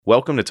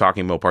Welcome to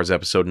Talking Mopars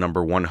episode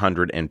number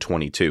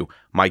 122.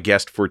 My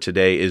guest for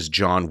today is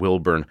John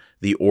Wilburn,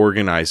 the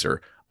organizer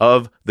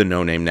of the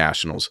No Name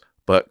Nationals.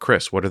 But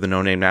Chris, what are the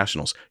No Name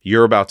Nationals?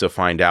 You're about to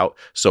find out.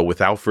 So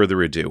without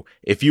further ado,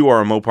 if you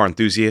are a Mopar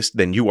enthusiast,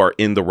 then you are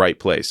in the right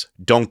place.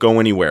 Don't go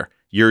anywhere.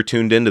 You're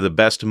tuned into the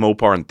best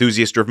Mopar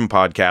enthusiast-driven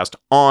podcast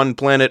on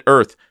planet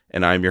Earth.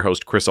 And I'm your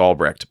host, Chris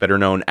Albrecht, better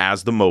known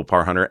as the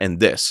Mopar Hunter, and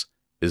this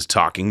is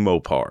Talking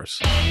Mopars.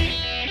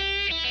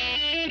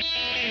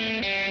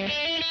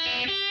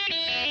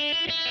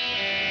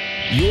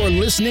 You're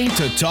listening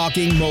to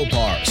Talking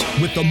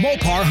Mopars with the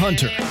Mopar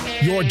Hunter,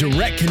 your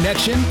direct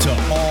connection to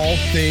all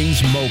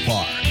things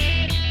Mopar.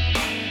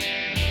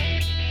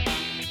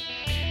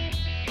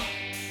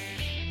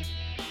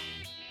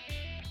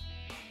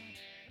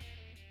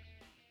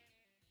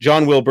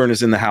 John Wilburn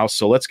is in the house,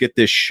 so let's get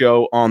this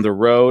show on the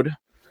road.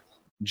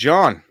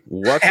 John,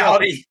 what's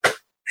Howdy. Up?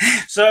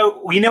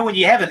 So, when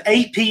you have an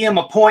 8 p.m.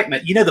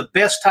 appointment, the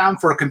best time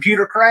for a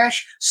computer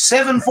crash?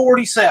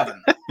 7:47.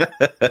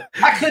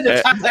 I couldn't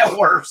have timed that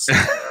worse.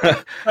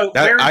 So,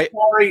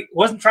 sorry.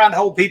 Wasn't trying to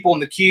hold people in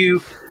the queue.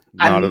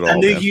 I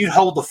knew you'd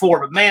hold the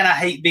fort, but man, I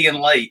hate being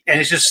late. And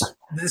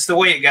it's the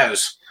way it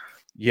goes.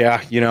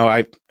 Yeah,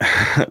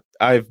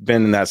 I've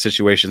been in that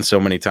situation so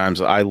many times.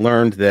 I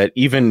learned that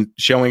even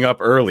showing up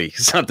early,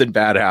 something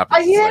bad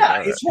happens.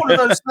 It's one of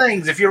those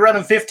things. If you're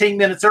running 15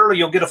 minutes early,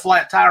 you'll get a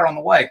flat tire on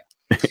the way.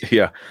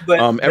 Yeah,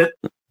 but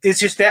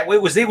it's just that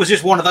it was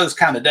just one of those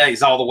kind of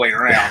days all the way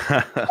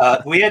around.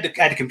 We had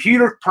a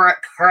computer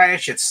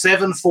crash at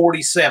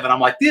 7:47. I'm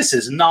like, this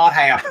is not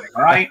happening,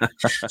 right?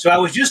 So I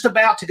was just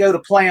about to go to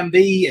Plan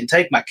B and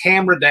take my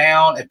camera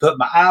down and put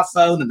my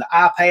iPhone and the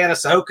iPad. I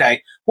said,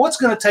 okay, what's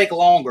going to take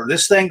longer,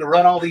 this thing to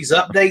run all these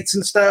updates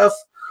and stuff,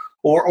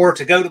 or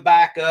to go to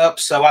backup?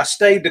 So I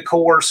stayed the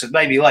course and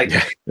maybe late.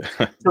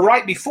 So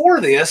right before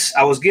this,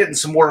 I was getting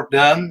some work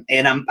done,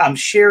 and I'm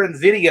sharing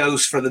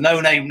videos for the No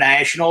Name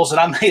Nationals, and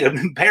I made an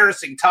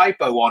embarrassing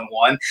typo on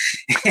one,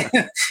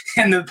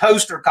 and the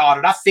poster caught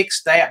it. I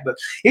fixed that, but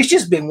it's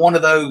just been one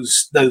of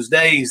those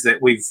days that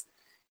we've,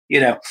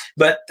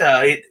 but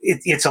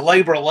it's a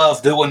labor of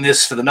love doing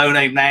this for the No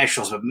Name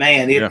Nationals. But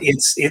man,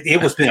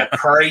 it was been a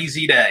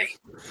crazy day.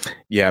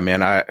 Yeah,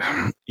 man.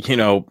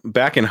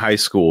 Back in high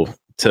school,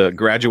 to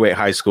graduate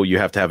high school, you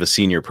have to have a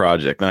senior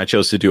project. And I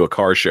chose to do a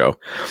car show.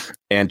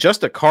 And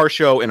just a car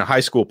show in a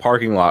high school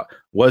parking lot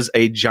was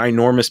a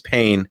ginormous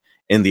pain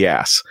in the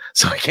ass.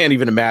 So I can't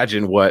even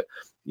imagine what,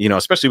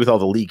 especially with all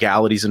the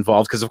legalities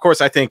involved. Because, of course,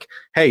 I think,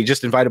 hey,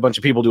 just invite a bunch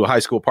of people to a high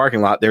school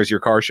parking lot. There's your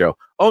car show.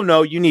 Oh,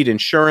 no, you need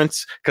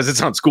insurance because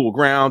it's on school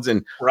grounds.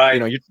 And,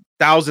 you're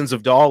thousands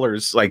of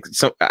dollars.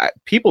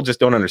 People just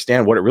don't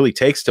understand what it really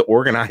takes to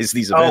organize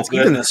these events.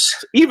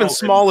 Even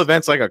small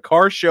events like a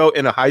car show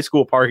in a high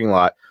school parking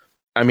lot.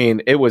 I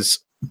mean, it was,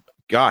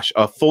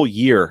 a full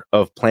year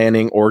of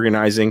planning,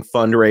 organizing,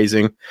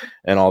 fundraising,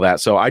 and all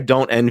that. So I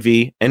don't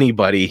envy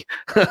anybody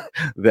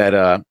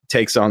that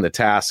takes on the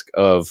task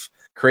of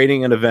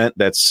creating an event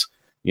that's,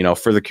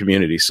 for the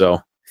community.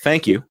 So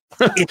thank you.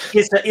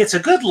 It's a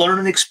good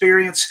learning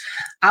experience.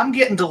 I'm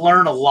getting to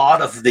learn a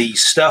lot of the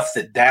stuff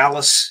that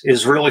Dallas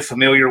is really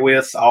familiar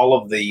with, all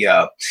of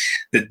the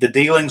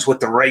dealings with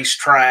the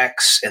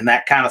racetracks and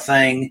that kind of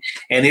thing.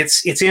 And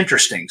it's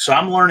interesting. So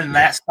I'm learning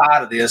that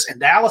side of this, and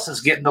Dallas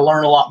is getting to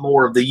learn a lot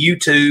more of the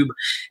YouTube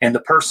and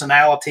the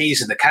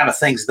personalities and the kind of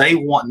things they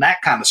want and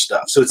that kind of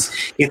stuff. So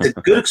it's a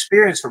good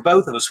experience for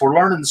both of us. We're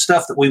learning the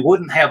stuff that we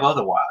wouldn't have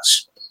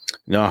otherwise.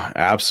 No,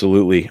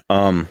 absolutely.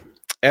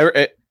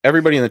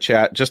 Everybody in the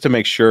chat, just to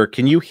make sure,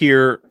 can you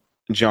hear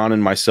John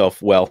and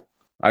myself well?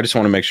 I just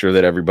want to make sure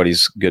that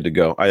everybody's good to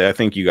go. I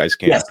think you guys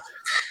can. Yes.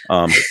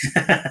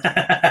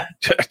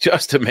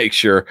 Just to make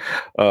sure,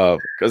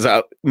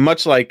 because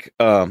much like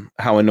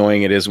how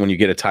annoying it is when you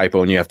get a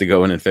typo and you have to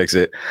go in and fix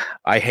it,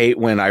 I hate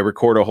when I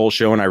record a whole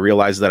show and I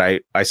realize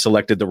that I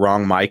selected the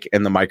wrong mic,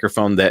 and the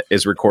microphone that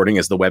is recording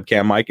is the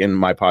webcam mic, and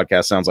my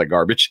podcast sounds like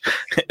garbage.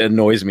 It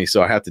annoys me,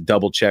 so I have to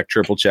double check,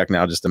 triple check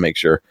now just to make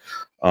sure.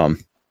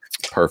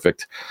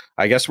 Perfect.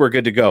 I guess we're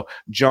good to go.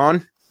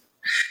 John?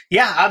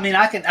 Yeah, I mean,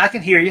 I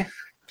can hear you.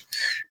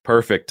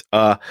 Perfect.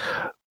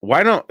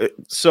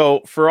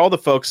 So for all the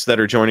folks that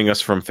are joining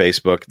us from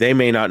Facebook, they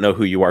may not know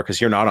who you are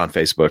because you're not on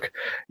Facebook.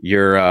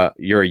 You're a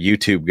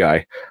YouTube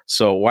guy.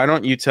 So why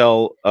don't you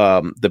tell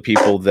the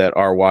people that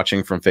are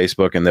watching from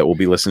Facebook and that will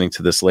be listening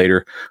to this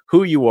later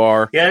who you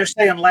are? Yeah, they're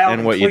staying loud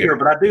and clear,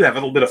 but I do have a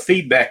little bit of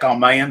feedback on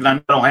my end,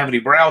 and I don't have any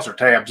browser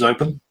tabs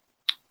open.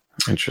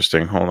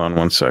 Interesting. Hold on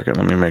one second.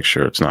 Let me make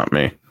sure it's not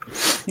me.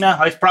 No,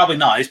 it's probably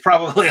not. It's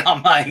probably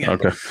on my end.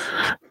 Okay.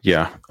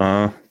 Yeah.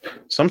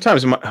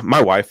 Sometimes my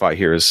Wi-Fi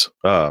here is,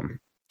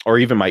 or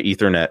even my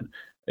Ethernet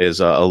is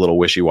a little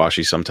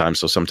wishy-washy sometimes.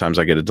 So sometimes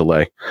I get a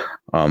delay.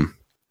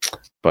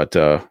 But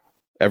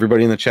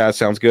everybody in the chat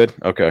sounds good.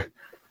 Okay.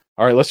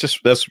 All right.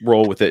 Let's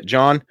roll with it.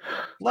 John,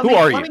 who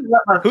are you?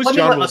 Who's John? Let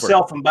me let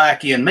myself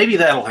back in. Maybe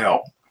that'll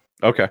help.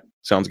 Okay.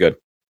 Sounds good.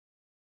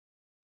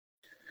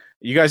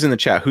 You guys in the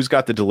chat, who's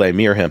got the delay,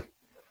 me or him?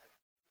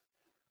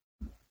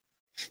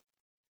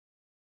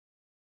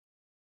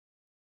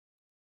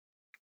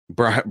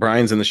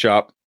 Brian's in the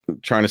shop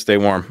trying to stay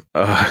warm.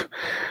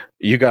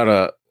 You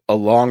got a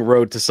long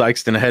road to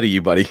Sikeston ahead of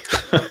you, buddy.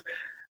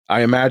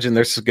 I imagine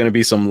there's going to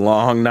be some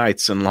long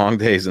nights and long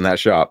days in that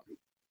shop.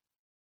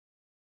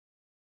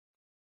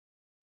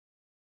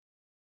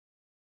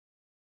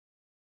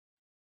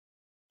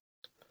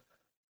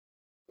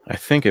 I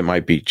think it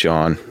might be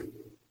John.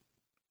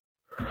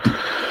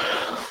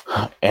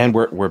 And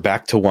we're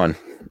back to one.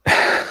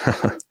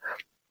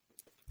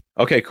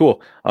 Okay,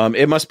 cool.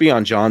 It must be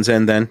on John's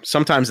end then.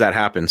 Sometimes that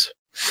happens.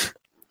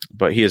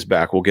 But he is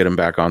back. We'll get him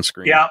back on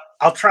screen. Yeah,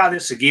 I'll try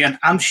this again.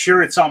 I'm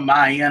sure it's on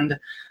my end.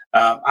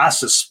 I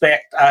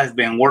suspect I've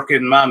been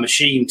working my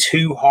machine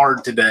too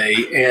hard today,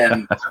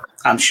 and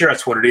I'm sure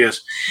that's what it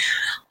is.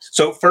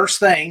 So first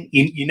thing,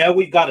 you know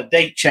we've got a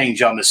date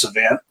change on this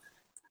event.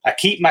 I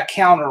keep my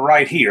counter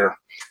right here.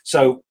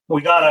 So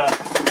we got to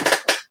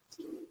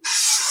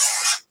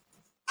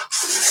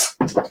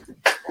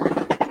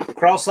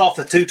cross off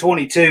the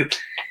 222.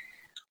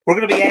 We're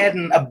going to be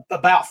adding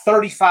about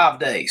 35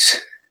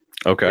 days.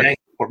 Okay.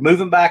 We're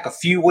moving back a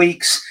few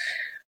weeks.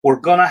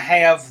 We're going to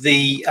have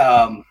the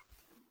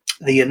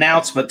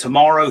announcement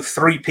tomorrow,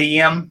 3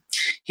 p.m.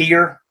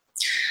 here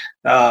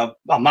on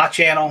my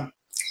channel.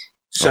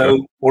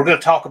 So we're going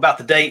to talk about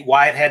the date,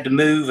 why it had to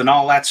move, and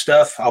all that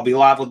stuff. I'll be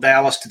live with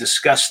Dallas to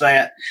discuss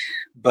that.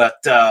 But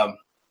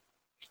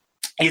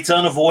it's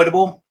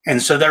unavoidable.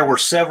 And so there were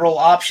several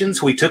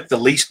options. We took the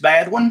least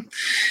bad one.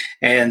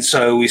 And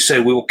so we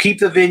said we will keep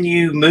the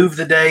venue, move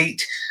the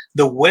date.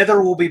 The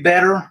weather will be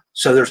better.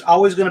 So there's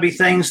always going to be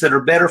things that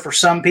are better for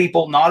some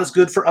people, not as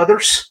good for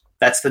others.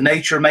 That's the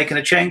nature of making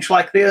a change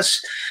like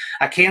this.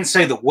 I can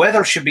say the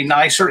weather should be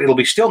nicer. It'll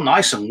be still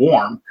nice and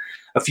warm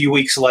a few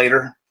weeks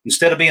later.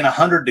 Instead of being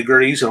 100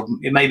 degrees,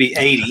 it may be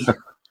 80.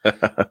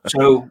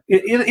 So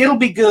it'll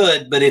be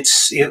good, but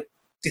it's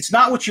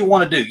not what you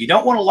want to do. You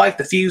don't want to light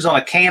the fuse on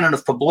a cannon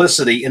of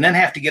publicity and then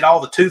have to get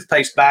all the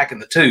toothpaste back in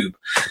the tube.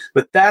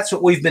 But that's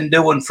what we've been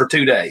doing for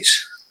 2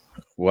 days.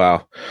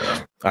 Wow.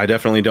 I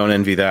definitely don't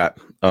envy that.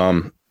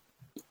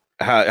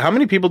 How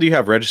many people do you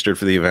have registered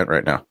for the event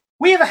right now?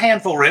 We have a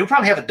handful. We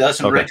probably have a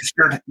dozen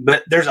registered,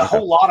 but there's a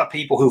whole lot of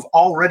people who've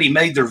already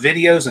made their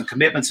videos and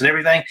commitments and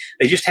everything.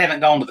 They just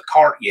haven't gone to the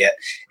cart yet.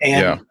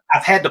 And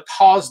I've had to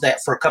pause that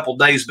for a couple of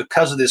days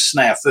because of this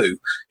snafu.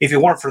 If it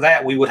weren't for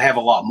that, we would have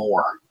a lot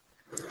more.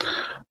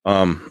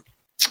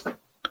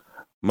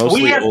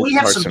 Mostly we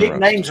have some big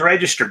names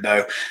registered,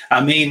 though.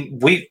 I mean,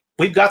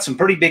 we've got some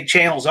pretty big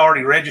channels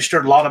already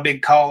registered, a lot of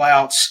big call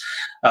outs.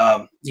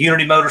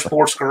 Unity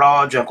Motorsports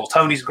Garage, Uncle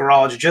Tony's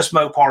Garage, Just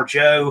Mopar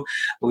Joe.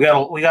 We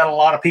got a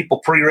lot of people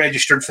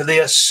pre-registered for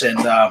this, and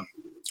a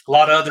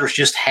lot of others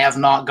just have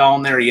not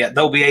gone there yet.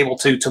 They'll be able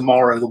to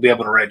tomorrow. They'll be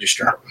able to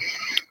register.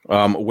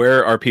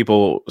 Where are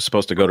people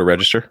supposed to go to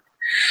register?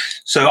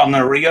 So I'm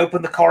going to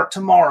reopen the cart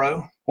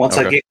tomorrow. Once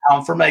I get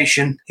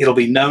confirmation, it'll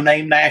be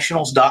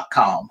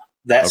nonamenationals.com.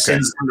 That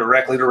sends them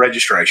directly to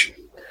registration.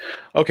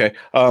 Okay.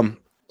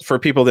 For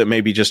people that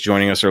may be just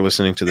joining us or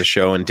listening to the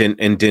show and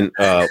didn't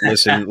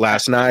listen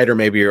last night, or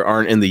maybe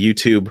aren't in the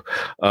YouTube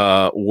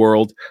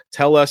world,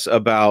 tell us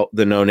about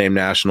the No Name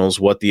Nationals,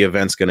 what the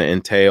event's going to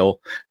entail,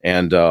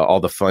 and all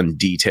the fun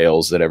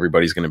details that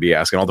everybody's going to be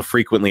asking, all the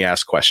frequently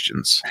asked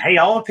questions. Hey,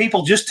 all the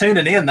people just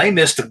tuning in, they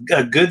missed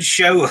a good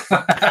show.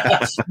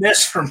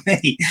 Miss for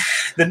me.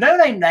 The No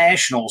Name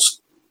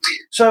Nationals.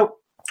 So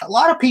a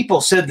lot of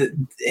people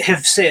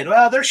have said,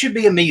 well, there should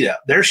be a meetup.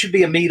 There should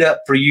be a meetup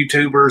for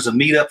YouTubers, a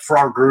meetup for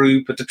our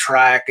group at the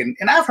track. And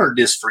I've heard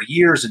this for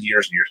years and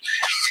years and years.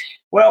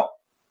 Well,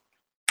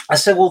 I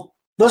said, well,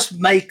 let's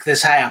make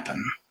this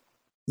happen.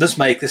 Let's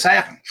make this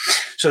happen.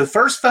 So the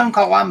first phone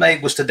call I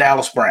made was to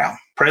Dallas Brown,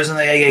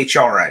 president of the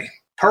AHRA.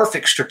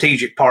 Perfect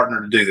strategic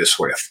partner to do this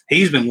with.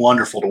 He's been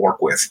wonderful to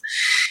work with.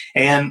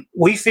 And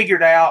we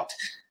figured out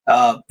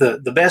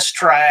the best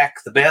track,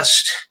 the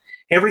best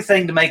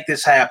everything to make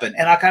this happen.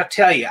 And I got to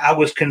tell you, I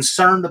was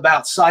concerned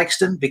about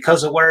Sikeston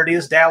because of where it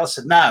is. Dallas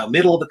said, no,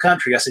 middle of the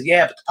country. I said,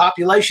 yeah, but the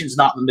population's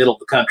not in the middle of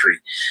the country.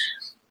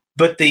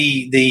 But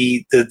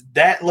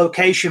that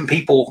location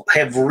people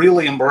have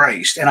really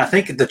embraced. And I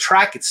think the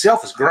track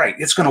itself is great.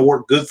 It's going to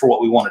work good for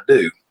what we want to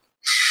do.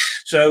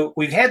 So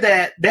we've had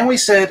that. Then we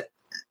said,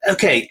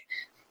 okay,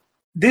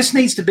 this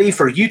needs to be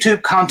for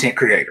YouTube content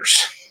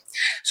creators.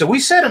 So we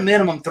set a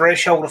minimum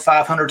threshold of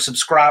 500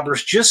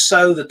 subscribers just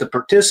so that the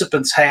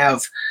participants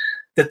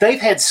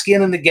they've had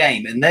skin in the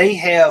game, and they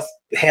have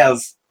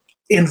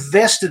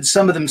invested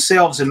some of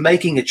themselves in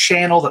making a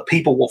channel that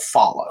people will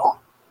follow,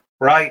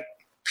 right?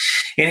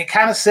 And it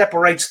kind of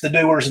separates the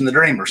doers and the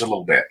dreamers a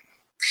little bit.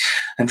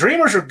 And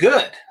dreamers are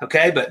good,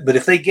 okay? But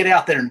if they get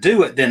out there and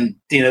do it, then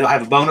they'll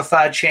have a bona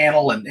fide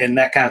channel and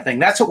that kind of thing.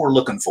 That's what we're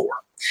looking for.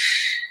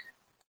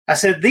 I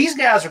said, these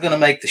guys are going to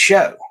make the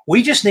show.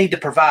 We just need to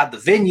provide the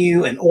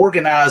venue and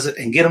organize it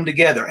and get them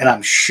together. And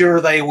I'm sure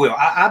they will.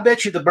 I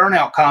bet you the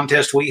burnout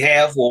contest we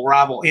have will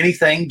rival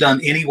anything done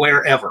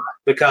anywhere ever,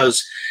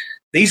 because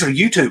these are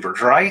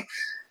YouTubers, right?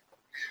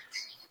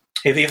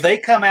 If they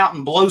come out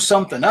and blow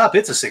something up,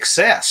 it's a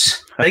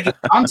success. They get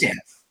content.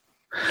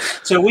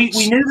 So we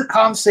knew the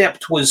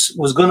concept was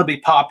going to be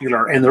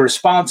popular, and the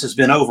response has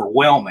been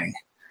overwhelming.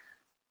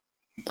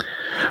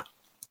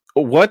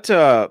 What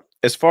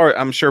as far,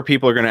 I'm sure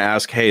people are going to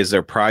ask, hey, is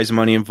there prize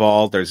money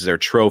involved? Is there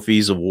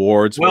trophies,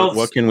 awards? Well,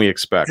 what can we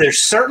expect?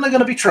 There's certainly going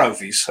to be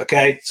trophies.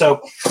 Okay,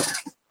 so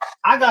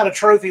I got a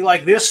trophy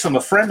like this from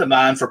a friend of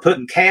mine for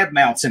putting cab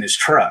mounts in his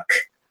truck.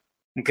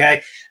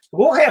 Okay,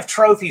 we'll have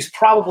trophies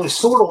probably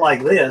sort of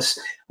like this.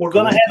 We're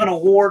going to have an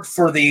award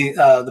for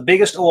the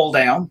biggest oil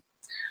down.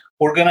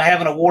 We're going to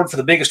have an award for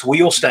the biggest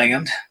wheel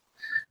stand.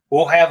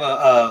 We'll have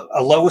a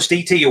lowest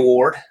ET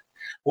award.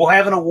 We'll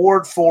have an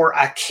award for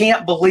I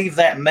can't believe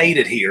that made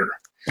it here.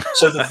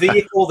 So the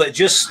vehicle that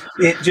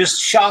just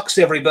shocks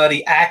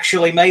everybody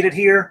actually made it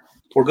here.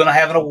 We're going to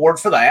have an award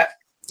for that.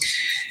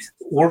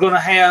 We're going to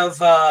have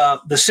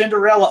the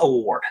Cinderella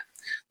Award.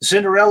 The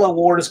Cinderella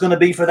Award is going to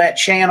be for that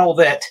channel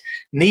that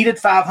needed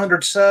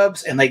 500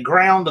 subs, and they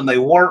ground and they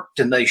worked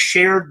and they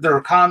shared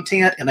their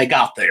content and they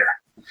got there.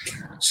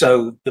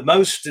 So the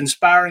most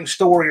inspiring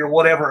story or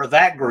whatever of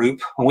that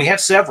group, and we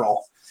have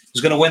several,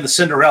 is going to win the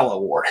Cinderella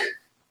Award.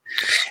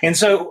 And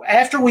so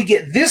after we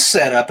get this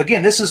set up,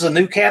 again, this is a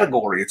new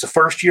category. It's a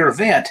first-year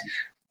event.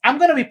 I'm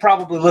going to be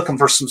probably looking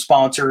for some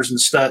sponsors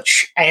and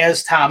such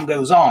as time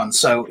goes on.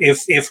 So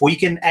if we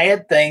can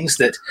add things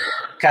that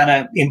kind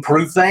of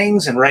improve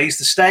things and raise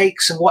the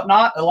stakes and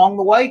whatnot along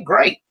the way,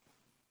 great.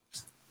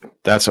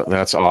 That's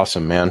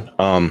awesome, man.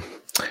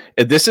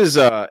 This is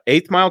a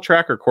 8th Mile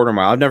track or quarter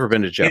mile? I've never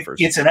been to Jeffers.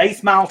 It's an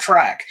 8th Mile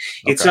track.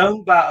 Okay. It's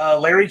owned by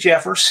Larry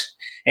Jeffers.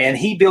 And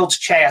he builds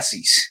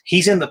chassis.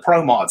 He's in the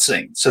pro mod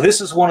scene. So this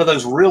is one of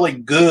those really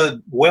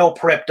good,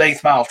 well-prepped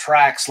 8th Mile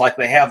tracks like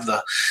they have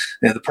the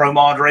pro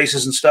mod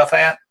races and stuff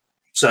at.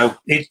 So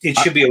it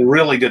should be a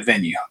really good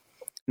venue.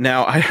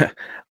 Now,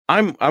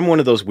 I'm one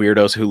of those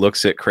weirdos who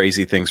looks at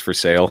crazy things for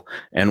sale.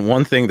 And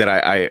one thing that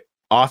I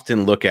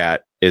often look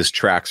at is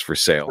tracks for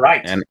sale.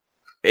 Right. And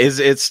is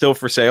it still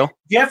for sale?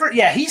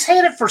 Yeah, he's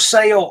had it for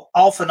sale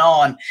off and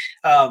on.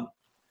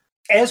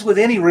 As with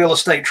any real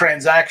estate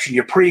transaction,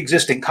 your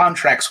pre-existing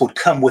contracts would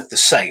come with the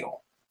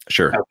sale.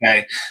 Sure.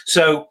 Okay.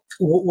 So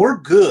we're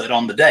good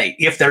on the date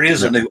if there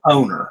is a new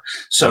owner.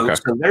 So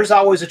there's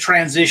always a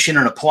transition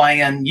and a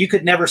plan. You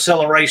could never sell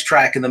a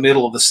racetrack in the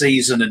middle of the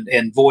season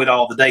and void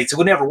all the dates. It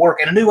would never work.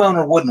 And a new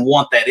owner wouldn't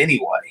want that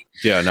anyway.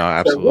 Yeah, no,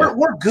 absolutely. So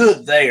we're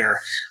good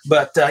there.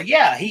 But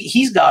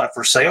he's got it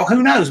for sale.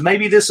 Who knows?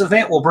 Maybe this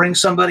event will bring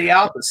somebody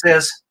out that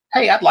says,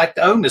 hey, I'd like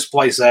to own this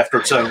place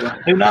after it's over.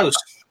 Who knows?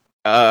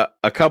 A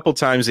couple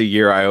times a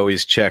year, I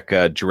always check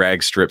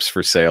drag strips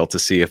for sale to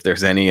see if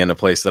there's any in a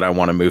place that I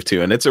want to move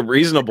to, and it's a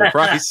reasonable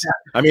price.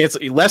 I mean,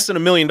 it's less than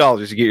 $1 million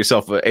to get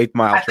yourself an 8th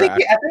Mile track. I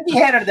think he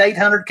had it at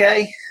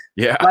 $800K.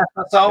 Yeah, last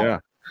I saw. Yeah.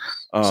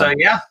 So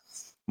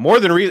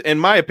more than in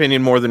my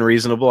opinion, more than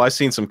reasonable. I've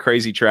seen some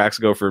crazy tracks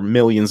go for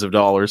millions of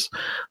dollars,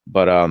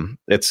 but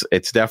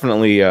it's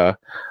definitely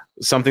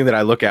something that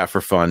I look at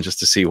for fun, just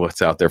to see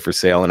what's out there for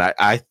sale. And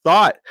I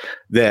thought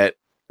that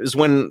is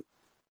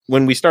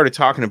when we started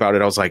talking about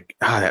it, I was like,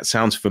 that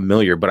sounds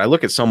familiar. But I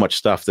look at so much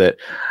stuff that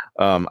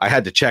I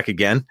had to check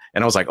again.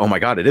 And I was like, oh my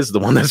God, it is the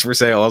one that's for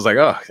sale. I was like,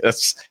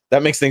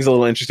 that makes things a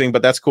little interesting,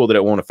 but that's cool that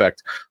it won't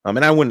affect.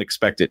 And I wouldn't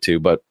expect it to,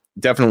 but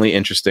definitely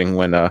interesting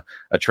when a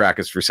track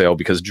is for sale,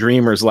 because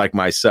dreamers like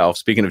myself,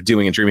 speaking of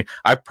doing and dreaming,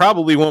 I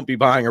probably won't be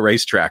buying a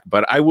racetrack,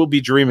 but I will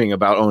be dreaming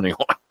about owning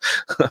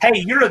one.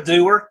 Hey, you're a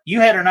doer. You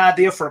had an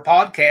idea for a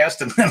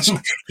podcast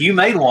and you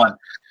made one.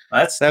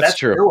 That's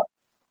true. Cool.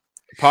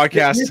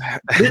 Podcast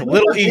a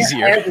little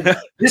easier.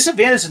 This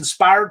event has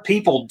inspired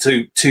people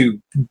to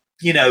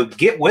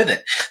get with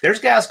it. There's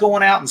guys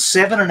going out in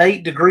 7 and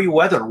 8 degree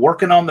weather,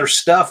 working on their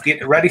stuff,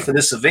 getting ready for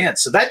this event.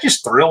 So that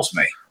just thrills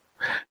me.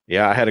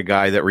 Yeah, I had a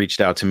guy that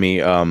reached out to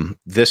me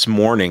this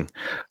morning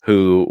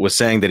who was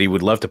saying that he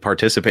would love to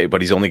participate, but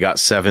he's only got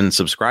 7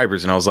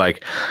 subscribers. And I was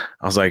like,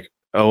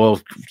 oh,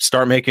 well,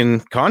 start making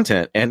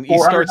content. And he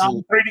starts,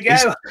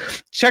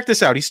 check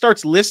this out. He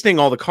starts listing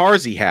all the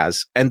cars he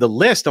has, and the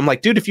list, I'm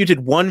like, dude, if you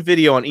did one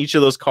video on each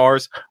of those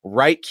cars,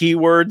 right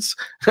keywords,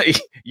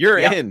 you're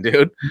in,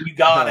 dude. You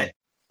got it.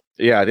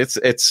 Yeah.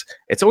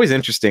 It's always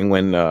interesting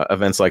when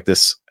events like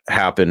this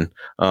happen.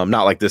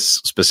 Not like this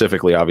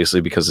specifically,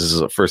 obviously, because this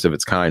is a first of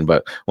its kind,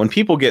 but when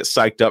people get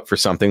psyched up for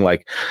something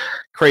like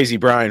Crazy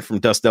Brian from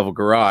Dust Devil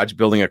Garage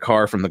building a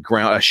car from the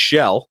ground, a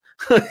shell,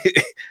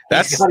 he's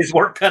got his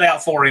work cut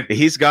out for him.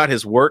 He's got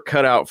his work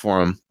cut out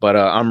for him, but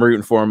I'm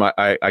rooting for him.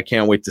 I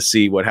can't wait to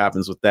see what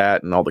happens with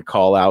that and all the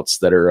call outs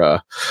that are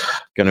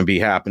going to be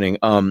happening.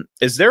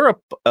 Is there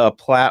a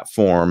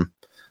platform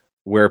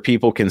where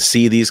people can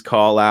see these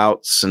call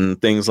outs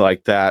and things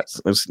like that?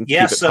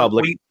 Yes. So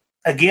public.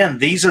 Again,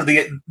 these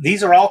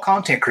are all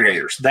content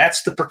creators.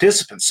 That's the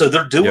participants. So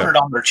they're doing it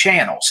on their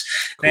channels.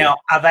 Cool. Now,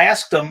 I've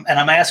asked them, and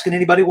I'm asking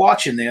anybody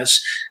watching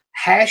this,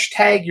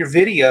 hashtag your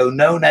video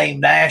No Name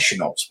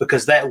Nationals,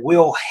 because that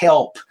will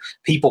help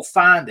people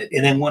find it.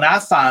 And then when I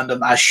find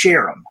them, I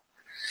share them.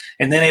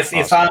 And then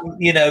if I'm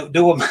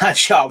doing my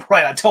job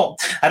right,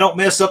 I don't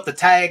mess up the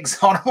tags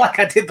on them like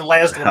I did the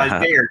last one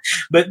I shared.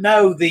 But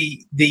no,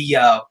 the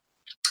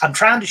I'm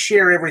trying to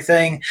share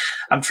everything.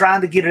 I'm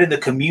trying to get it in the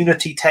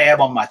community tab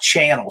on my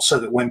channel so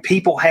that when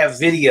people have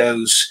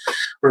videos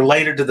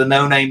related to the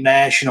No Name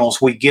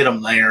Nationals, we get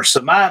them there. So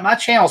my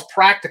channel's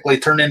practically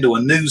turned into a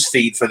news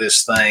feed for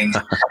this thing.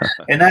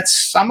 And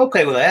I'm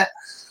okay with that.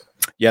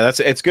 Yeah,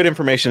 it's good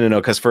information to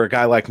know, because for a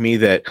guy like me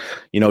that,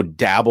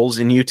 dabbles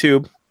in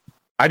YouTube,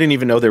 I didn't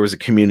even know there was a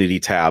community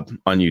tab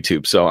on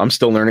YouTube. So I'm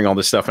still learning all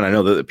this stuff. And I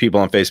know that the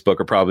people on Facebook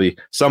are probably,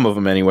 some of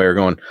them anyway, are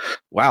going,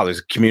 wow, there's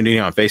a community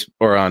on Facebook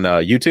or on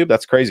YouTube.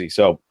 That's crazy.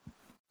 So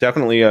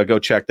definitely go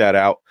check that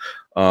out.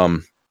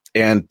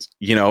 And,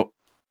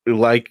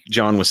 like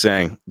John was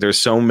saying, there's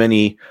so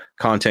many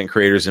content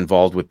creators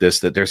involved with this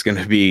that there's going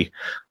to be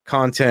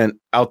content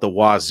out the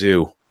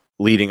wazoo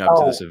leading up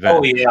to this event.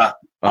 Oh, yeah.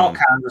 All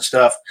kinds of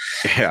stuff.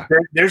 Yeah.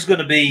 There's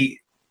going to be,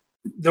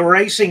 the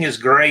racing is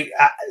great.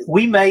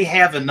 We may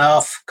have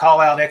enough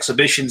call-out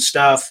exhibition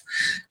stuff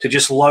to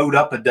just load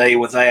up a day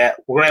with that.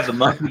 We're going to have the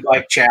Monkey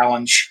Bike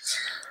Challenge.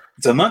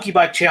 The Monkey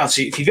Bike Challenge,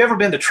 if you've ever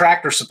been to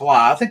Tractor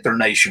Supply, I think they're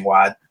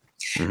nationwide,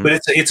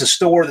 but it's a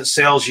store that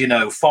sells,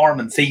 farm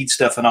and feed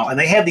stuff and all. And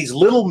they have these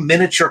little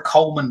miniature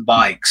Coleman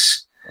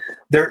bikes.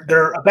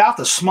 They're about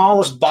the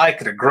smallest bike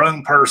that a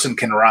grown person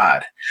can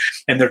ride,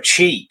 and they're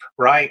cheap,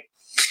 right?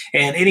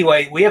 And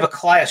anyway, we have a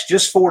class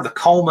just for the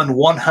Coleman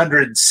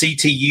 100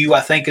 CTU, I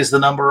think is the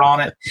number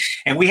on it.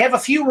 And we have a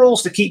few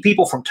rules to keep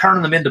people from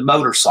turning them into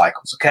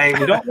motorcycles, okay?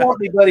 We don't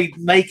want anybody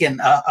making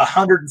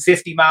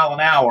 150 mile an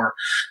hour,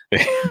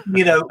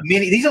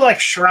 these are like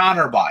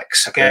Shriner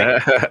bikes, okay?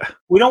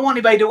 We don't want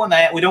anybody doing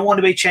that. We don't want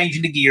anybody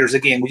changing the gears.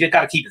 Again, we just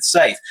got to keep it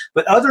safe.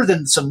 But other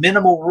than some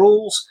minimal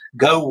rules,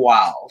 go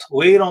wild.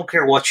 We don't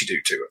care what you do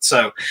to it.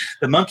 So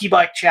the Monkey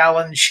Bike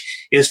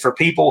Challenge is for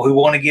people who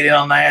want to get in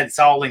on that. It's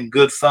all in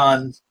good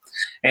fun.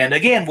 And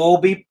again, we'll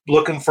be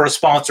looking for a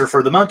sponsor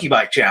for the Monkey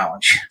Bike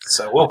Challenge.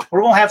 So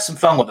we're going to have some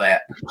fun with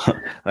that.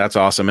 That's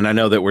awesome. And I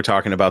know that we're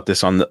talking about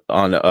this on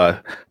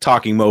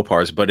Talking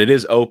Mopars, but it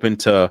is open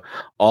to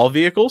all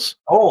vehicles.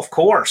 Oh, of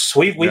course.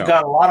 We've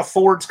got a lot of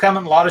Fords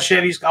coming, a lot of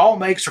Chevys. All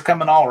makes are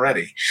coming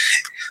already.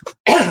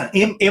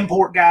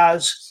 Import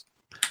guys,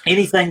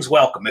 anything's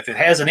welcome. If it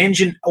has an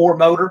engine or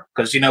motor,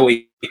 because,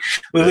 we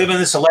live in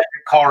this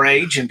electric car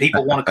age and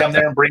people want to come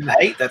there and bring the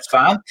hate, that's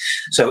fine.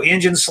 So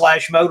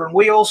engine/motor and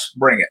wheels,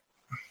 bring it.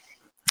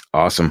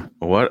 Awesome.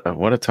 What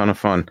a ton of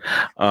fun.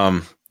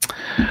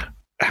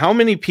 How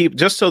many people,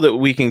 just so that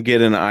we can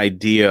get an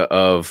idea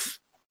of,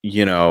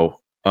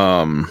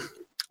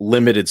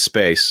 limited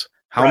space,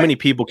 how many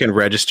people can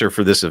register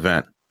for this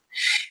event?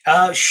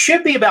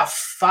 Should be about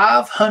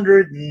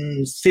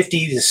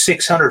 550 to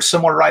 600,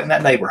 somewhere right in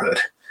that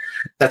neighborhood.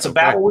 That's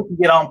about what we can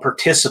get on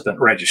participant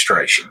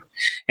registration.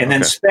 And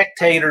then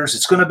spectators,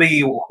 it's going to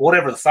be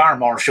whatever the fire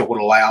marshal would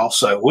allow.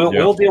 So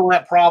we'll deal with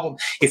that problem.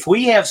 If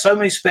we have so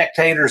many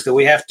spectators that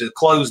we have to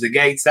close the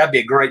gates, that'd be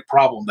a great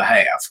problem to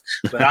have.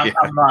 But I'm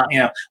not,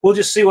 we'll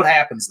just see what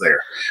happens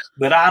there.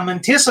 But I'm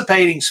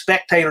anticipating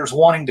spectators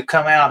wanting to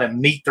come out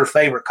and meet their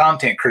favorite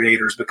content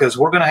creators, because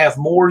we're going to have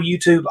more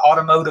YouTube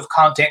automotive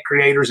content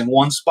creators in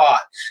one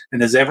spot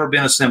than has ever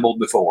been assembled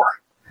before.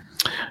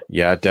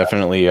 Yeah,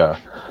 definitely.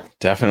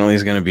 Definitely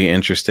is going to be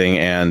interesting.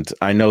 And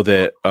I know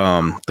that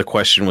the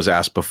question was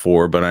asked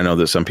before, but I know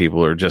that some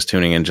people are just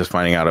tuning in, just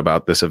finding out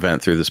about this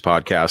event through this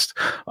podcast.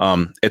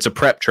 It's a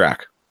prep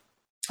track.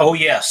 Oh,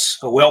 yes.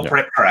 A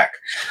well-prepped track.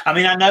 I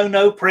mean, I know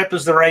no prep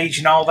is the rage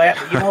and all that,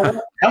 but you know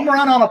what? Come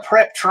run on a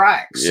prep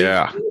track. See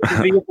what the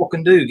vehicle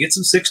can do. Get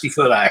some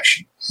 60-foot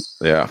action.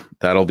 Yeah,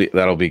 that'll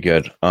be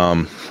good.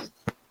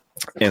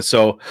 And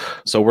so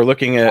we're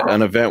looking at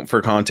an event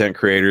for content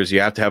creators.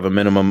 You have to have a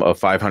minimum of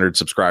 500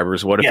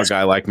 subscribers. What if a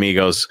guy like me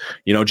goes,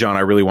 John,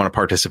 I really want to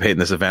participate in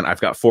this event. I've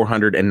got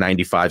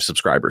 495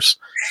 subscribers.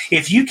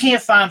 If you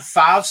can't find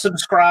 5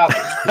 subscribers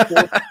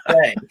before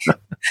today,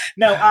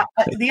 no,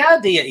 the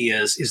idea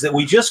is that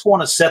we just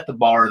want to set the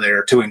bar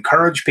there to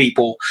encourage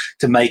people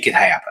to make it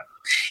happen.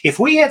 If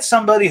we had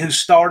somebody who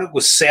started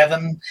with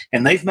 7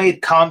 and they've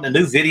made a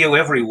new video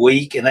every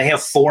week and they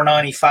have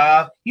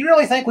 495, you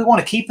really think we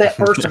want to keep that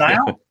person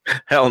out?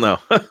 Hell no.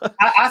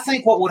 I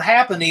think what would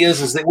happen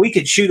is that we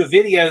could shoot a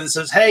video that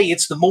says, hey,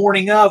 it's the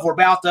morning of, we're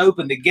about to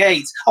open the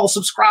gates. I'll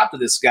subscribe to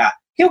this guy.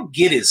 He'll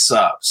get his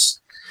subs.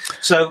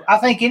 So I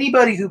think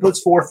anybody who puts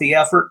forth the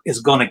effort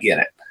is going to get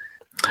it.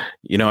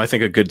 I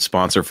think a good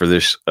sponsor for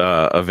this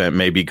event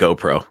may be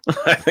GoPro.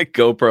 I think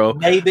GoPro.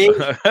 Maybe.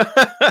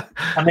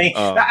 I mean,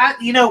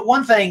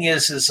 one thing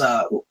is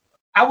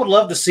I would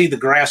love to see the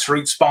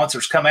grassroots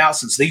sponsors come out,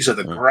 since these are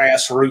the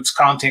grassroots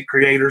content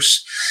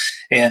creators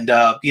and,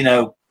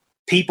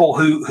 people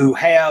who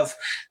have,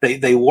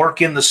 they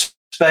work in the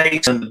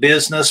space and the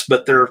business,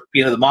 but they're,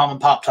 the mom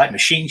and pop type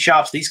machine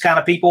shops, these kind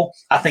of people.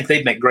 I think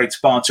they'd make great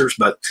sponsors.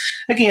 But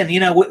again,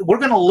 we're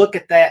going to look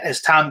at that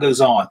as time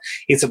goes on.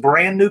 It's a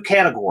brand new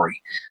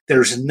category.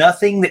 There's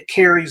nothing that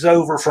carries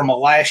over from a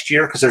last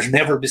year, because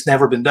it's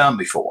never been done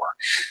before.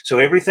 So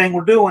everything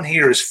we're doing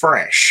here is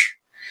fresh.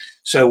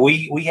 So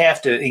we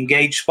have to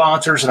engage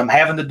sponsors, and I'm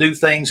having to do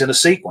things in a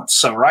sequence.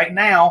 So right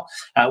now,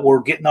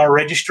 we're getting our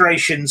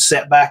registration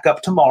set back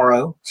up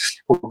tomorrow.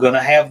 We're going to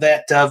have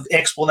that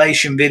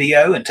explanation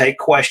video and take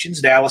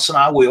questions. Dallas and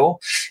I will.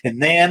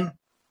 And then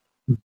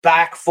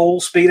back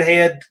full speed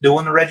ahead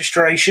doing the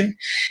registration.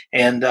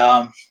 And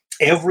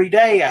every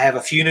day I have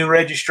a few new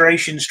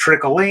registrations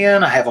trickle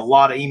in. I have a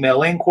lot of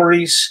email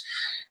inquiries.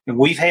 And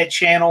we've had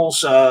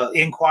channels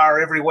inquire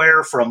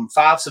everywhere from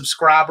 5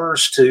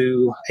 subscribers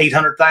to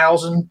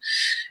 800,000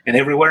 and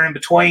everywhere in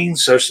between.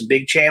 So some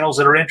big channels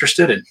that are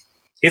interested, and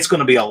it's going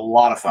to be a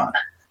lot of fun.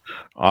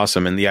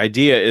 Awesome. And the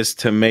idea is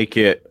to make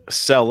it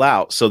sell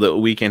out so that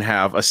we can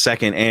have a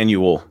second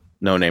annual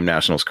No Name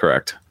Nationals,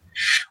 correct?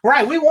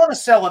 Right. We want to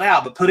sell it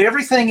out, but put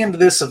everything into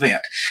this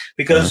event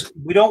because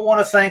we don't want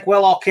to think,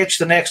 well, I'll catch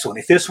the next one.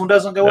 If this one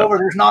doesn't go over,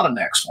 there's not a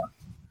next one.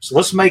 So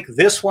let's make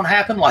this one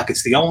happen like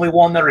it's the only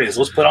one there is.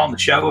 Let's put on the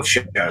show of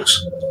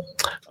shows.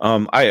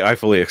 I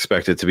fully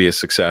expect it to be a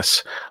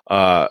success.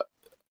 I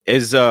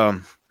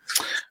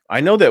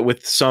know that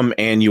with some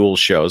annual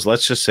shows,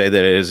 let's just say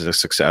that it is a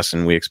success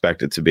and we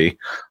expect it to be,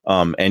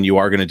 and you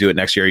are going to do it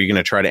next year. Are you going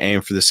to try to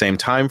aim for the same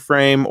time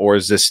frame, or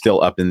is this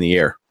still up in the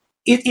air?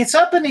 It's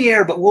up in the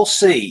air, but we'll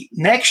see.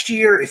 Next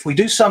year, if we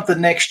do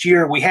something next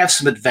year, we have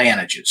some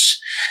advantages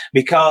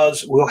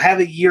because we'll have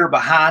a year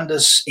behind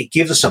us. It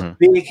gives us a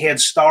big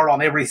head start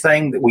on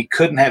everything that we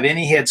couldn't have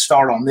any head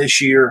start on this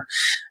year.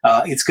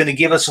 It's going to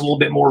give us a little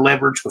bit more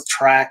leverage with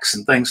tracks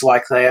and things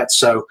like that.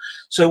 So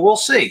we'll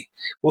see.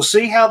 We'll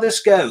see how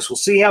this goes. We'll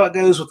see how it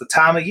goes with the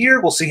time of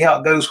year. We'll see how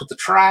it goes with the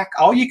track.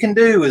 All you can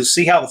do is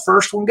see how the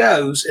first one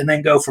goes and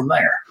then go from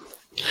there.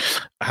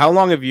 How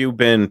long have you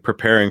been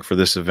preparing for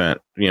this event,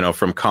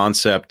 from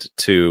concept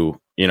to,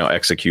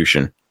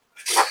 execution?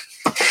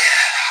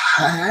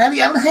 How do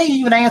you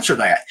even answer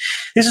that?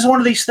 This is one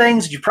of these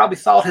things that you probably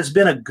thought has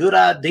been a good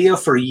idea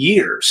for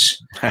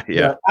years.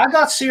 Yeah. I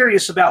got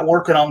serious about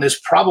working on this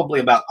probably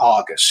about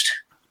August.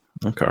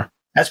 Okay.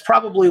 That's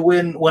probably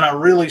when I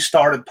really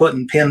started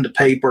putting pen to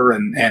paper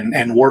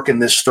and working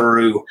this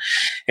through.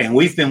 And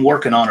we've been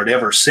working on it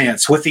ever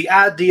since with the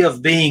idea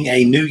of being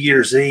a New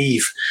Year's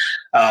Eve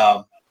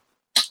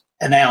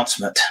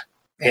announcement.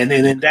 And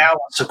then in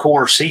Dallas, of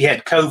course, he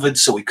had COVID,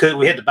 so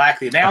we had to back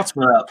the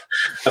announcement up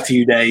a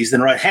few days.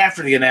 Then right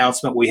after the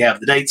announcement, we have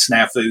the date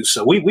snafu.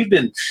 So we've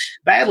been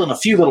battling a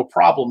few little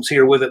problems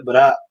here with it,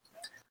 but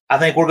I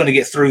think we're going to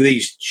get through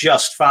these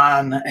just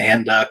fine.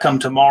 And come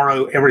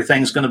tomorrow,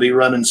 everything's going to be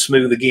running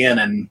smooth again.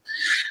 And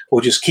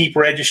we'll just keep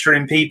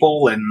registering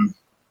people. And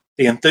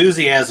the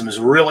enthusiasm is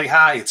really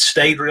high. It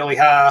stayed really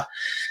high.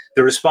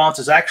 The response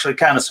has actually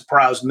kind of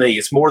surprised me.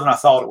 It's more than I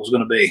thought it was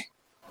going to be.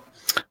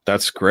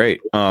 That's great.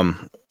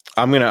 I'm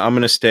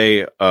gonna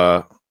stay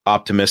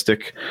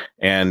optimistic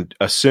and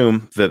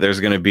assume that there's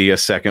going to be a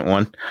second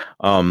one.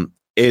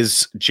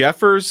 Is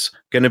Jeffers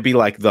going to be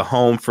like the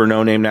home for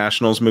No Name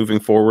Nationals moving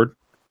forward?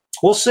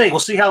 We'll see.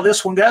 We'll see how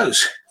this one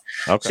goes.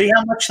 Okay. See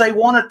how much they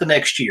want it the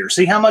next year.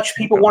 See how much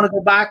people want to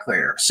go back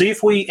there. See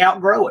if we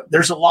outgrow it.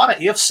 There's a lot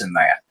of ifs in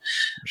that.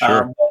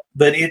 Sure.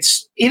 But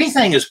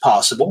anything is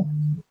possible.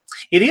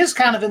 It is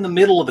kind of in the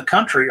middle of the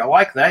country. I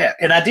like that.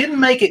 And I didn't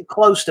make it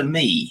close to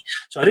me.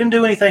 So I didn't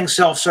do anything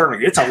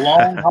self-serving. It's a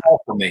long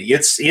haul for me.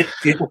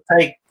 It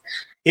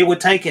would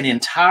take an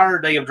entire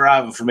day of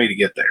driving for me to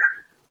get there.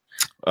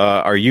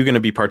 Are you going to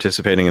be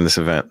participating in this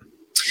event?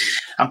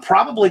 I'm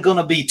probably going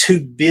to be too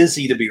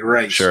busy to be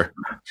racing. Sure.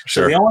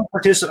 So the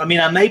only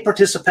I may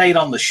participate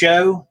on the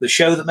show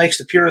that makes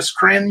the purists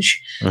cringe.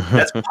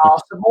 That's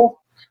possible.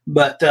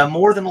 But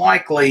more than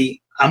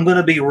likely, I'm going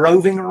to be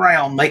roving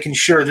around making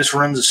sure this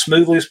runs as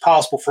smoothly as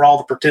possible for all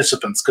the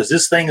participants because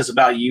this thing is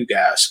about you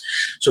guys.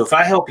 So if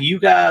I help you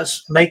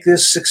guys make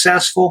this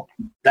successful,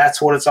 that's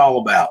what it's all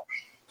about.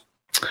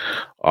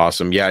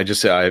 Awesome. Yeah,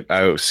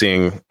 I was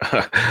seeing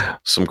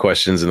some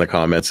questions in the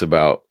comments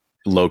about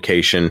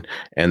location.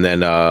 And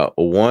then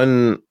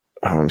one,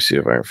 let me see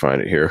if I can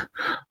find it here.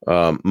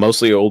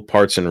 Mostly old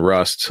parts and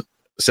rust.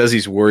 Says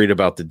he's worried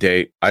about the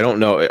date. I don't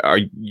know.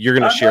 You're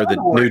going to share the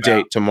new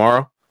date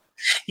tomorrow?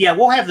 Yeah,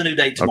 we'll have the new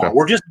date tomorrow. Okay.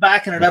 We're just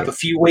backing it up a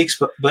few weeks,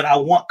 but I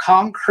want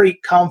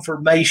concrete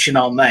confirmation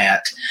on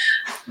that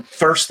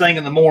first thing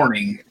in the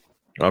morning.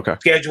 Okay.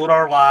 Scheduled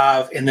our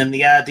live, and then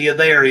the idea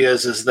there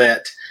is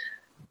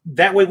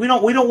that way we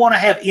don't want to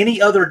have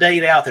any other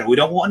date out there. We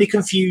don't want any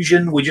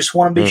confusion. We just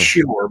want to be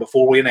sure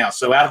before we announce.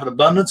 So out of an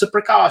abundance of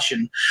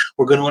precaution,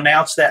 we're going to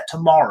announce that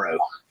tomorrow.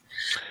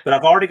 But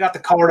I've already got the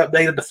card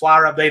updated, the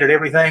flyer updated,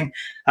 everything.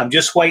 I'm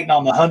just waiting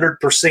on the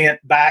 100%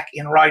 back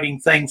in writing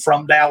thing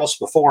from Dallas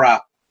before I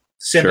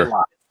send it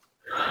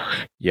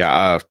live.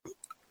 Yeah.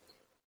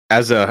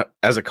 As a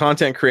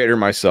content creator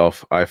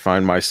myself, I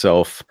find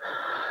myself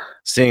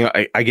seeing,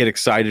 I get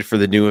excited for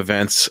the new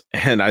events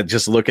and I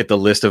just look at the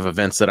list of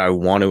events that I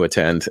want to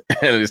attend.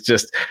 And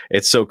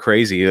it's so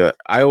crazy.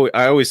 I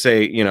always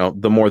say,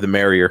 the more the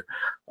merrier.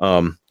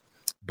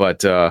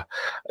 But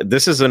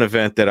this is an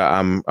event that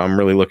I'm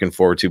really looking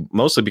forward to,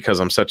 mostly because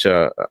I'm such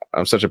a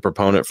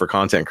proponent for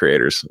content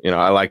creators. You know,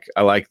 I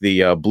like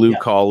the blue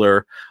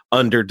collar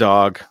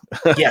underdog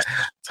yes.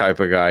 type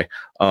of guy.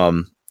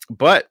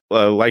 But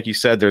like you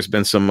said, there's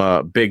been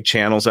some big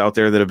channels out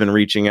there that have been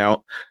reaching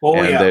out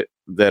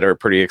that are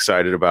pretty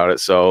excited about it.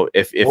 So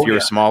if you're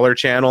a smaller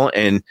channel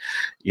and,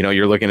 you know,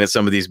 you're looking at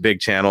some of these big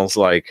channels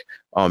like,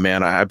 oh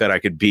man, I bet I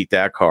could beat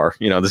that car.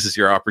 You know, this is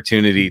your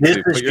opportunity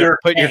to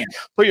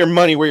put your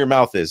money where your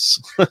mouth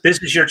is.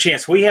 This is your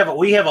chance. We have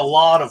a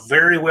lot of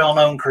very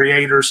well-known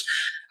creators.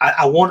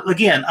 I want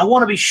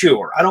to be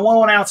sure. I don't want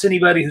to announce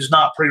anybody who's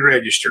not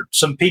pre-registered.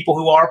 Some people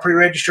who are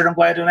pre-registered, I'm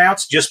glad to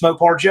announce, just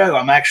Mopar Joe.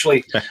 I'm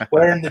actually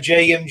wearing the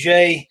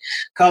JMJ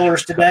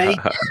colors today.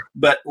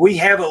 But we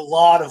have a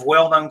lot of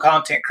well-known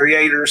content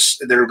creators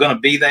that are going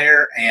to be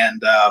there.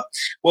 And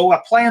what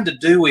I plan to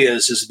do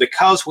is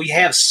because we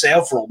have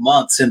several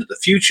months into the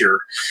future,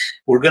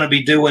 we're going to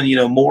be doing, you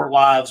know, more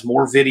lives,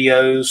 more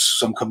videos,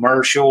 some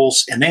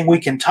commercials, and then we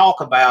can talk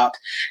about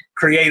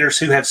creators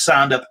who have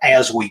signed up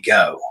as we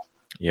go.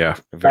 Yeah,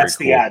 that's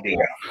cool. The idea.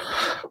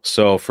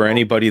 So for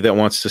anybody that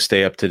wants to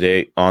stay up to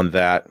date on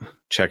that,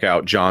 check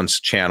out John's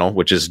channel,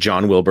 which is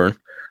John Wilburn.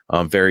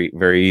 Very,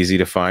 very easy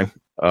to find.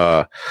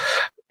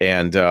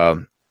 And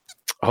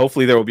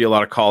hopefully there will be a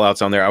lot of call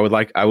outs on there.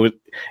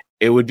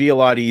 It would be a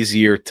lot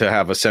easier to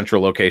have a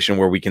central location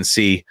where we can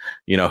see,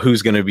 you know,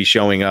 who's going to be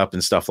showing up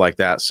and stuff like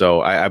that. So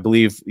I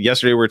believe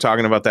yesterday we were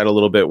talking about that a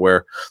little bit,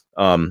 where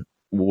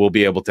we'll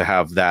be able to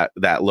have that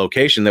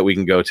location that we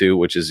can go to,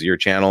 which is your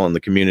channel and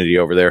the community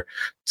over there,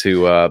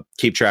 to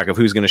keep track of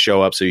who's going to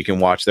show up so you can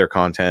watch their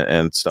content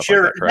and stuff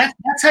like that. Correct?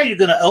 That's how you're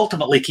going to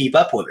ultimately keep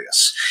up with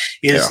this,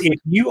 is if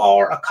you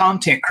are a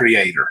content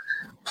creator,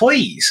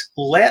 please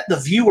let the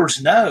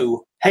viewers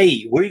know,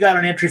 hey, we got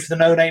an entry for the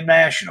No Name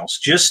Nationals.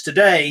 Just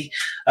today,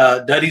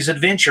 Duddy's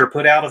Adventure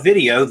put out a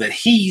video that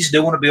he's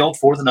doing a build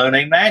for the No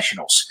Name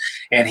Nationals.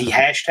 And he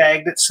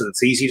hashtagged it so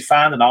it's easy to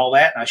find and all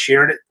that. And I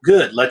shared it.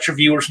 Good. Let your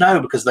viewers know,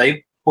 because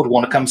they would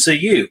want to come see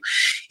you.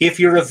 If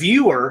you're a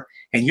viewer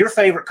and your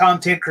favorite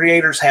content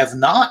creators have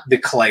not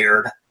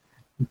declared,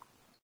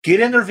 get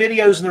in their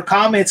videos and their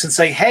comments and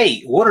say,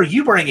 hey, what are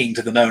you bringing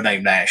to the No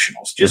Name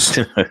Nationals? Just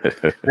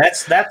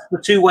that's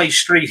the two-way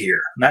street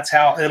here. And that's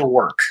how it'll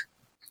work.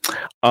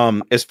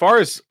 As far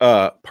as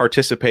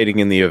participating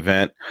in the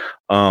event,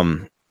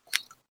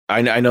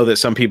 I know that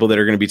some people that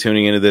are going to be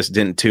tuning into this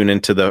didn't tune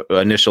into the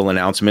initial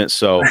announcement.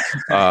 So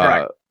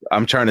right.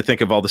 I'm trying to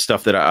think of all the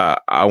stuff that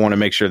I want to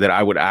make sure that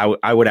I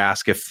would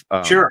ask if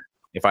sure.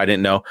 If I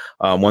didn't know.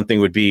 One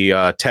thing would be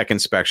tech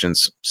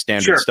inspections,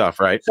 standard stuff,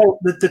 right? So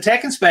the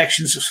tech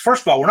inspections,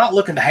 first of all, we're not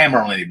looking to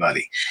hammer on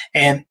anybody.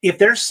 And if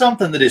there's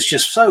something that is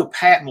just so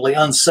patently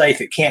unsafe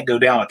it can't go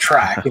down a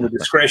track in the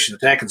discretion of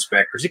tech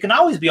inspectors, it can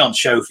always be on the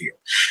show field.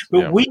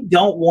 But we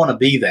don't want to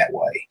be that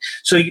way.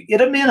 So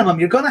at a minimum,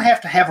 you're going to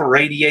have a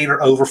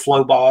radiator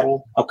overflow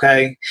bottle,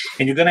 okay?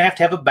 And you're going to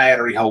have a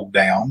battery hold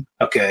down,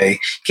 okay?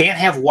 Can't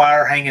have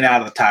wire hanging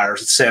out of the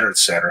tires, et cetera, et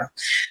cetera.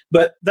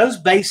 But those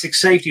basic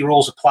safety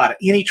rules apply to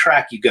any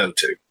track you go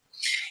to.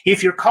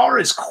 If your car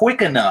is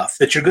quick enough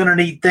that you're going to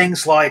need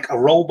things like a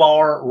roll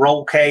bar,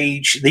 roll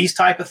cage, these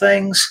type of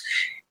things,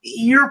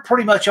 you're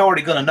pretty much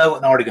already going to know it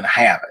and already going to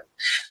have it.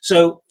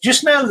 So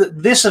just know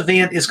that this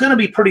event is going to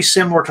be pretty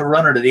similar to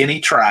running at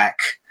any track.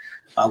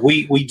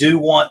 We do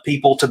want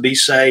people to be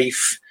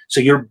safe.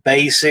 So your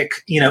basic,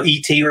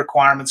 ET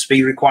requirements,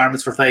 speed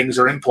requirements for things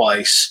are in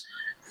place.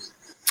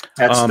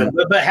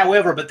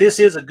 But this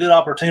is a good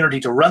opportunity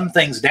to run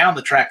things down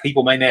the track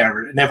people may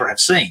never have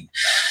seen.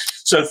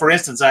 So, for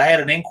instance, I had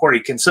an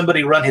inquiry: can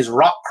somebody run his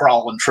rock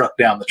crawling truck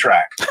down the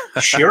track?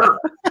 Sure,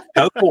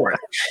 go for it.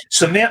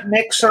 Cement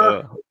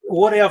mixer,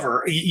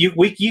 whatever. You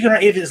can,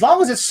 as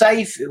long as it's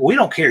safe, we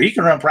don't care. You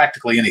can run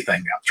practically anything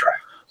down the track.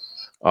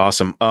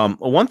 Awesome.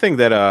 One thing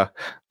that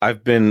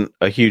I've been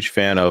a huge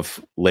fan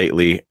of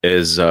lately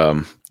is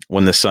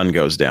when the sun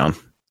goes down.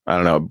 I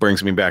don't know. It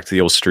brings me back to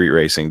the old street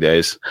racing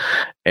days.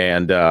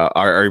 And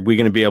are we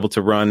going to be able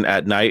to run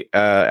at night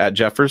at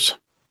Jeffers?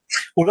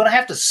 We're going to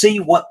have to see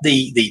what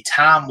the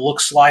time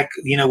looks like,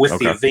 with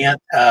the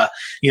event.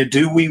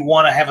 Do we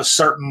want to have a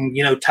certain,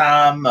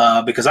 time?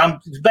 Because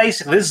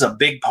this is a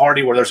big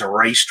party where there's a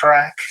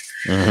racetrack.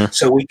 Mm-hmm.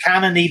 So we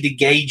kind of need to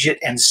gauge it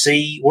and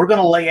see. We're going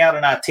to lay out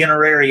an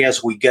itinerary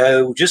as we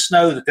go. Just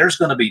know that there's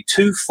going to be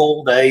 2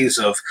 full days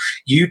of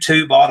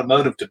YouTube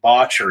automotive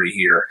debauchery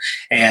here.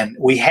 And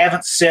we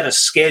haven't set a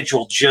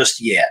schedule just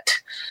yet.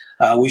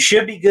 We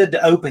should be good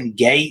to open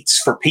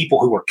gates for people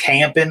who are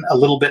camping a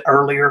little bit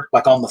earlier,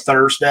 like on the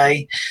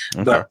Thursday.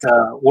 Okay. But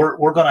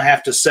we're going to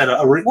have to set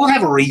we'll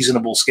have a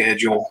reasonable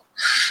schedule.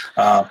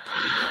 All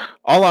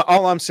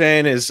I'm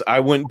saying is I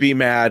wouldn't be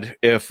mad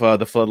if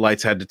the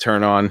floodlights had to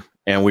turn on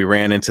and we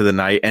ran into the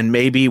night. And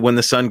maybe when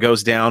the sun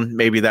goes down,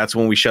 maybe that's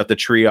when we shut the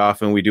tree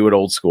off and we do it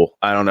old school.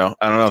 I don't know.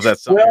 I don't know if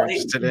that's something you're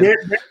interested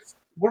in.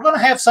 we're going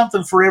to have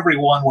something for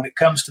everyone when it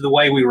comes to the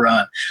way we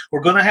run.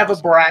 We're going to have a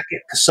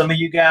bracket because some of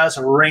you guys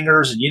are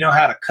ringers and you know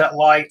how to cut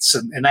lights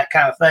and that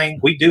kind of thing.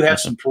 We do have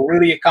some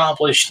really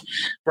accomplished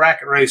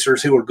bracket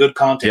racers who are good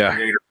content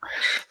creators.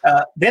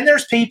 Then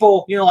there's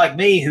people, like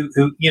me who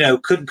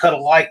couldn't cut a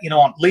light,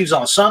 on leaves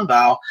on a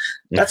sundial.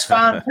 That's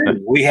fine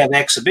too. We have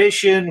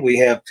exhibition, we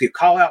have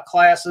call out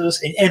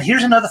classes. And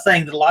here's another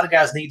thing that a lot of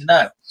guys need to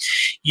know.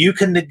 You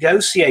can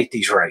negotiate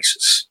these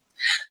races.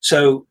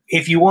 So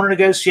if you want to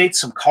negotiate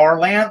some car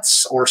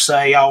lengths or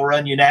say, I'll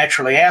run you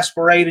naturally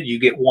aspirated, you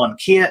get one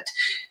kit,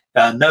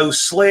 no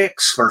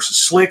slicks versus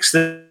slicks,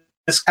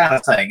 this kind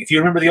of thing. If you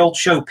remember the old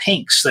show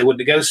Pinks, they would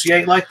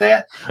negotiate like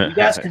that. You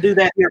guys can do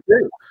that here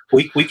too.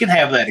 We can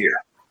have that here.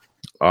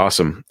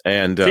 Awesome.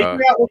 And figure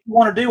out what you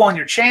want to do on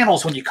your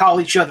channels when you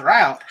call each other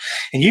out,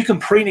 and you can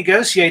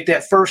pre-negotiate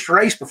that first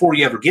race before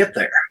you ever get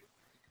there,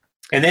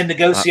 and then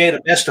negotiate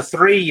a best of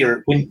three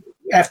or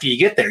after you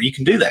get there. You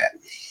can do that.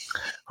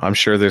 I'm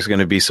sure there's going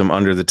to be some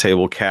under the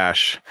table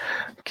cash.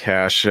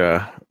 There's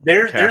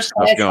cash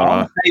going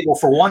on the table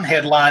for one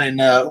headline in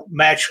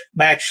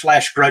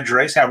match/grudge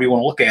race, however you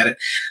want to look at it.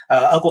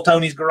 Uncle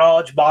Tony's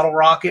Garage, Bottle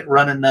Rocket,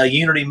 running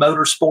Unity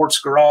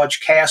Motorsports Garage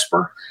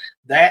Casper.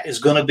 That is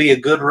going to be a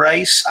good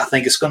race. I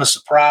think it's going to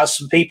surprise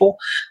some people.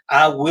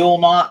 I will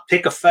not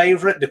pick a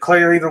favorite,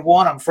 declare either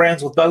one. I'm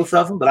friends with both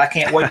of them, but I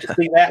can't wait to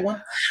see that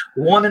one.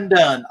 One and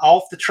done,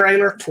 off the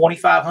trailer,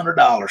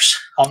 $2,500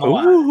 on the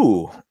line.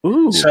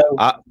 Ooh! So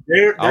I'll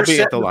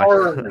be at the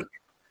line.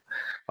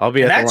 I'll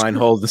be at the line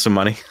holding some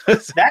money.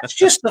 That's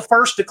just the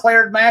first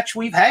declared match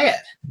we've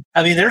had.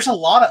 I mean, there's a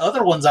lot of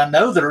other ones I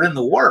know that are in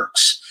the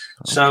works.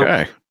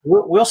 So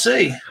we'll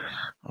see.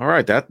 All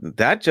right,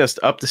 that just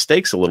upped the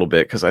stakes a little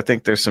bit because I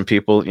think there's some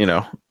people,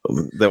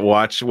 that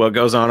watch what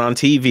goes on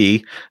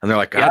TV and they're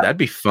like, God, that'd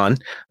be fun.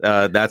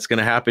 That's going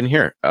to happen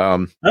here.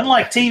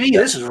 Unlike TV,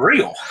 this is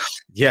real.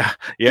 Yeah.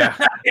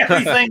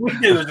 Everything we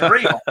do is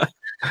real.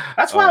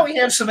 That's why we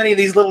have so many of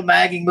these little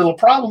nagging little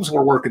problems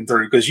we're working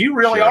through, because you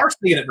really are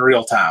seeing it in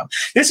real time.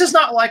 This is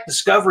not like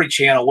Discovery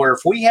Channel where if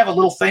we have a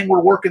little thing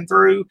we're working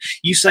through,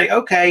 you say,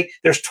 okay,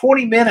 there's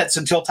 20 minutes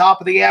until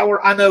top of the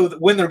hour. I know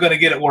that when they're going to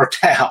get it worked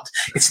out.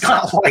 It's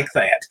not like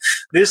that.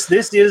 This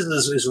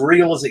is as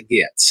real as it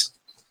gets.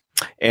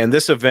 And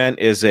this event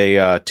is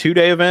a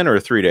 2-day event or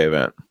a 3-day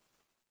event?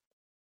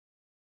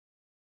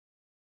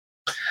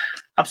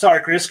 I'm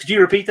sorry, Chris. Could you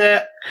repeat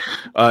that?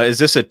 Is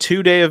this a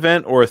 2-day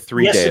event or a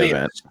 3-day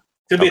event?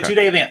 It'll be a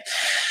 2-day event.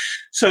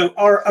 So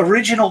our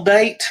original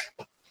date,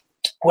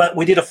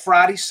 we did a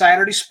Friday,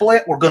 Saturday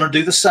split. We're going to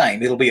do the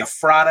same. It'll be a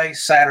Friday,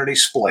 Saturday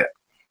split.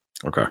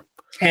 Okay.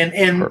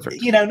 And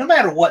perfect. No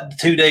matter what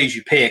 2 days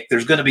you pick,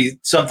 there's going to be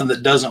something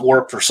that doesn't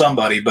work for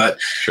somebody. But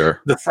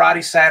the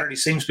Friday, Saturday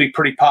seems to be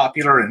pretty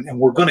popular, and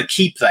we're going to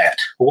keep that.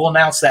 We'll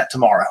announce that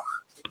tomorrow.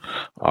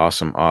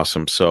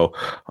 Awesome. So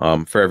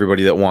for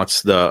everybody that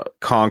wants the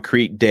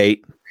concrete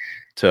date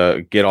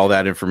to get all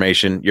that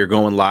information, you're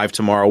going live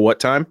tomorrow. What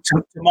time?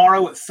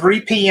 Tomorrow at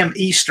 3 p.m.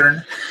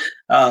 Eastern.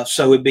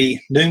 So it'd be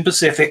noon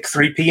Pacific,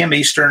 3 p.m.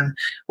 Eastern.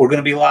 We're going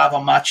to be live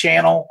on my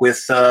channel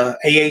with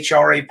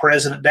AHRA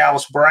President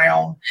Dallas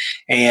Brown,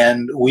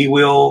 and we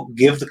will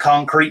give the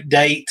concrete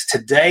date.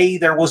 Today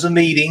there was a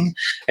meeting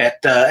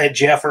at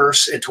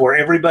Jeffers to where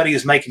everybody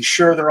is making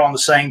sure they're on the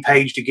same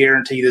page to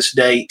guarantee this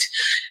date,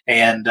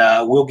 and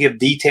we'll give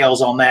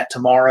details on that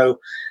tomorrow.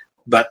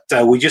 But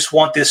we just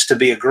want this to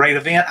be a great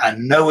event. I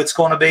know it's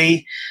going to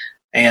be,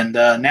 and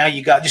now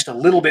you got just a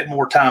little bit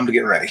more time to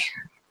get ready.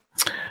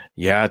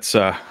 Yeah, it's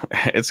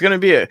going to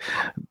be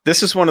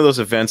this is one of those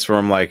events where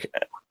I'm like,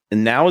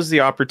 now is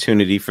the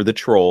opportunity for the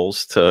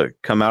trolls to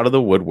come out of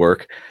the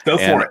woodwork. Go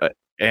for it.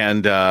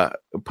 And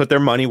put their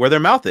money where their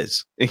mouth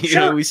is.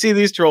 We see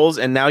these trolls,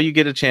 and now you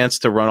get a chance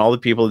to run all the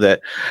people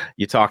that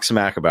you talk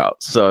smack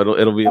about. So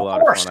it'll be a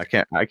lot of fun. I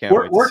can't wait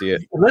to see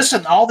it.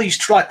 Listen, all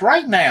these like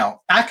right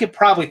now, I could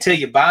probably tell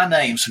you by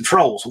name some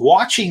trolls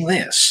watching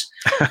this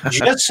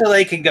just so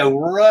they can go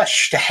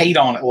rush to hate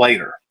on it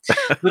later.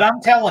 But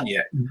I'm telling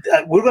you,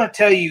 we're going to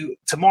tell you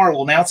tomorrow.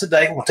 We'll announce a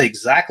date. We'll tell you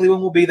exactly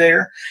when we'll be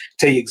there,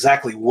 tell you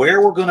exactly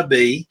where we're going to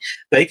be.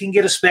 They can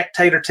get a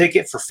spectator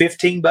ticket for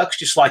 $15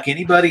 just like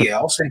anybody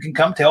else and can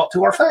come tell it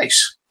to our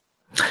face.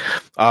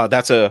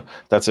 That's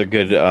a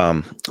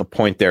good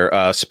point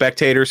there.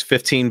 Spectators,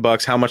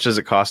 $15. How much does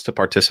it cost to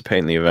participate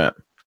in the event?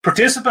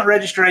 Participant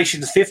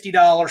registration is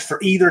 $50 for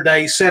either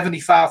day,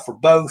 $75 for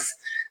both.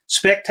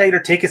 Spectator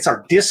tickets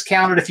are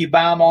discounted if you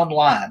buy them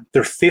online.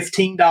 They're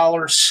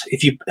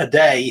 $15 a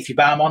day if you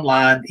buy them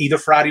online, either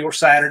Friday or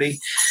Saturday.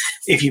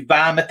 If you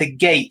buy them at the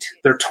gate,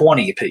 they're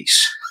 $20 a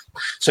piece.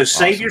 So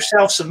save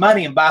yourself some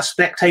money and buy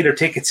spectator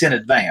tickets in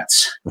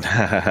advance.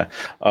 I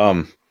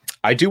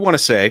do want to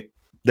say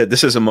that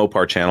this is a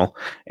Mopar channel,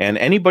 and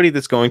anybody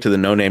that's going to the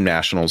No Name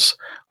Nationals,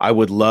 I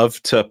would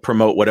love to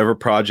promote whatever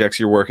projects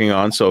you're working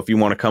on. So if you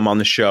want to come on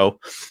the show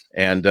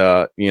and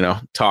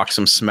talk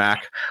some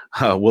smack,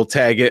 we'll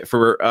tag it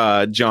for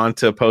John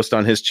to post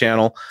on his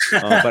channel.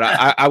 But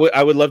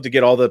I would love to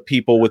get all the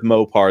people with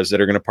Mopars that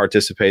are going to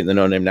participate in the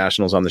No Name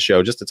Nationals on the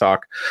show just to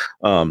talk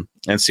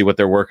and see what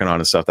they're working on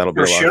and stuff. That'll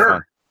be a lot of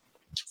fun.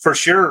 For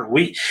sure.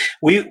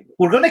 We're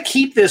going to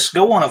keep this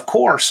going, of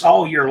course,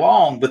 all year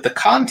long, but the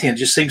content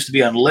just seems to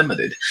be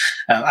unlimited.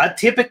 I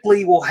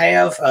typically will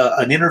have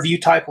an interview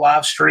type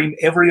live stream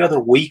every other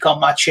week on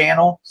my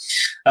channel.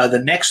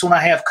 The next one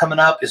I have coming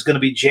up is going to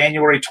be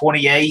January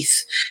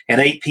 28th at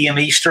 8 p.m.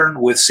 Eastern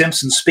with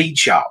Simpson Speed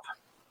Shop.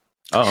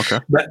 Oh, okay.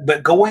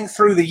 But going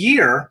through the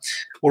year,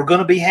 we're going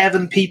to be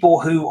having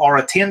people who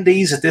are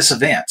attendees at this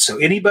event. So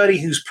anybody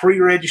who's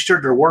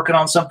pre-registered or working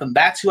on something,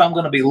 that's who I'm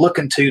going to be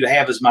looking to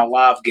have as my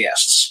live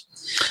guests.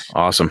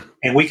 Awesome.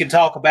 And we can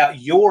talk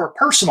about your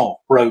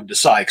personal road to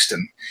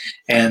Sikeston,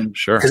 and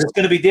sure, because it's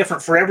going to be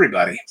different for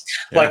everybody.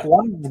 Yeah. Like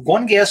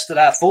one guest that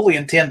I fully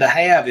intend to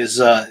have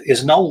is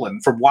Nolan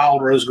from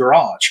Wild Rose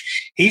Garage.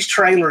 He's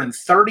trailering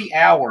 30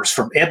 hours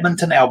from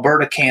Edmonton,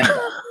 Alberta,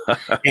 Canada.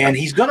 And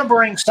he's going to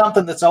bring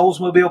something that's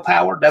Oldsmobile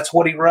powered. That's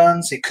what he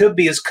runs. It could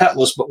be his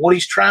Cutlass, but what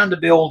he's trying to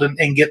build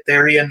and get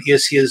there in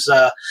is his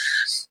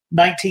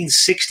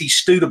 1960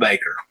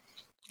 Studebaker.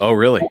 Oh,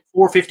 really?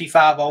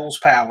 455 Olds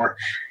power.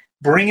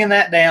 Bringing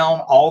that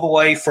down all the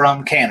way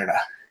from Canada.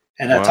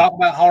 And I talk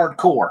about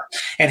hardcore.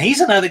 And he's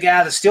another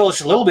guy that's still a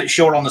little bit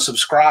short on the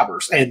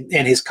subscribers. And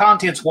his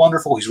content's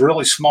wonderful. He's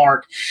really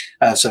smart.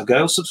 So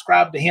go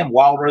subscribe to him,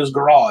 Wild Rose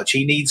Garage.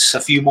 He needs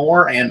a few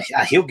more, and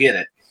he'll get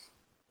it.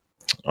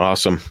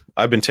 Awesome.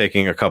 I've been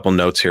taking a couple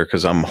notes here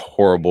because I'm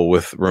horrible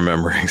with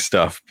remembering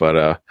stuff.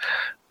 But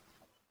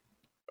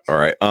all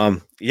right.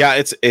 Yeah,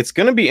 it's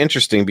going to be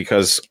interesting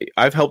because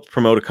I've helped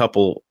promote a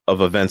couple of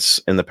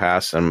events in the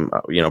past. I'm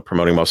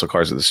promoting muscle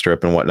cars at the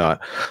Strip and whatnot.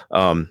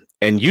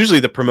 And usually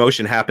the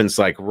promotion happens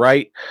like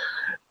right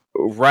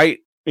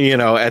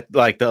at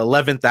like the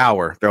 11th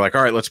hour. They're like,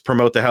 all right, let's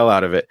promote the hell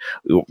out of it.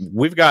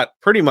 We've got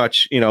pretty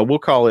much, we'll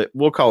call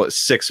it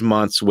 6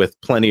 months with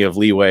plenty of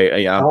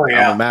leeway. I'm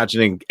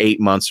imagining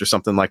 8 months or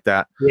something like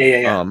that.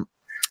 Yeah.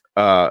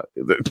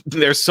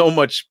 There's so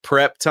much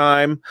prep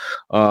time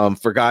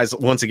for guys,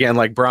 once again,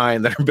 like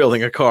Brian, that are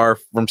building a car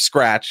from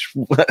scratch.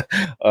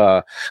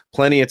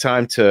 Plenty of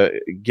time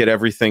to get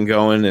everything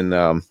going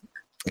and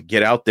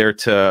get out there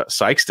to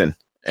Sikeston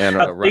and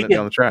run it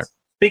down the track.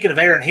 Speaking of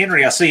Aaron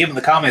Henry, I see him in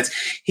the comments.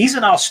 He's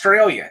in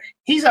Australia.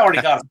 He's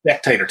already got a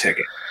spectator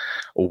ticket.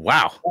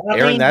 Wow.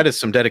 Aaron, that is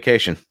some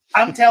dedication.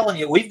 I'm telling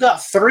you, we've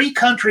got 3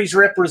 countries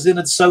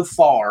represented so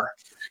far.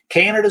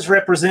 Canada's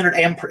represented,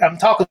 and I'm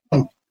talking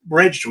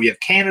register. We have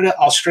Canada,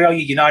 Australia,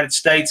 United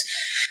States.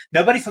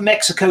 Nobody from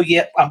Mexico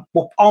yet.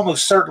 We'll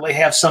almost certainly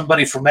have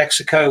somebody from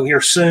Mexico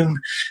here soon.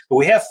 But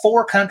we have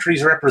 4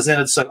 countries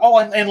represented. So,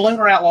 and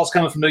Lunar Outlaws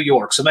coming from New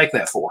York. So make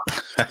that 4.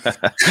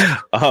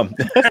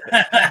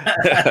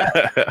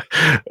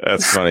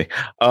 That's funny.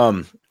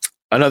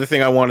 Another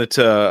thing I wanted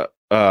to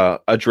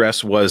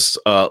address was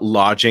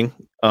lodging.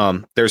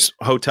 There's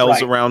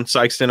hotels around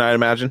Sikeston, I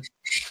imagine.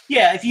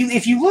 Yeah,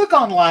 if you look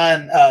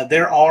online,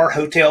 there are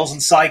hotels in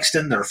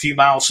Sikeston. They're a few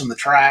miles from the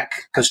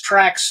track because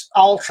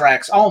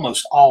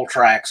almost all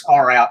tracks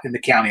are out in the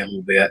county a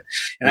little bit,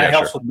 and that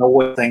helps with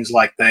noise, things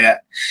like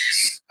that.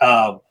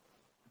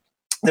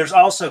 There's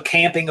also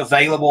camping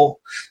available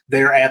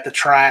there at the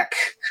track.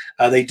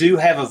 They do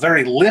have a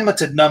very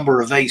limited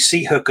number of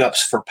AC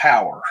hookups for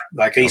power,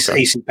 like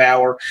AC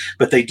power,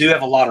 but they do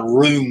have a lot of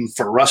room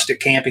for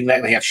rustic camping.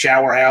 They have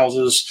shower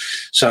houses,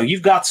 so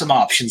you've got some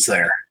options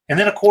there. And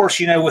then, of course,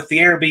 with the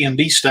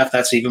Airbnb stuff,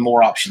 that's even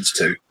more options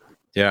too.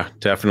 Yeah,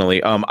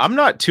 definitely. I'm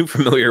not too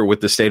familiar with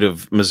the state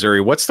of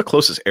Missouri. What's the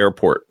closest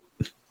airport?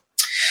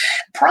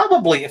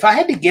 Probably, if I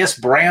had to guess,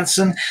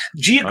 Branson.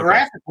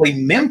 Geographically,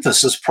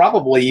 Memphis is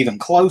probably even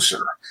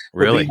closer.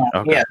 Really?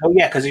 Yeah,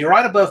 because you're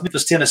right above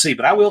Memphis, Tennessee.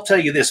 But I will tell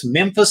you this,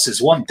 Memphis is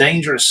one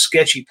dangerous,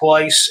 sketchy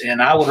place,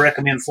 and I would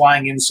recommend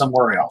flying in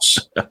somewhere else.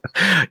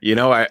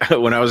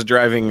 When I was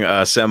driving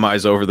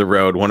semis over the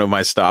road, one of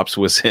my stops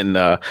was in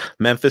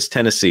Memphis,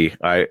 Tennessee.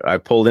 I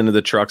pulled into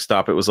the truck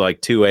stop. It was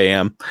like 2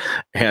 a.m.,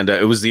 and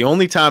it was the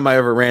only time I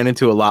ever ran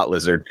into a lot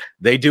lizard.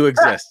 They do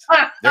exist.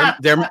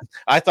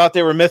 I thought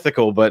they were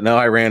mythical, but no,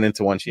 I ran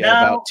into one. She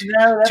had about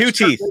 2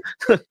 teeth.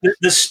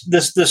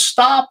 The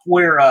stop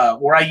where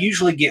I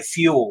usually get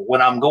fuel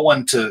when I'm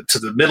going to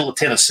the middle of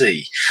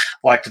Tennessee,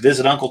 like to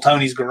visit Uncle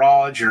Tony's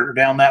garage or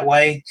down that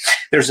way.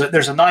 There's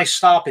a nice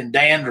stop in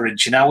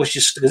Dandridge, and I was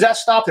just because that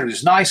stop there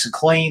was nice and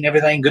clean,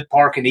 everything good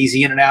parking,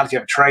 easy in and out if you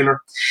have a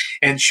trailer.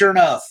 And sure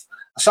enough,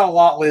 I saw a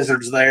lot of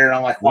lizards there, and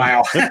I'm like,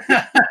 wow,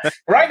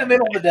 right in the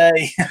middle of the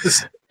day.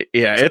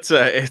 Yeah,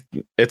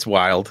 it's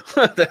wild.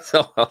 That's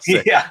all I'll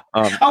say. Yeah.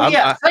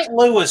 St.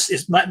 Louis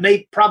is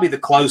probably the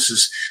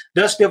closest.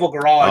 Dust Devil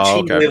Garage,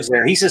 he lives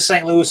there. He says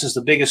St. Louis is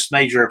the biggest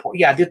major airport.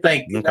 Yeah, I did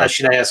think I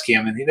should ask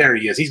him, and there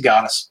he is. He's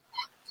got us.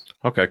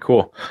 Okay,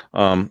 cool.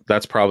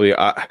 That's probably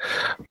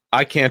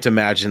I can't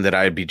imagine that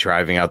I'd be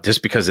driving out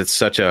just because it's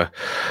such a.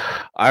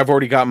 I've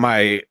already got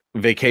my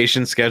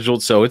vacation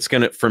scheduled, so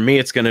for me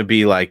it's gonna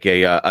be like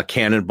a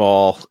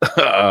cannonball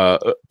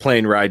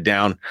plane ride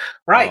down.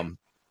 Right.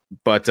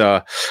 But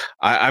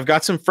I've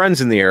got some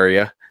friends in the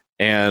area,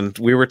 and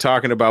we were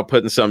talking about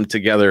putting something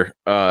together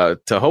to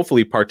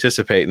hopefully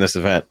participate in this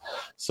event.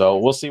 So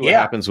we'll see what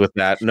happens with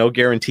that. No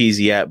guarantees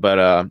yet,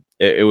 but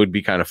it would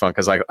be kind of fun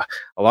because like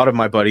a lot of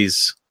my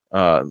buddies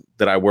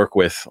that I work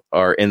with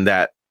are in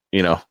that,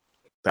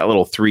 that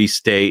little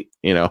 3-state,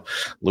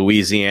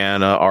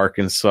 Louisiana,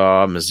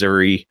 Arkansas,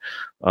 Missouri.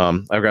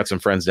 I've got some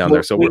friends down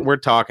there, so we're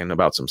talking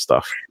about some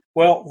stuff.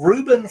 Well,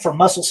 Ruben from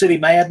Muscle City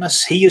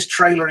Madness, he is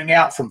trailering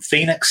out from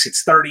Phoenix.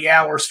 It's 30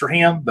 hours for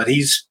him, but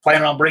he's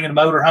planning on bringing a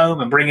motor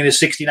home and bringing his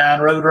 69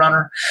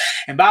 Roadrunner.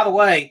 And by the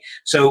way,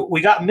 so we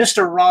got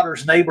Mr.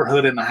 Rodder's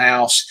Neighborhood in the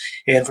house.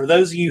 And for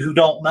those of you who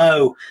don't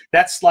know,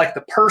 that's like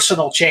the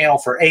personal channel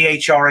for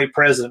AHRA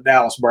President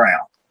Dallas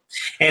Brown.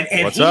 And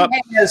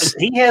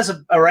he has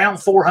around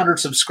 400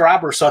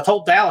 subscribers. So I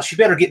told Dallas, you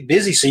better get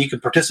busy so you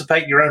can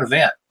participate in your own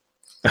event.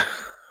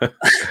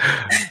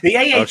 The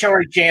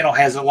AHRA channel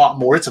has a lot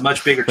more. It's a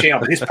much bigger channel,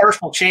 but his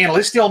personal channel,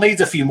 it still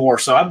needs a few more.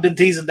 So I've been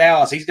teasing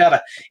Dallas. He's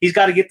got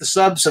to get the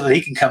subs so that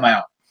he can come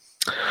out.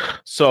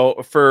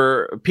 So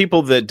for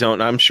people that don't,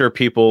 I'm sure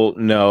people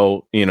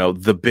know,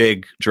 the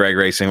big drag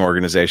racing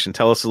organization.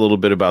 Tell us a little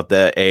bit about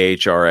the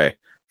AHRA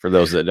for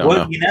those that don't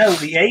know. Well,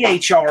 the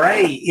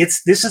AHRA,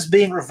 this is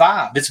being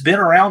revived. It's been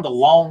around a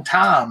long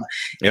time.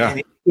 Yeah.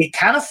 And it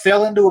kind of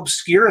fell into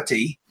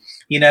obscurity,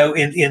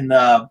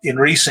 in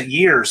recent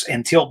years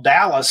until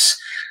Dallas,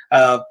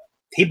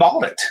 he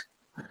bought it.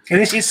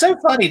 And it's so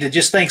funny to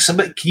just think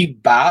can you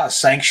buy a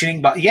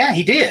sanctioning? But yeah,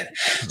 he did.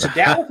 So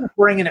Dallas is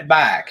bringing it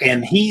back,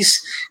 and he's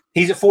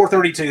at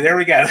 432. There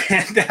we go.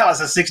 Dallas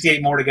has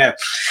 68 more to go.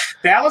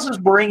 Dallas is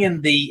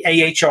bringing the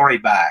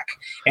AHRA back,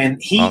 and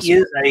he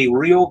is a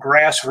real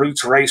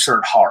grassroots racer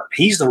at heart.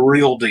 He's the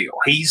real deal.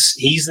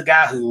 He's the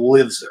guy who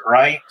lives it,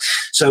 right?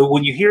 So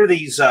when you hear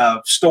these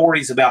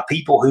stories about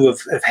people who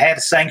have had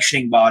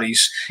sanctioning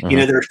bodies,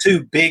 there's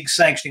two big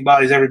sanctioning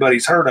bodies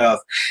everybody's heard of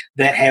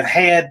that have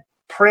had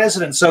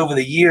presidents over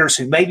the years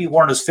who maybe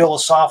weren't as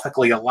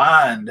philosophically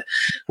aligned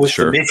with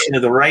the mission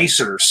of the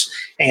racers,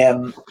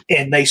 and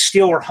they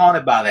still are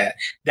haunted by that.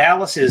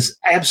 Dallas is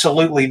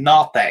absolutely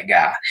not that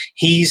guy.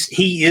 He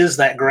is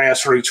that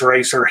grassroots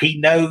racer.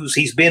 He knows,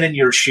 he's been in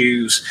your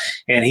shoes,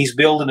 and he's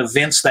building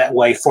events that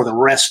way for the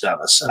rest of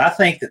us. And I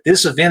think that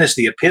this event is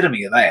the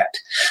epitome of that.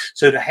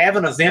 So to have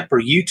an event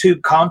for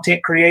YouTube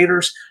content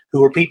creators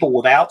who are people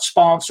without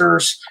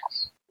sponsors,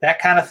 that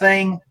kind of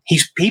thing,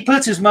 he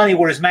puts his money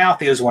where his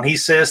mouth is when he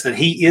says that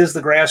he is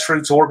the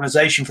grassroots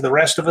organization for the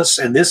rest of us.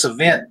 And this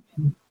event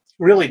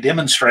really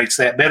demonstrates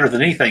that better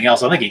than anything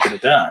else I think he could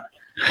have done.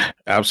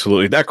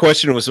 Absolutely. That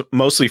question was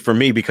mostly for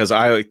me because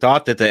I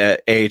thought that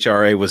the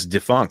AHRA was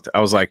defunct. I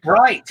was like,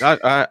 right.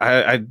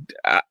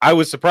 I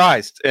was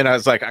surprised, and I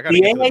was like, I got to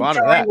get to the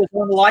bottom of that. The AHRA was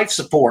on life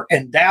support,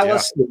 and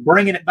Dallas is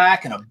bringing it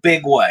back in a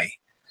big way.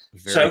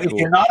 Very cool. If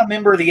you're not a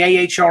member of the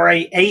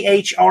AHRA,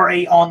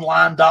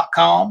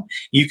 ahraonline.com,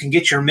 you can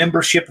get your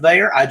membership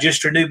there. I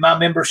just renewed my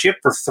membership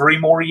for 3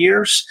 more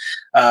years.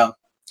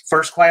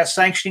 First class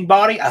sanctioning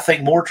body. I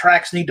think more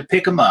tracks need to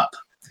pick them up.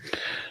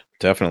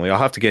 Definitely. I'll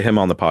have to get him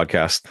on the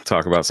podcast to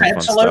talk about some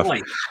fun stuff.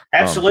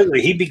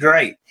 Absolutely. He'd be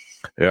great.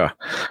 Yeah.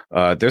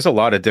 There's a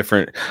lot of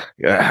different,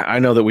 I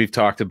know that we've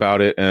talked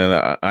about it,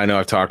 and I know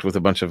I've talked with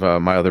a bunch of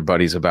my other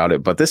buddies about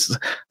it, but this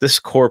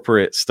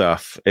corporate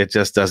stuff, it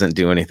just doesn't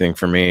do anything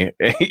for me.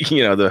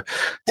 The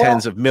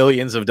tens of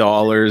millions of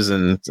dollars,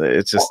 and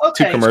it's just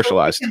too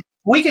commercialized. So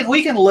we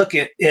can look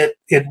at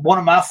one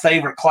of my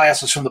favorite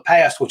classes from the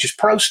past, which is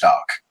Pro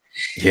Stock.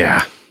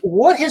 Yeah.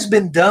 What has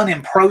been done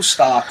in Pro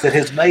Stock that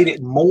has made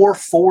it more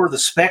for the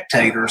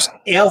spectators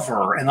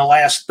ever in the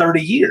last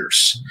 30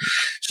 years?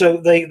 So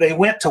they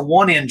went to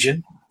one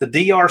engine. The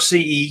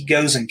DRCE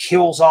goes and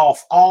kills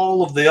off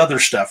all of the other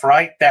stuff,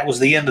 right? That was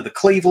the end of the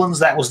Clevelands.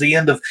 That was the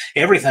end of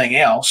everything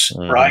else,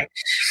 right?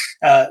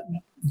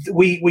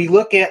 We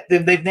look at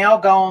them. They've now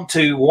gone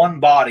to one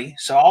body.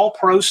 So all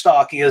Pro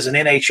Stock is an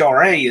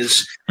NHRA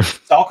is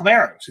it's all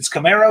Camaros. It's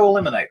Camaro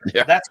Eliminator.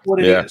 Yeah. That's what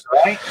it is,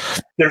 right?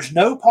 There's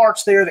no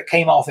parts there that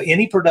came off of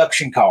any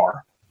production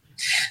car.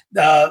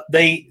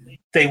 They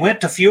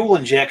went to fuel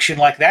injection,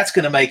 like that's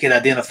going to make it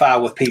identify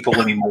with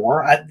people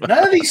anymore.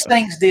 None of these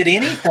things did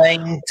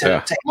anything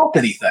to help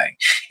anything.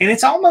 And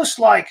it's almost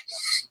like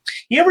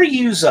you ever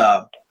use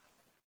a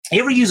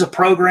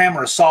program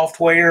or a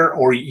software,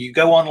 or you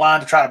go online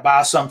to try to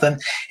buy something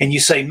and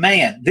you say,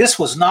 man, this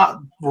was not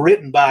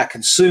written by a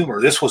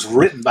consumer. This was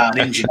written by an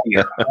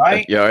engineer,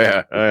 right?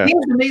 Yeah. It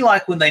seems to me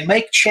like when they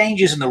make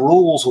changes in the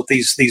rules with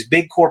these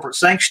big corporate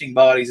sanctioning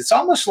bodies, it's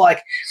almost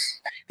like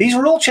these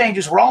rule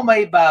changes were all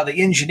made by the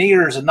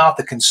engineers and not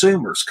the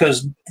consumers,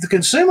 because the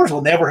consumers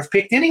will never have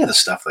picked any of the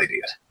stuff they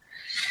did.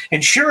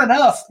 And sure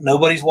enough,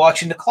 nobody's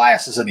watching the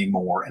classes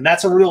anymore, and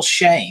that's a real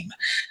shame.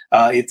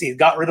 It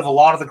got rid of a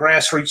lot of the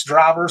grassroots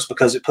drivers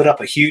because it put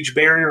up a huge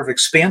barrier of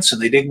expense,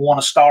 and they didn't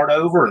want to start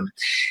over. And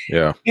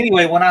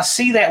anyway, when I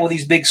see that with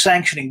these big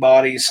sanctioning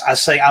bodies, I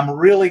say I'm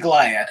really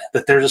glad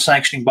that there's a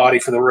sanctioning body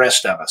for the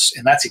rest of us,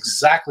 and that's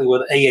exactly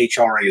what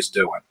AHRA is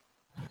doing.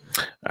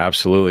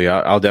 Absolutely.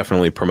 I'll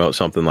definitely promote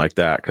something like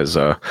that because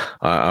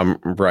I'm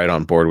right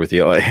on board with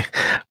you. Like,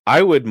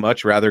 I would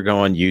much rather go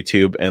on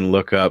YouTube and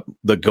look up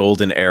the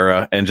golden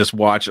era and just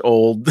watch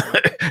old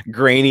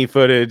grainy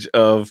footage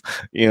of,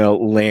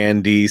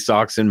 Landy,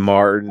 Sox and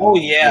Martin. Oh,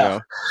 yeah.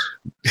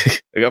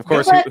 Of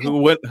course,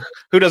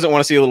 who doesn't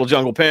want to see a little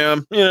Jungle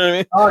Pam? You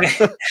know what I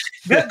mean?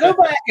 Okay. Go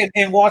back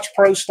and watch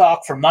Pro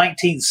Stock from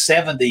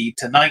 1970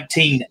 to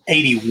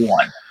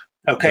 1981.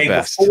 Okay,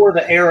 before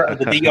the era of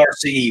the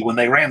DRCE, when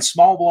they ran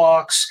small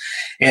blocks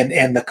and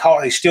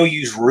they still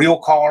use real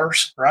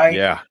cars, right?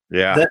 Yeah.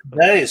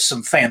 That is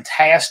some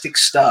fantastic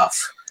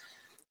stuff.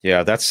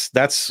 Yeah,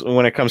 that's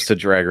when it comes to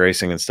drag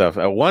racing and stuff.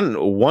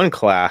 One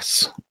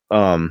class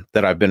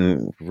that I've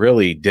been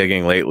really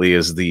digging lately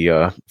is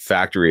the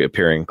factory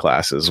appearing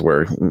classes,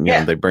 where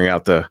they bring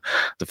out the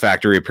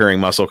factory appearing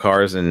muscle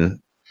cars, and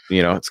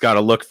it's got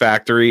to look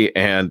factory,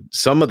 and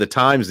some of the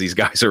times these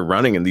guys are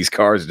running in these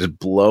cars just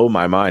blow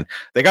my mind.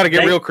 They got to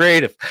get real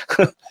creative.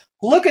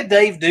 Look at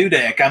Dave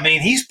Dudek. I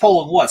mean, he's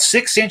pulling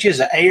 6 inches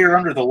of air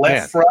under the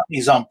left front.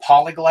 He's on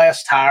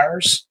polyglass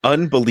tires.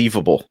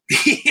 Unbelievable.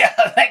 Yeah,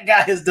 that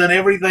guy has done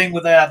everything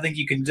with that I think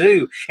you can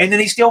do, and then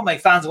he still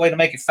finds a way to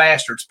make it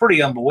faster. It's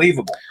pretty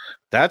unbelievable.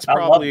 That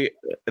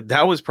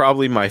was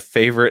probably my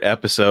favorite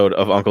episode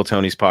of Uncle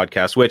Tony's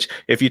podcast, which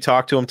if you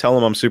talk to him, tell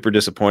him I'm super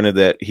disappointed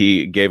that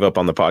he gave up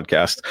on the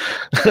podcast.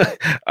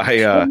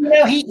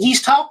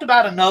 He's talked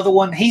about another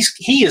one.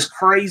 He is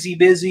crazy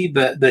busy,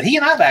 but he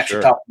and I've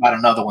actually talked about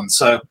another one.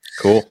 So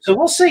cool. So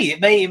we'll see. It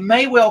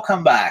may well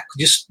come back.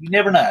 Just, you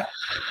never know.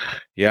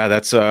 Yeah,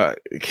 that's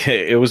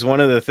it was one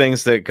of the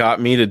things that got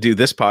me to do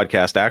this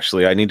podcast.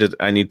 Actually, I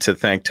need to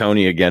thank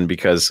Tony again,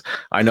 because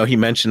I know he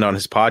mentioned on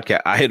his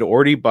podcast, I had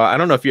already bought, I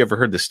don't know if you ever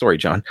heard this story,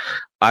 John.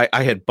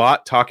 I had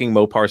bought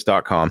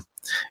talkingmopars.com,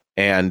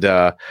 and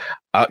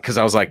because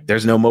I was like,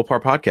 there's no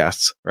Mopar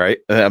podcasts, right?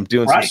 I'm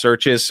doing some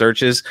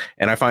searches,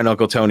 and I find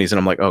Uncle Tony's, and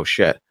I'm like, oh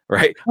shit,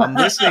 right? I'm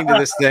listening to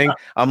this thing,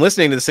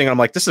 and I'm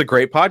like, this is a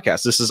great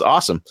podcast. This is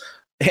awesome.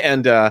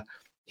 And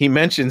he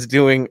mentions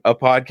doing a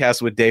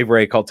podcast with Dave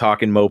Ray called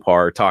Talking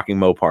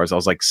Mopars. I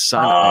was like,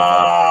 son of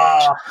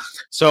a...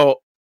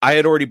 So I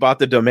had already bought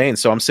the domain.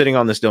 So I'm sitting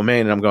on this domain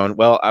and I'm going,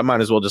 well, I might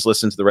as well just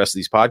listen to the rest of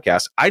these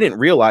podcasts. I didn't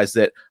realize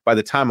that by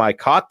the time I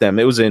caught them,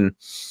 it was in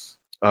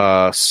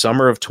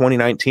summer of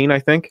 2019, I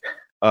think.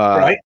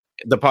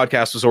 The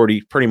podcast was already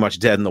pretty much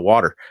dead in the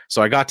water.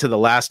 So I got to the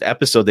last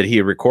episode that he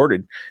had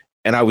recorded,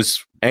 and I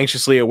was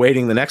anxiously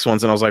awaiting the next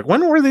ones. And I was like,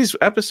 when were these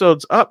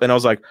episodes up? And I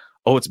was like,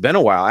 oh, it's been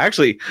a while.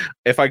 Actually,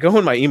 if I go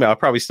in my email, I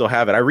probably still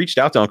have it. I reached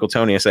out to Uncle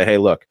Tony and said, hey,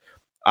 look,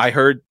 I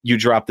heard you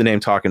dropped the name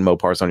Talking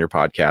Mopars on your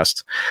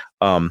podcast.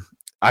 I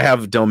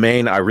have a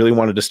domain. I really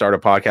wanted to start a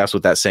podcast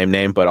with that same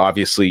name, but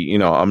obviously,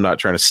 I'm not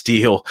trying to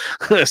steal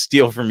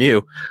from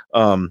you.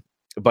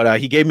 But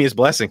he gave me his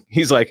blessing.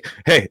 He's like,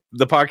 hey,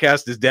 the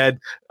podcast is dead.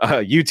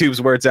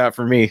 YouTube's where it's at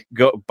for me.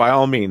 Go by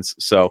all means.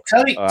 So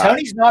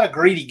Tony's not a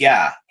greedy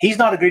guy. He's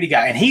not a greedy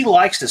guy, and he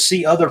likes to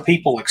see other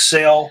people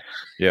excel.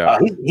 Yeah,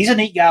 he's a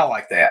neat guy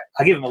like that.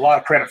 I give him a lot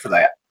of credit for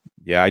that.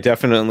 Yeah, I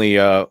definitely,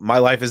 my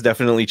life has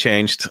definitely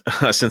changed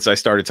since I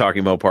started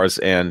Talking Mopars,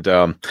 and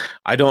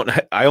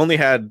I only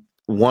had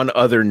one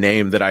other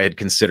name that I had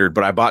considered,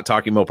 but I bought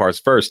Talking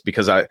Mopars first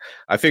because I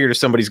figured if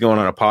somebody's going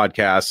on a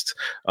podcast,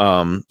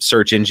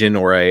 search engine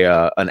or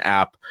an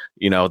app,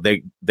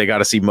 they got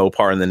to see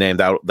Mopar in the name.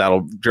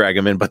 That'll drag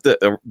them in. But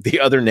the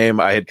other name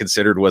I had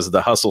considered was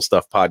the Hustle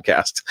Stuff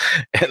Podcast.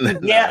 And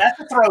then, that's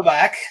a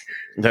throwback.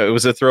 It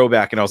was a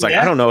throwback, and I was like,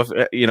 I don't know if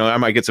I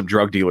might get some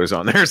drug dealers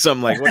on there. So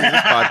I'm like, what is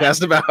this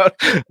podcast about?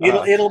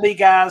 It'll be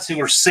guys who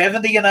are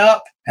 70 and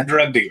up and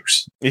drug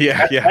dealers.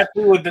 Yeah, that's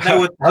who would know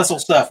what hustle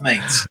stuff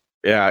means.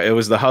 Yeah, it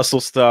was the Hustle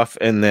Stuff,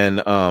 and then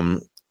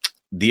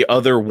the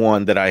other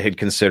one that I had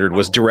considered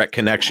was Direct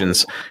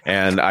Connections,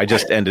 and I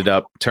just ended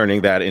up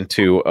turning that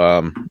into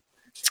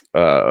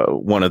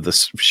one of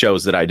the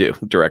shows that I do,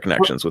 Direct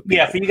Connections with people.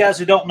 Yeah, for you guys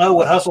who don't know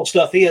what Hustle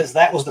Stuff is,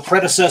 that was the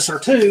predecessor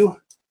to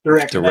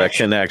Direct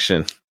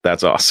Connection.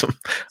 That's awesome.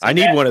 I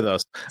need one of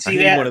those. I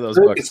need one of those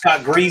books. It's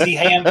got greasy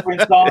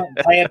handprints on it and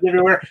tabs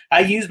everywhere. I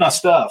use my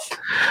stuff.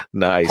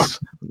 Nice.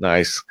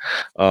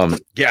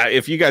 Yeah,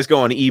 if you guys go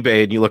on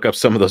eBay and you look up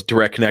some of those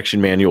Direct Connection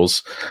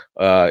manuals,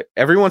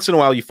 every once in a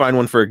while you find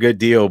one for a good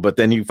deal, but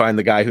then you find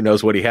the guy who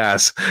knows what he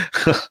has.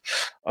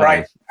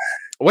 Right.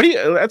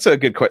 That's a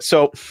good question.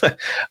 So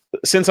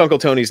since Uncle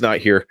Tony's not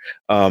here,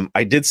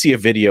 I did see a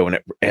video,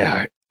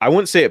 and I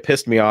wouldn't say it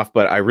pissed me off,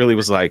 but I really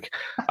was like,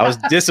 I was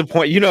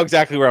disappointed. You know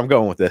exactly where I'm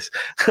going with this.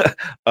 No,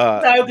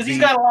 because he's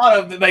got a lot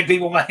of them that make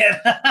people mad.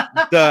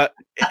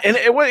 And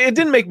it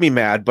didn't make me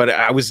mad, but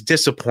I was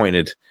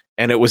disappointed.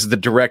 And it was the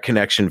Direct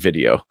Connection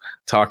video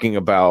talking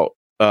about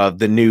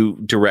the new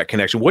Direct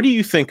Connection. What do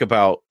you think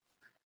about,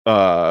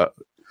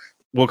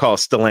 we'll call it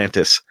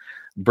Stellantis?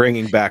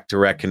 bringing back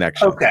direct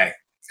connection. Okay.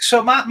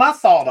 So my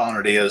thought on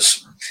it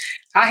is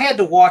I had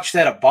to watch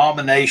that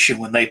abomination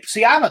when they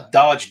see. I'm a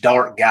Dodge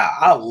Dart guy.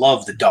 I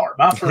love the Dart.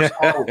 My first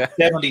car was a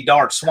 70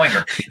 Dart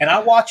Swinger, and I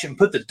watch him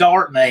put the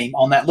Dart name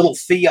on that little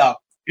Fiat.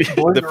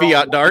 The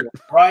Fiat Dart,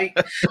 right?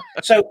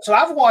 So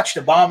I've watched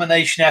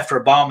abomination after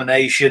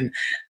abomination.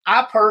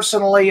 I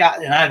personally,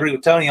 and I agree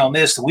with Tony on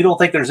this, that we don't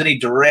think there's any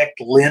direct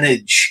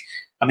lineage.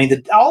 I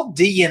mean, all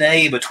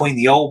DNA between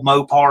the old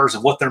Mopars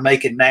and what they're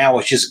making now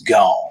is just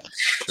gone.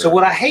 Sure. So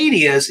what I hate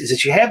is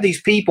that you have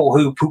these people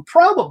who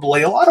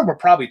probably, a lot of them are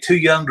probably too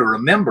young to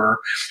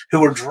remember,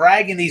 who are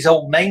dragging these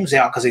old names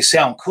out because they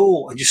sound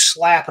cool and just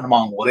slapping them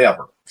on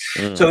whatever.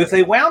 So if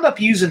they wound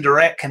up using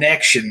direct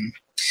connection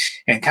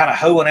and kind of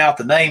hoeing out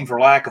the name, for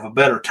lack of a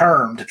better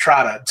term, to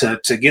try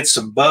to get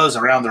some buzz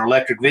around their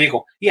electric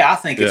vehicle, I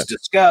think it's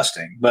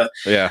disgusting. But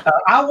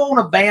I won't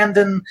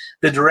abandon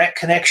the direct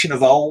connection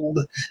of old.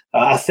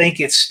 I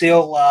think it's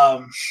still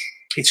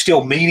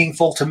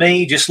meaningful to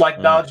me, just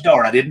like Dodge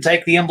Dart. I didn't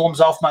take the emblems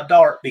off my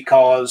Dart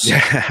because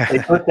they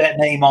put that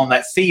name on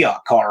that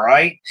Fiat car,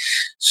 right?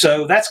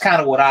 So that's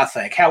kind of what I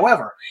think.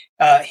 However,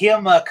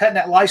 him cutting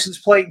that license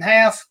plate in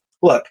half,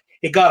 look,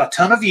 it got a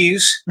ton of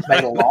views,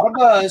 made a lot of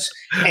buzz,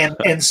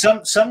 and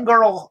some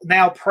girl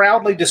now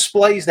proudly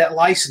displays that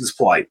license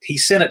plate. He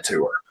sent it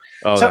to her.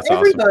 Oh, so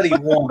everybody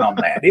awesome. Won on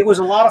that. It was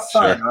a lot of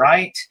fun, sure.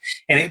 Right?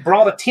 And it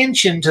brought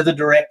attention to the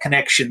direct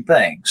connection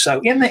thing. So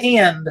in the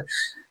end,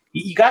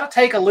 you got to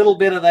take a little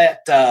bit of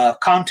that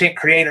content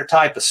creator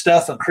type of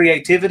stuff and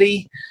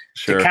creativity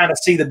to kind of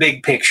see the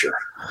big picture.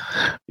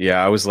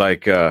 Yeah, I was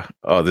like, you're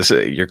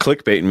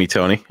clickbaiting me,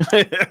 Tony.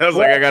 I was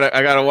like,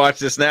 I gotta watch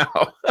this now.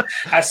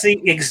 I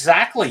see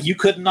exactly. You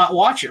could not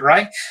watch it,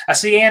 right? I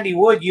see Andy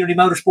Wood, Unity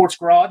Motorsports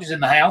Garage, is in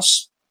the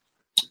house.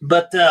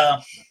 But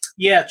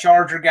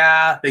Charger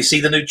guy. They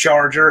see the new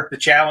Charger, the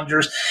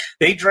Challengers.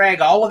 They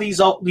drag all of these.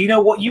 You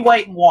know what? You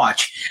wait and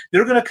watch.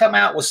 They're going to come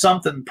out with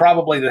something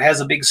probably that has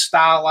a big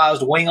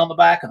stylized wing on the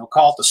back, and they'll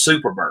call it the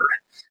Superbird.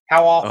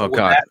 How awful would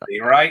that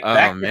be, right? Oh,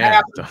 that could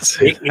happen.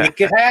 It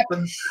could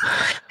happen.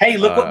 Hey,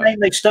 look what name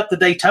they stuck the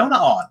Daytona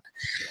on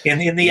in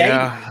the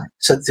 80s.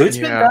 So it's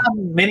been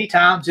done many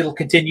times. It'll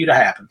continue to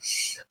happen.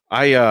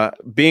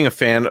 Being a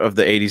fan of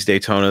the 80s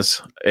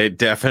Daytonas, it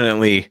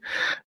definitely,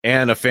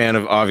 and a fan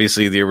of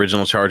obviously the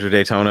original Charger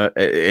Daytona,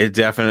 it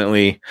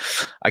definitely,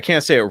 I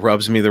can't say it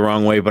rubs me the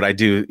wrong way, but I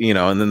do,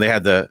 and then they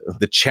had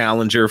the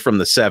Challenger from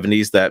the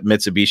 70s, that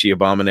Mitsubishi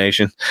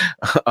abomination.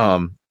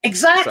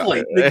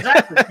 Exactly.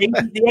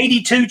 The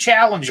 82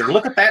 Challenger.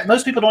 Look at that.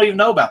 Most people don't even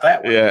know about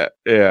that one.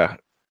 Yeah.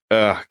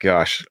 Oh,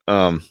 gosh.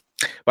 But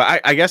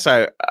I guess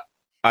I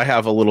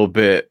have a little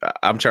bit,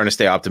 I'm trying to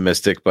stay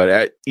optimistic,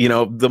 but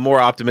the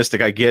more optimistic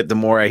I get, the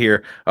more I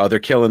hear, oh, they're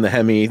killing the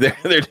Hemi.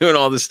 They're doing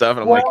all this stuff.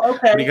 And I'm what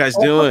are you guys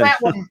doing?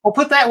 We'll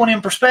put that one in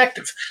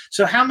perspective.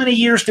 So how many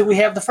years did we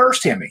have the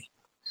first Hemi?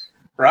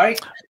 Right?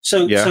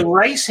 So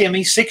race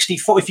Hemi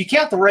 64, if you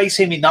count the race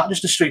Hemi, not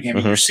just the street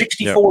Hemi, you're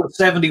 64 to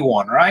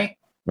 71, right?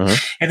 Mm-hmm.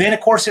 And then,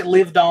 of course, it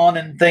lived on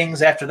and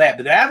things after that.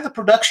 But out of the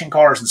production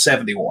cars in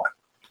 71.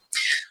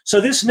 So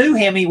this new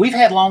Hemi, we've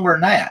had longer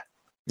than that.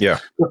 Yeah.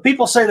 But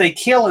people say they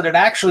kill it. It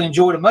actually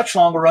enjoyed a much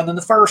longer run than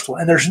the first one.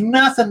 And there's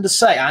nothing to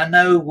say. I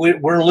know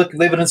we're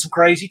living in some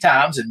crazy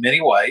times in many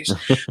ways,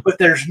 but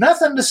there's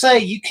nothing to say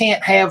you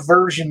can't have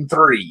version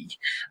 3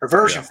 or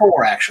version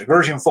 4, actually,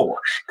 version 4.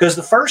 Because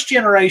the first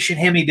generation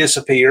Hemi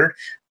disappeared,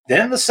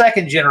 then the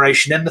second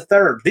generation, then the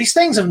third. These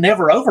things have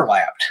never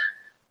overlapped.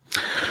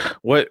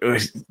 What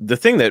the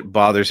thing that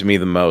bothers me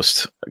the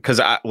most, because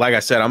like I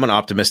said, I'm an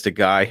optimistic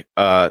guy.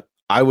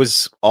 I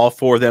was all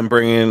for them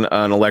bringing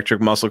an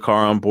electric muscle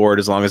car on board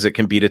as long as it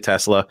can beat a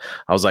Tesla.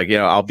 I was like,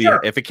 I'll be,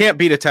 if it can't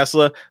beat a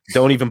Tesla,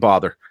 don't even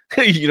bother.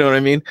 You know what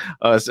I mean?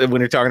 So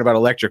when you're talking about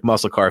electric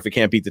muscle car, if it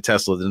can't beat the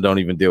Tesla, then don't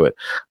even do it.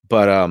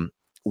 But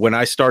when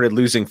I started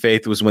losing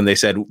faith was when they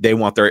said they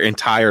want their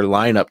entire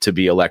lineup to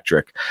be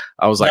electric.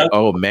 I was like,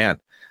 oh man,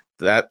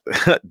 that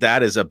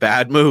is a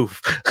bad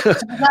move.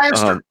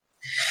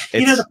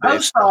 The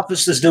post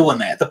office is doing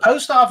that. The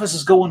post office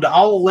is going to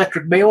all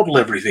electric mail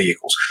delivery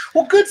vehicles.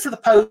 Well, good for the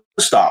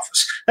post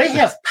office. They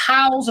have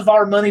piles of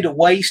our money to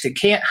waste and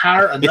can't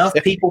hire enough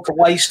people to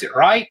waste it,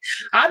 right?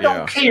 I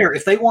don't care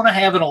if they want to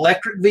have an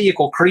electric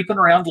vehicle creeping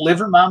around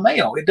delivering my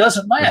mail. It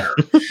doesn't matter.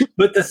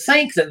 But to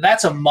think that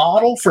that's a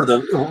model for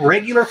the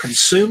regular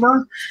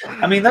consumer,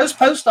 I mean, those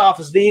post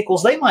office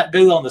vehicles, they might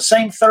go on the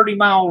same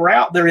 30-mile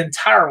route their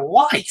entire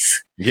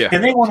life. Yeah.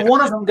 And then when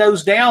one of them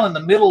goes down in the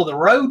middle of the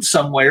road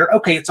somewhere,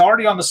 okay, it's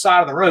already on the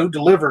side of the road,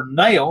 delivering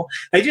mail.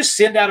 They just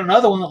send out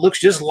another one that looks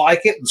just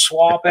like it and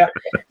swap out.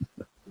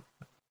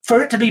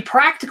 For it to be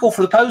practical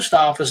for the post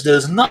office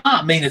does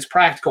not mean it's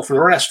practical for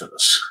the rest of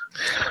us.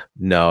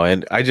 No,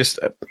 and I just,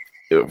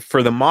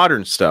 for the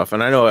modern stuff,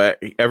 and I know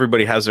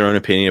everybody has their own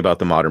opinion about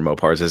the modern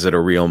Mopars. Is it a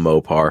real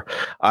Mopar?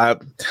 I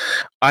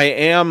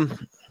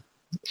am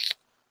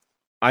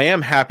I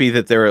am happy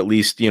that they're at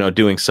least,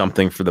 doing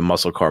something for the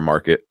muscle car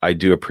market. I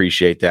do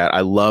appreciate that.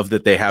 I love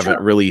that they haven't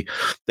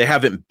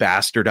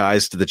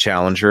bastardized the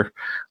Challenger.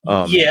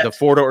 The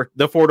four-door,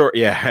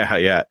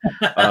 yeah.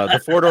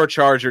 The four-door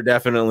Charger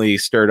definitely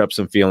stirred up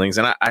some feelings,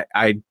 and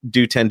I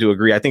do tend to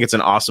agree. I think it's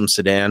an awesome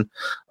sedan,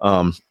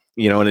 and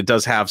it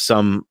does have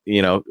some,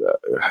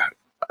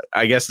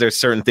 I guess there's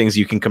certain things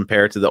you can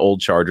compare to the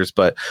old Chargers,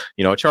 but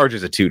a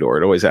Charger's a two-door.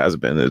 It always has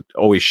been. It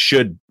always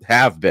should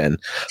have been.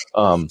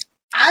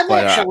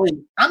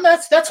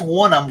 That's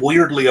one I'm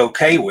weirdly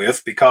okay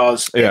with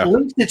because at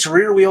least it's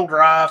rear wheel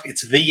drive,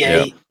 it's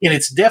V8, and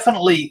it's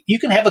definitely, you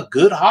can have a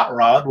good hot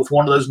rod with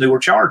one of those newer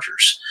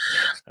Chargers.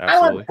 Absolutely. I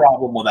don't have a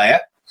problem with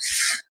that.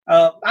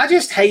 I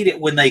just hate it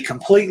when they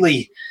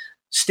completely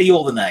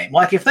steal the name.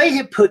 Like if they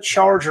had put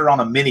Charger on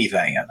a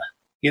minivan,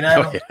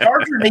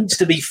 Charger needs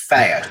to be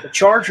fast. The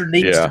Charger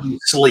needs to be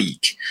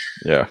sleek.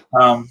 Yeah.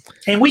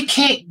 And we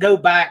can't go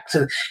back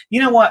to,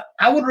 what?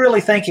 I would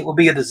really think it would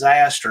be a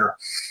disaster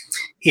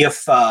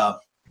if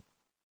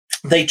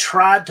they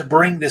tried to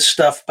bring this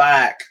stuff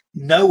back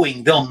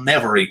knowing they'll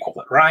never equal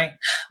it, right?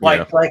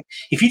 Like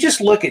if you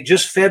just look at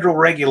just federal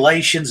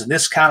regulations and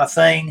this kind of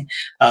thing,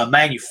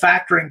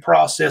 manufacturing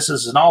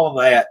processes and all of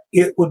that,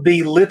 it would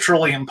be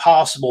literally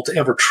impossible to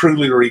ever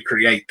truly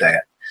recreate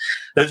that.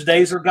 Those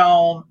days are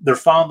gone. They're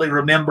fondly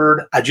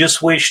remembered. I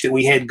just wish that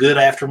we had good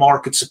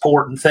aftermarket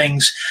support and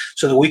things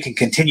so that we can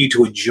continue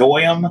to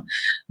enjoy them.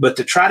 But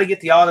to try to get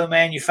the auto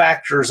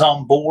manufacturers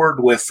on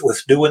board with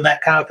doing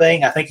that kind of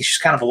thing, I think it's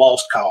just kind of a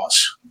lost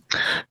cause.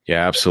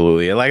 Yeah,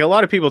 absolutely. Like a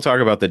lot of people talk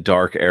about the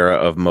dark era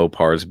of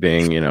Mopars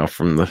being,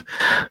 from the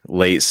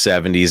late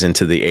 70s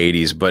into the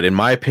 80s. But in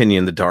my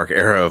opinion, the dark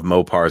era of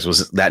Mopars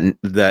was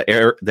the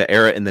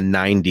era in the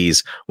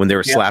 90s when they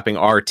were slapping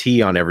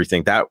RT on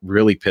everything. That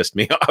really pissed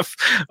me off.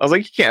 I was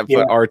like, you can't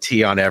put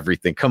RT on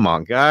everything. Come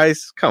on,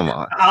 guys. Come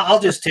on. I'll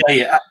just tell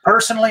you,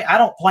 personally, I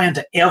don't plan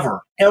to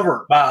ever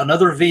buy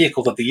another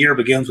vehicle that the year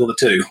begins with a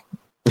 2.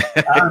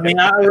 I mean,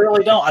 I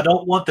really don't. I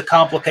don't want the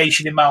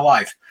complication in my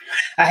life.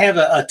 I have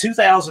a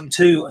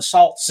 2002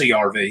 Assault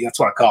CRV. That's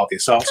what I call it, the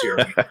Assault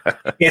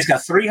CRV. It's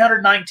got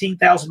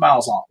 319,000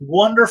 miles on it.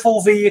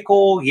 Wonderful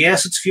vehicle.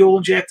 Yes, it's fuel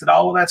injected.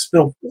 All of that's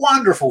still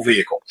wonderful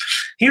vehicle.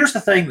 Here's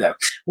the thing, though.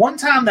 One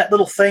time that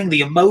little thing,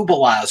 the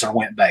immobilizer,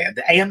 went bad.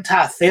 The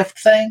anti-theft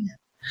thing.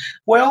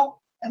 Well,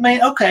 I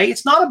mean, okay,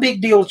 it's not a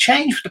big deal to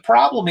change, but the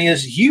problem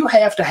is you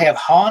have to have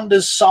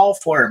Honda's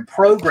software and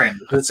program.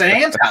 It's an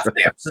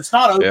anti-theft. It's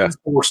not open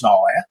source and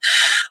all that.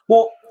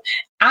 Well,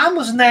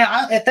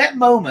 at that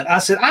moment, I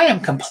said, I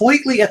am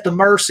completely at the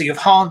mercy of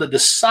Honda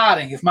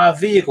deciding if my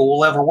vehicle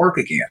will ever work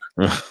again.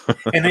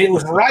 And it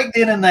was right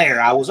then and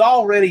there. I was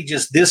already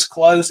just this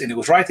close, and it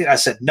was right there. I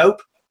said,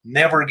 nope.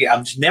 Never again.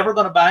 I'm just never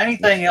going to buy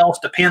anything else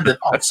dependent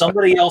on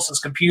somebody else's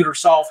computer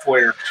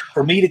software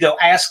for me to go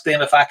ask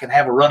them if I can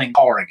have a running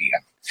car again.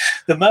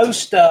 The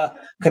most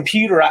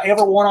computer I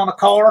ever want on a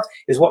car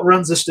is what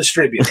runs this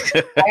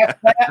distributor. After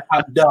that,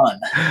 I'm done.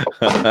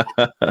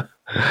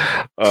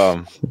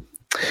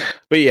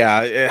 But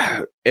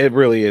yeah, it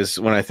really is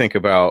when I think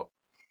about,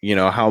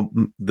 how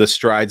the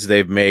strides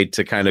they've made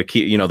to kind of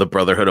keep, the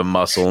brotherhood of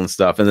muscle and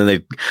stuff. And then they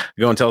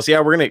go and tell us,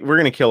 we're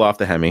going to kill off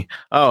the Hemi.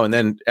 Oh, and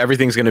then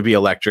everything's going to be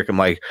electric. I'm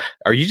like,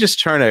 are you just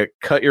trying to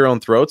cut your own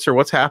throats or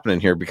what's happening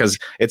here? Because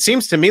it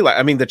seems to me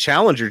like, the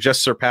Challenger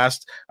just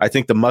surpassed, I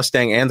think, the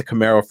Mustang and the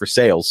Camaro for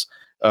sales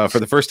for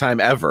the first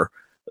time ever.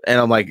 And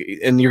I'm like,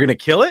 and you're going to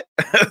kill it?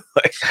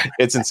 Like,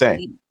 it's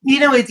insane.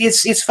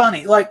 It's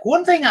funny. Like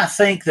one thing I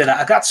think that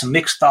I got some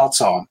mixed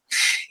thoughts on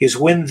is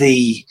when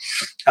the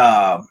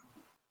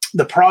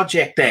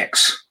Project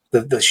X,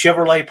 the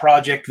Chevrolet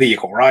Project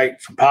vehicle,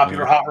 right, from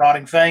popular hot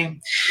rodding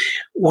fame,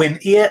 when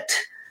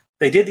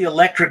they did the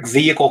electric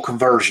vehicle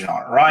conversion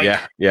on it, right?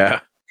 Yeah.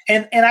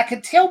 And I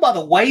could tell by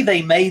the way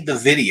they made the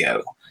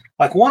video,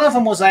 like one of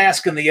them was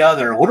asking the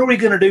other, what are we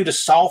going to do to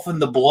soften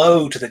the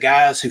blow to the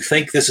guys who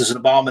think this is an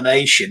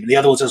abomination? And the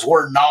other one says,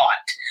 we're not.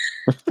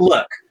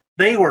 Look.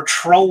 They were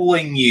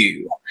trolling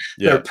you.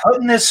 Yeah. They're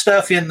putting this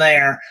stuff in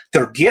there.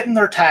 They're getting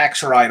their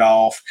tax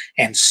write-off,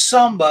 and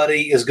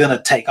somebody is going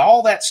to take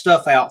all that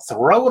stuff out,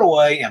 throw it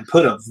away, and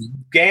put a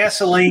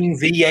gasoline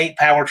V8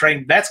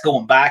 powertrain. That's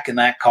going back in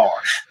that car.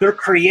 They're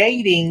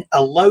creating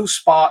a low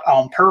spot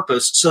on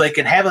purpose so they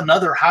can have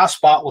another high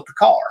spot with the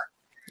car.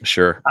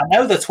 Sure. I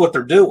know that's what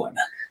they're doing.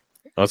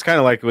 Well, it's kind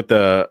of like with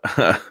the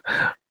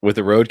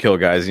Roadkill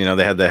guys. They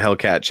had the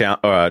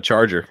Hellcat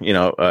Charger,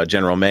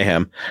 General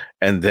Mayhem,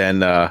 and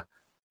then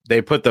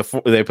they put the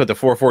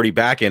 440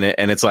 back in it,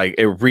 and it's like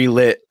it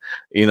relit,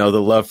 the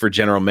love for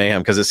General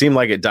Mayhem because it seemed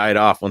like it died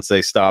off once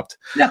they stopped,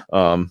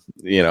 messing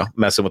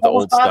with the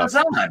old stuff.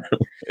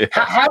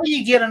 How do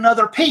you get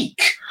another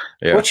peak?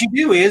 Yeah. What you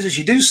do is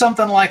you do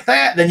something like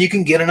that, then you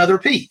can get another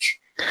peak.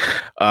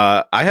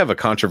 I have a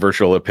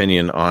controversial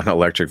opinion on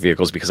electric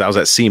vehicles because I was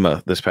at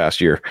SEMA this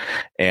past year,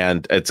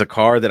 and it's a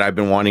car that I've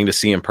been wanting to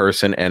see in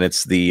person, and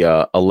it's the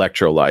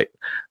Electrolite,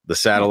 the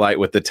satellite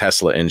with the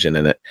Tesla engine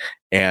in it.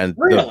 And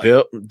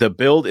Really? the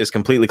build is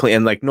completely clean.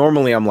 And like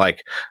normally I'm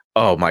like,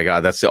 oh my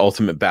God, that's the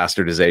ultimate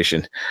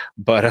bastardization.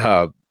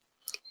 But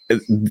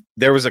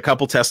there was a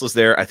couple Teslas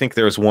there. I think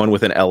there was one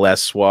with an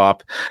LS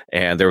swap,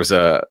 and there was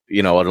an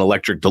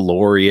electric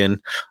DeLorean.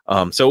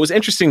 So it was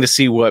interesting to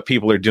see what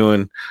people are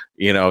doing,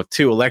 to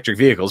electric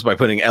vehicles by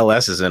putting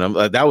LSs in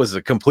them. That was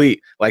a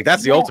complete,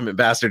 that's the ultimate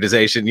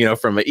bastardization,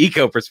 from an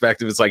eco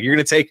perspective. It's like, you're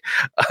going to take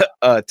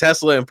a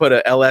Tesla and put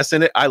an LS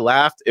in it. I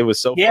laughed. It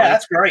was so funny.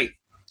 That's great.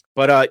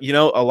 But,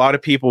 a lot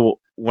of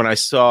people, when I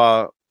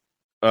saw,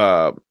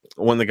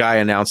 when the guy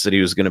announced that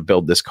he was going to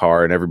build this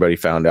car and everybody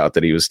found out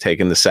that he was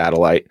taking the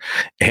satellite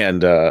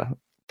and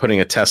putting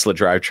a Tesla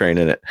drivetrain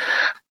in it,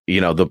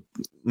 the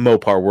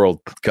Mopar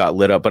world got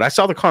lit up. But I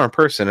saw the car in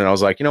person and I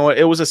was like, you know what?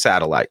 It was a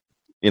satellite.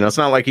 It's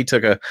not like he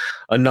took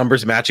a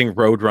numbers matching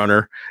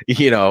Roadrunner,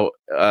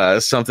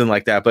 something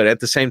like that. But at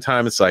the same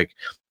time, it's like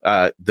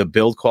the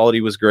build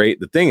quality was great.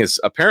 The thing is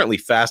apparently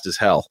fast as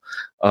hell.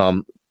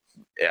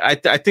 I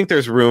think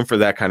there's room for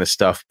that kind of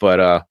stuff,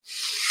 but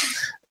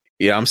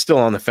yeah, I'm still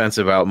on the fence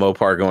about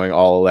Mopar going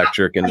all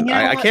electric, and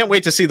I can't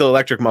wait to see the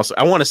electric muscle.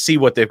 I want to see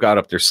what they've got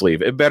up their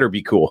sleeve. It better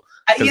be cool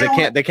because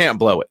they can't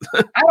blow it.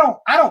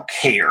 I don't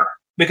care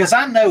because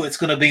I know it's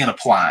going to be an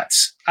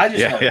appliance. I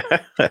just know.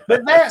 Yeah.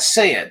 But that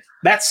said,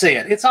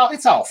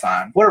 it's all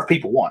fine. Whatever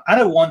people want. I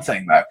know one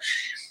thing though.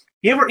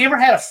 You ever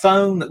had a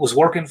phone that was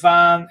working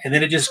fine and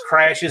then it just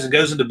crashes and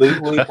goes into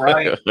boot loop,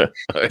 right? Yeah.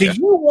 Do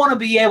you want to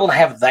be able to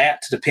have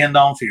that to depend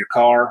on for your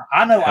car?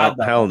 I know I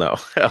don't. Hell no.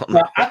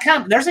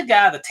 There's a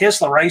guy, the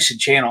Tesla Racing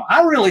Channel.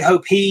 I really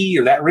hope he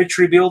or that Rich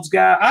Rebuilds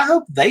guy, I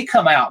hope they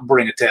come out and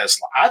bring a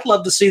Tesla. I'd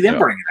love to see them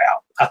bring it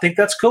out. I think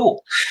that's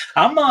cool.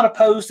 I'm not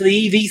opposed to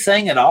the EV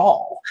thing at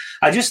all.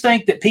 I just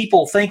think that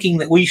people thinking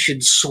that we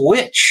should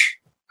switch,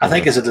 I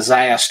think is a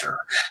disaster.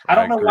 I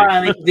don't know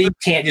why an EV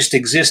can't just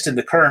exist in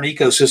the current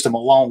ecosystem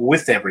along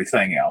with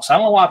everything else. I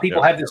don't know why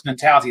people have this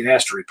mentality that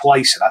has to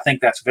replace it. I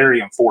think that's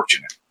very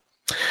unfortunate.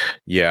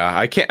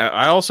 Yeah,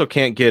 I also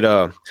can't get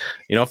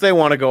if they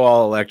want to go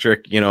all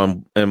electric,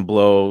 and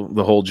blow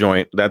the whole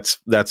joint,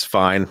 that's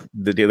fine.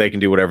 They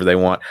can do whatever they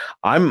want.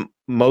 I'm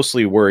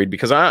mostly worried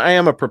because I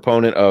am a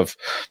proponent of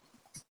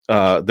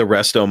the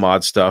Resto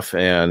Mod stuff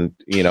and,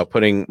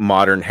 putting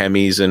modern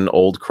Hemis and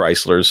old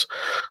Chryslers.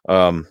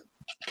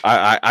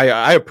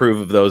 I approve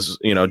of those,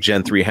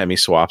 Gen 3 Hemi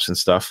swaps and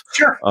stuff.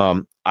 Sure.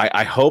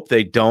 I hope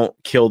they don't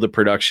kill the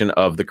production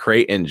of the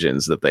crate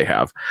engines that they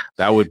have.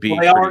 That would be. Well,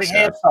 they already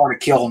have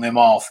started killing them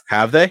off.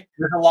 Have they?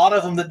 There's a lot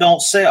of them that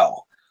don't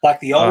sell. Like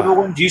the older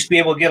ones used to be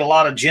able to get a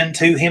lot of Gen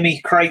 2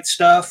 Hemi crate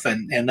stuff,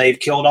 and they've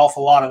killed off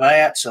a lot of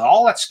that. So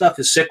all that stuff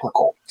is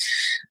cyclical.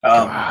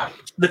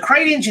 The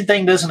crate engine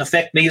thing doesn't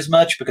affect me as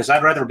much because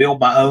I'd rather build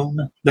my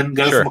own than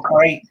go from a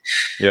crate.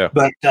 Yeah.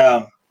 But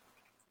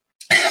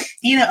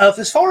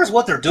as far as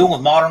what they're doing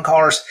with modern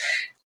cars,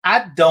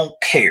 I don't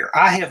care.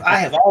 I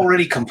have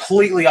already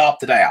completely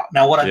opted out.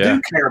 Now, what I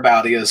do care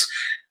about is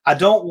I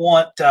don't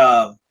want,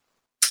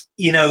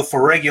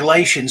 for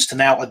regulations to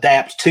now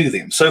adapt to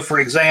them. So,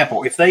 for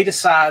example, if they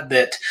decide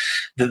that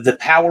the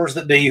powers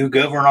that be who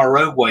govern our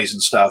roadways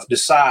and stuff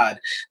decide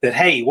that,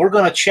 hey, we're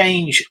going to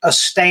change a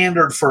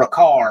standard for a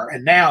car,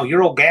 and now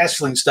your old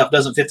gasoline stuff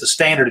doesn't fit the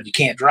standard and you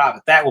can't drive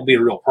it, that will be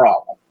a real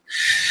problem.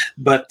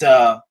 But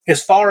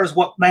as far as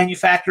what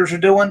manufacturers are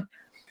doing,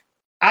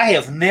 I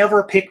have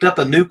never picked up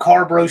a new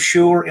car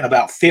brochure in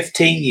about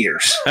 15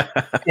 years.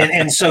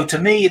 and so to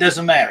me, it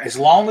doesn't matter. As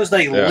long as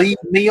they leave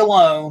me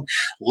alone,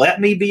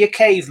 let me be a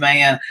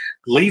caveman,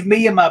 leave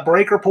me and my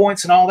breaker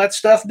points and all that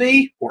stuff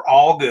be, we're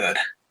all good.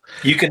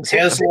 You can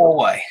Tesla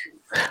away.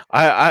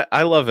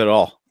 I love it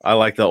all. I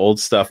like the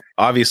old stuff.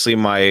 Obviously,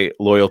 my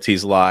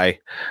loyalties lie,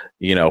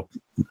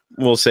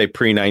 we'll say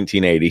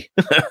pre-1980,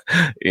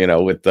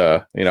 with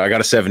I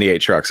got a 78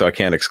 truck, so I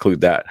can't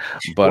exclude that.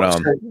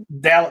 But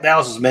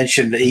Dallas has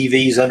mentioned the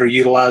EVs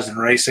underutilized in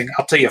racing.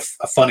 I'll tell you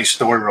a funny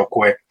story real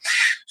quick.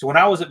 So when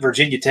I was at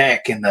Virginia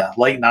Tech in the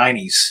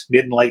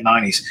mid and late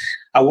 90s,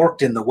 I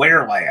worked in the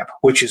Wear Lab,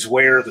 which is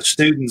where the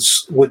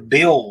students would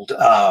build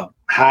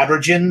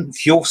hydrogen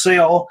fuel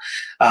cell,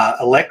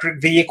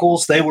 electric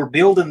vehicles. They were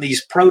building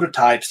these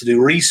prototypes to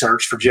do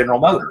research for General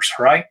Motors,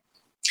 right?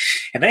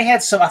 And they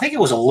had I think it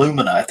was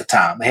Illumina at the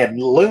time. They had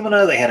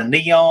Illumina, they had a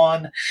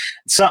Neon,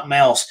 something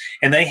else,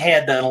 and they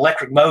had an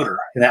electric motor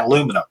in that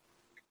Illumina.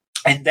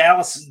 And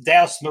Dallas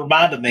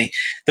reminded me,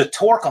 the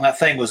torque on that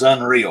thing was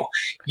unreal.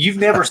 You've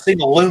never seen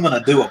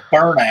Illumina do a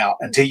burnout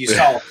until you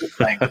saw this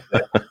thing.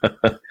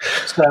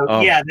 So,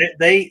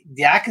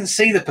 I can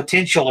see the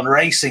potential in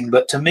racing,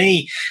 but to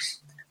me,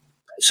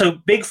 so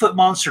Bigfoot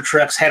Monster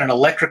Trucks had an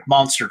electric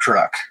monster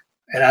truck.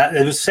 And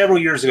it was several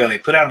years ago. They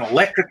put out an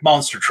electric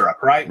monster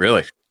truck, right?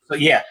 Really? So,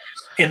 yeah.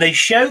 And they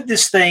showed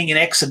this thing in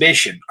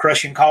exhibition,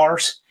 Crushing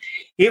Cars.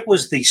 It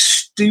was the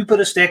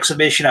stupidest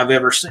exhibition I've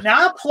ever seen. Now,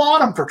 I applaud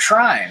them for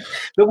trying.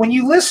 But when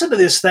you listen to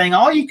this thing,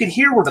 all you could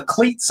hear were the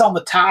cleats on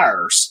the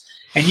tires.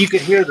 and you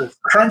could hear the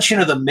crunching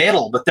of the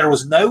metal, but there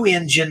was no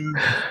engine.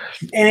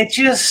 And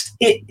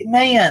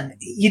man,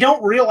 you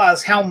don't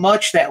realize how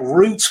much that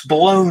Roots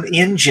blown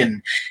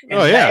engine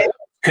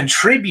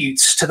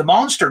contributes to the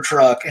monster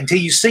truck until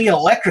you see an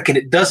electric and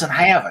it doesn't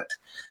have it.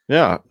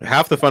 Yeah,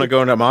 half the fun of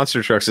going to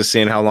monster trucks is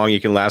seeing how long you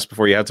can last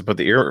before you have to put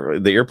the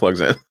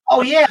earplugs in.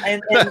 Oh yeah,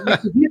 and you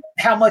forget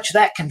how much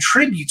that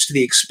contributes to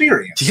the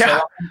experience. Yeah,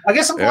 so I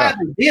guess I'm glad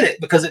we did it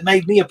because it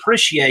made me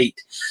appreciate,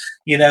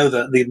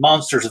 the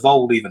monsters of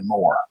old even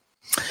more.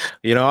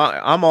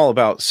 I'm all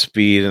about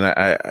speed, and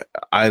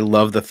I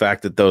love the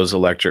fact that those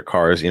electric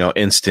cars,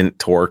 instant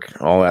torque,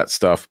 all that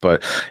stuff.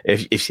 But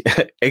if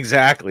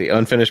exactly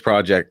unfinished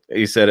project,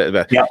 you said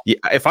it.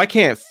 If I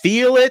can't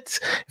feel it,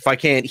 if I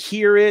can't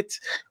hear it,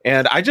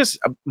 and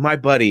my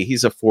buddy,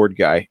 he's a Ford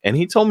guy, and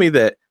he told me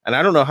that, and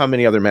I don't know how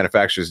many other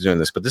manufacturers are doing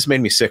this, but this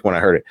made me sick when I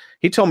heard it.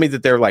 He told me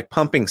that they're like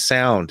pumping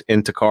sound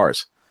into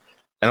cars.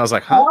 And I was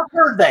like, huh? Oh, I've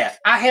heard that.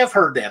 I have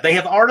heard that. They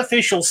have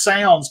artificial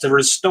sounds to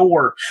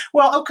restore.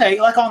 Well, okay,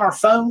 like on our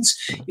phones.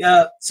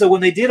 So when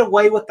they did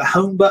away with the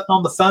home button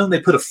on the phone, they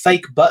put a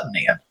fake button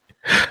in.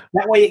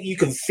 That way you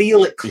can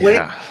feel it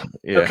click.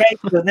 Yeah. Okay,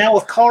 so now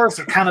with cars,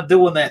 they're kind of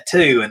doing that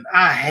too, and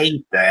I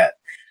hate that.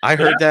 I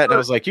heard that, and I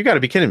was like, you got to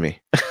be kidding me.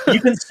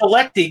 You can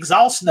select the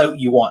exhaust note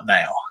you want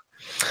now.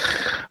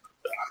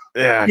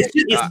 Yeah.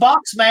 It's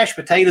box mashed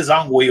potatoes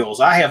on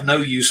wheels. I have no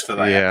use for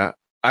that. Yeah.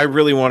 I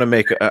really want to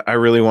make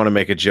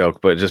a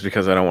joke, but just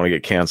because I don't want to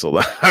get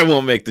canceled, I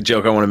won't make the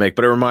joke I want to make.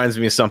 But it reminds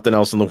me of something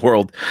else in the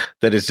world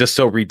that is just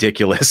so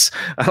ridiculous.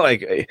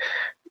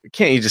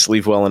 Can't you just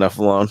leave well enough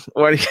alone?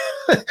 Why do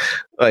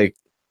you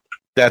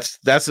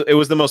it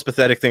was the most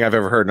pathetic thing I've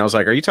ever heard. And I was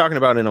like, are you talking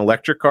about in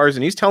electric cars?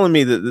 And he's telling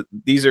me that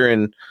these are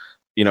in,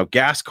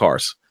 gas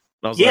cars.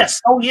 Yes.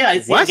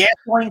 It's in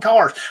gasoline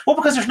cars. Well,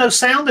 because there's no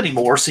sound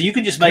anymore, so you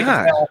can just make it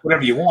sound like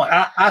whatever you want.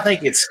 I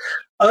think it's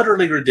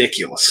utterly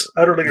ridiculous.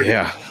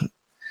 Yeah.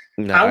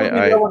 No, I would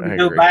be willing to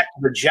go back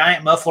to the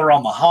giant muffler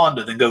on the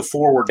Honda than go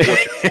forward.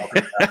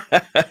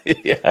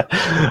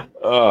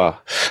 Yeah.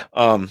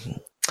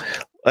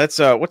 Let's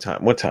what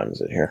time is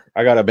it here?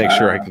 I gotta make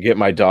sure I can get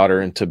my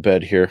daughter into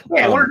bed here.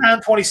 Yeah, we're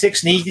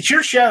 9:26, Neat. It's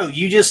your show.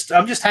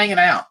 I'm just hanging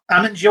out.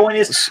 I'm enjoying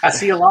this. I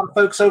see a lot of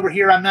folks over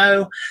here. I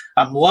know.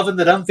 I'm loving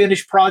that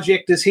Unfinished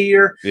Project is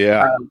here.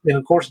 Yeah. And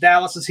of course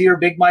Dallas is here.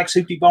 Big Mike's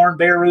Hoopty Barn,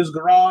 Bear Roo's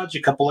Garage,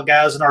 a couple of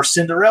guys in our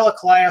Cinderella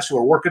class who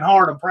are working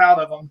hard. I'm proud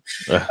of them.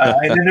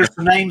 And then there's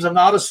some names I'm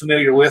not as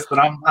familiar with, but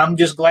I'm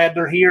just glad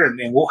they're here,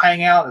 and we'll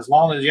hang out as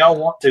long as y'all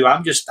want to.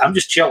 I'm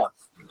just chilling.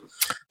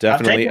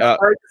 Definitely I'm taking a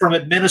break from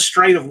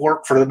administrative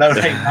work for the No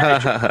Name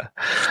Manager.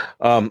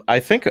 I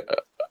think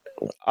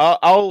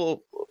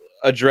I'll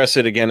address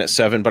it again at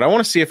 7, but I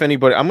want to see if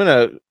anybody. I'm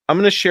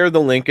gonna share the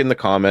link in the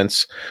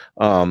comments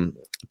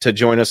to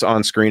join us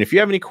on screen. If you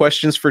have any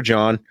questions for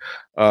John,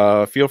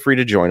 feel free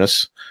to join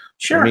us.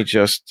 Sure. Let me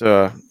just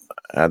add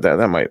that.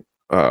 That might.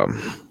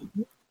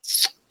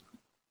 Let's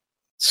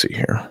see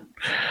here.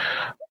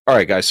 All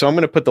right, guys. So I'm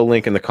going to put the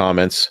link in the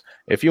comments.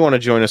 If you want to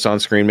join us on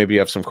screen, maybe you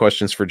have some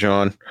questions for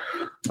John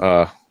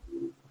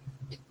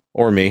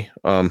or me.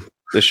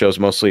 This show's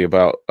mostly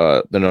about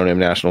the No Name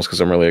Nationals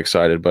because I'm really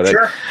excited. But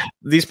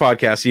these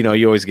podcasts,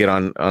 you always get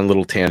on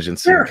little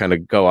tangents and kind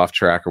of go off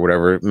track or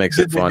whatever. It makes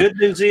it fun. The good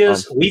news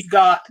is we've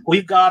got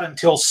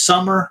until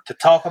summer to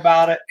talk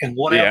about it and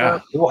whatever. Yeah.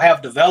 We'll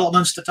have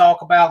developments to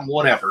talk about and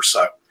whatever.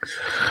 So,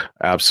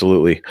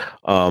 absolutely.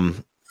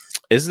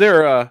 Is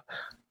there?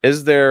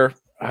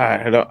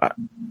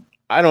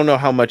 I don't know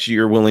how much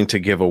you're willing to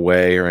give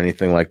away or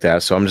anything like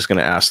that. So I'm just going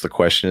to ask the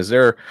question. Is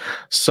there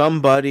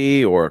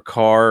somebody or a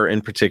car in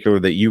particular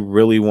that you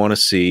really want to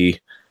see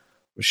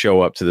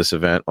show up to this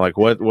event? Like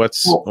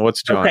what's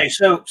John? Okay.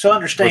 So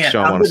understand,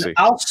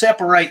 I'll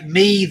separate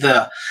me,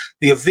 the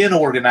event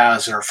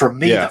organizer, from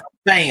me, the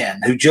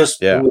fan who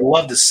would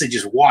love to see,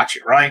 just watch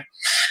it. Right.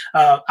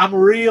 I'm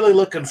really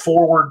looking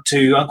forward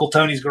to Uncle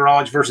Tony's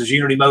Garage versus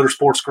Unity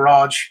Motorsports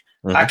Garage.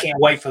 Mm-hmm. I can't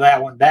wait for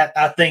that one. That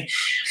I think,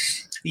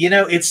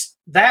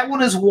 that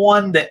one is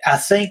one that I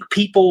think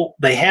people,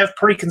 they have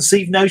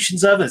preconceived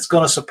notions of, and it's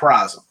going to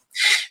surprise them.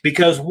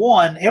 Because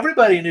one,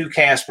 everybody knew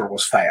Casper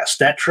was fast.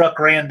 That truck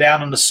ran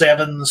down in the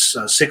sevens,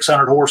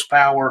 600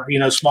 horsepower,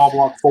 small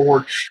block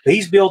Ford. But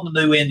he's building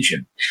a new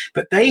engine.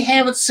 But they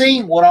haven't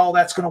seen what all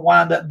that's going to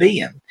wind up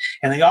being.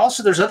 And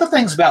there's other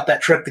things about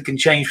that truck that can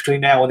change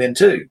between now and then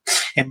too.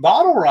 And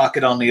Bottle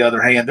Rocket, on the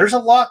other hand, there's a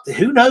lot.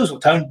 Who knows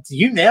what Tony?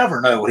 You never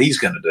know what he's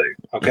going to do.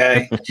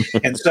 Okay,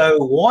 and so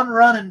one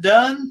run and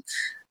done.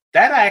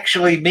 That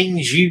actually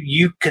means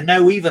you can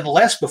know even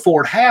less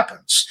before it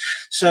happens.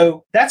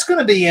 So that's going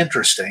to be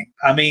interesting.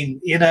 I mean,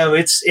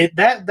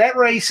 that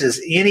race is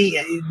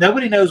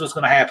nobody knows what's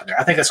going to happen there.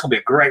 I think that's going to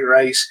be a great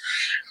race.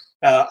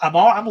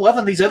 I'm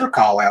loving these other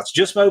call outs,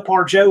 Just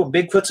Mopar Joe and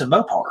Bigfoots and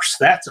Mopars.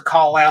 That's a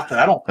call out that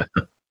I don't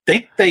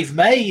think they've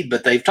made,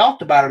 but they've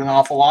talked about it an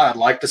awful lot. I'd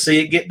like to see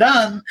it get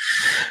done.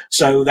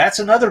 So that's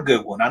another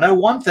good one. I know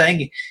one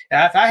thing,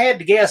 if I had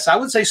to guess, I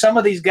would say some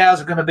of these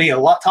guys are going to be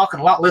talking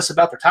a lot less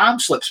about their time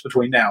slips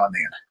between now and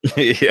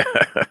then.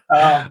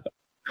 Yeah.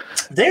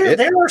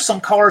 There are some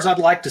cars I'd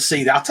like to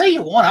see. I'll tell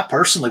you one I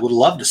personally would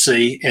love to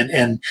see,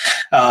 and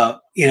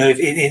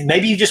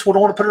maybe you just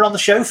wouldn't want to put it on the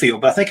show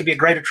field, but I think it'd be a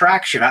great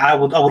attraction. I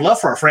would love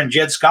for our friend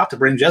Jed Scott to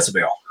bring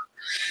Jezebel.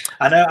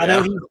 I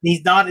know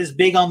he's not as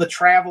big on the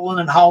traveling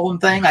and hauling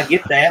thing. I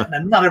get that,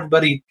 and not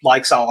everybody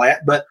likes all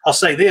that. But I'll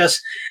say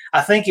this: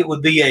 I think it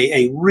would be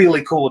a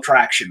really cool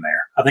attraction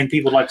there. I think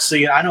people would like to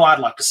see it. I know I'd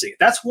like to see it.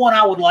 That's one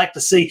I would like to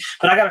see.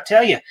 But I got to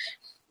tell you,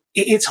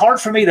 it's hard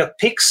for me to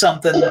pick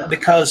something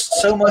because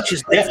so much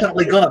is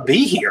definitely going to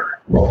be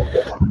here.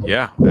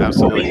 Yeah,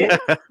 absolutely.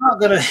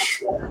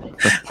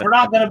 We're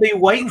not gonna be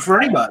waiting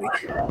for anybody.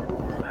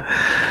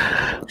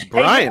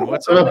 Brian,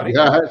 what's up, buddy?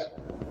 Guys?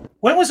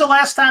 When was the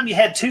last time you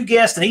had two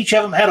guests and each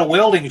of them had a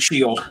welding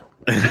shield?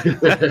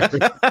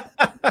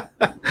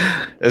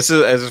 This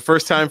is the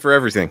first time for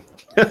everything.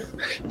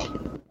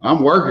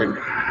 I'm working.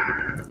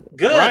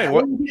 Good. Brian,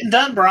 what are you getting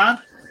done, Brian?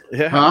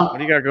 Yeah. Huh? What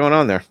do you got going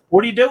on there?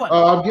 What are you doing?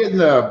 I'm getting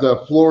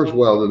the floors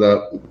welded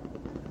up.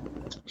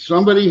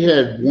 Somebody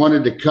had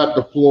wanted to cut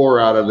the floor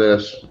out of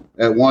this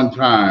at one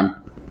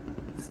time,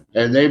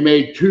 and they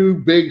made two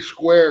big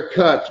square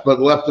cuts but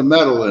left the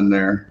metal in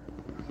there.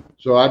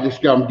 So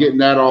I'm getting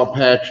that all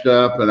patched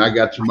up, and I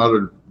got some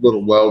other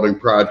little welding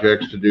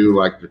projects to do,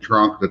 like the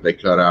trunk that they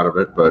cut out of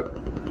it, but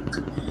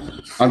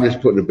I'm just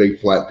putting a big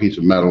flat piece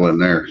of metal in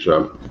there.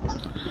 So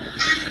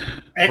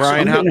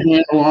Brian, I'm getting a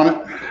handle on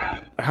it.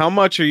 How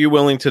much are you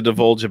willing to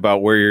divulge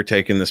about where you're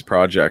taking this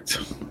project?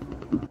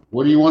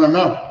 What do you want to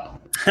know?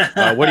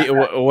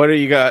 What do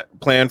you got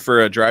planned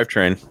for a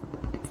drivetrain?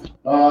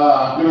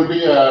 Going to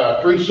be a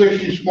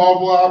 360 small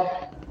block.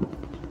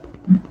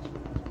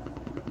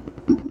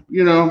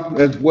 You know,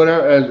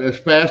 as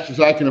fast as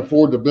I can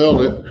afford to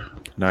build it.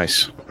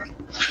 Nice.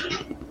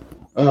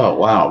 Oh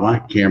wow, my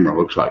camera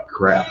looks like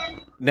crap.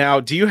 Now,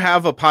 do you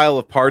have a pile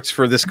of parts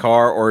for this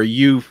car, or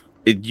you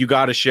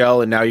got a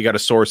shell and now you got to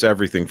source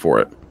everything for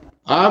it?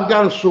 I've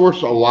got to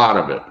source a lot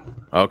of it.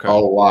 Okay. A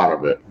lot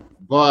of it.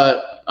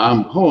 But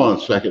hold on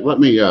a second. Let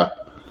me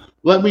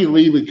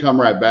leave and come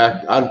right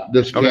back.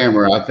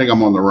 Camera, I think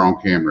I'm on the wrong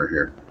camera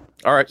here.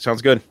 All right,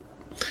 sounds good.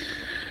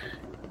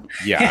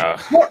 Yeah.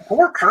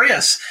 Poor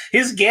Chris.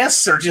 His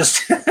guests are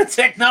just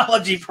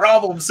technology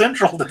problem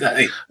central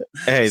today.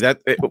 Hey,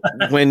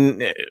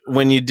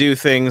 when you do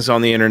things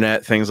on the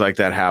internet, things like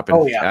that happen.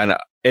 Oh, yeah. And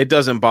it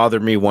doesn't bother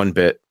me one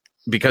bit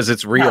because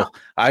it's real. No.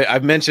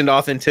 I've mentioned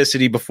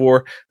authenticity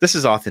before. This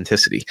is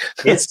authenticity.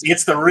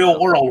 It's the real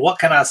world. What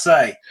can I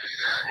say?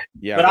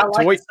 Yeah, but I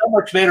like it so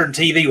much better than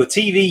TV. With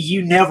TV,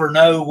 you never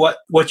know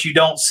what you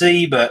don't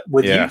see, but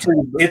with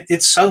YouTube,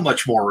 it's so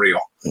much more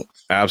real.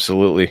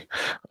 Absolutely.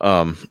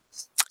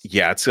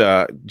 Yeah, it's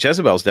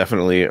Jezebel's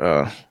definitely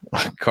a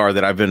car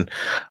that I've been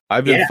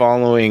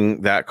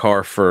following that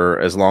car for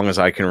as long as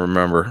I can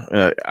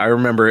remember. I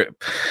remember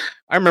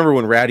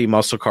when Ratty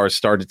Muscle Cars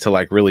started to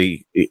like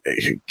really,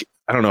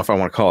 I don't know if I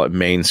want to call it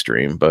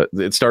mainstream, but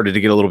it started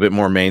to get a little bit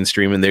more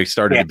mainstream, and they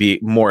started to be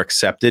more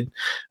accepted.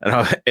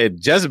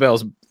 And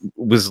Jezebel's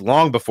was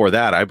long before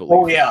that, I believe.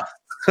 Oh yeah.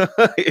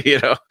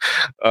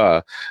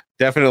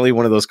 Definitely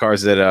one of those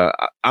cars that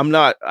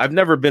I've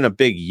never been a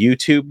big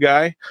YouTube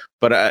guy,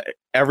 but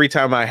every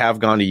time I have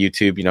gone to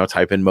YouTube,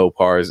 type in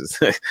Mopars,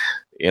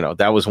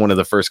 that was one of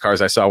the first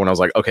cars I saw when I was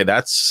like, okay,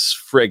 that's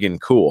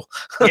friggin' cool.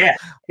 Yeah,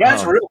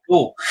 it's real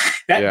cool.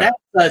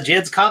 That's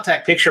Jed's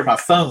contact picture of my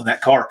phone.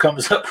 That car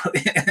comes up.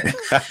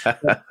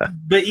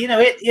 But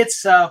it's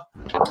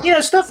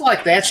stuff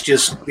like that's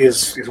just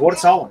is what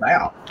it's all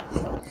about.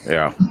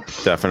 Yeah,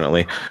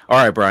 definitely.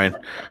 All right, Brian.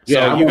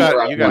 Yeah, so you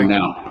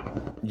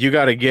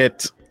got to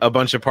get a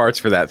bunch of parts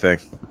for that thing.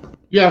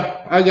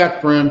 Yeah, I got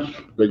friends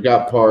that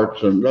got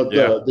parts, and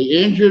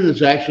the engine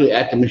is actually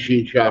at the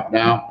machine shop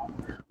now.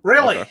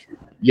 Really? Okay.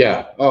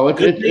 Yeah. Oh,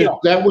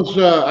 that was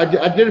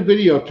I did a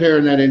video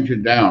tearing that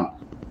engine down.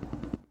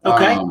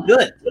 Okay,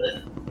 good.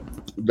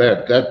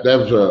 That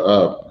was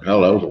that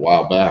was a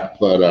while back,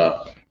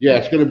 but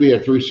it's going to be a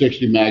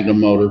 360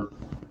 Magnum motor.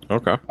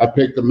 Okay. I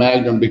picked the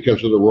Magnum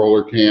because of the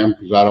roller cam,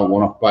 because I don't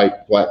want to fight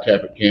flat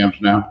tappet cams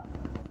now.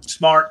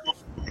 Smart.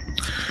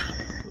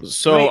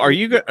 So are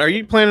you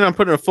planning on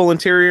putting a full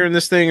interior in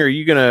this thing, or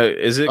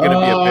is it gonna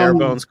be a bare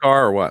bones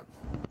car or what?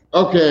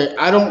 Okay,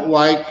 I don't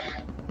like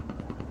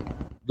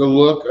the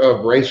look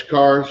of race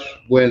cars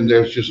when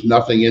there's just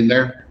nothing in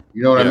there.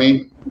 You know what I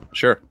mean?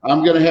 Sure.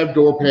 I'm gonna have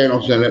door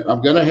panels in it.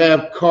 I'm gonna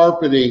have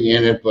carpeting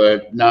in it,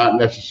 but not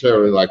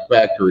necessarily like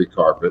factory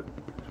carpet.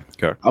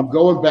 Okay. I'm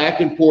going back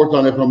and forth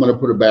on if I'm going to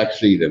put a back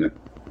seat in it,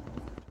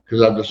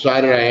 because I've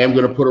decided I am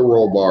going to put a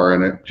roll bar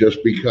in it,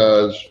 just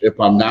because if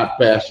I'm not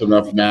fast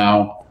enough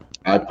now,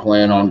 I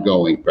plan on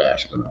going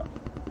fast enough.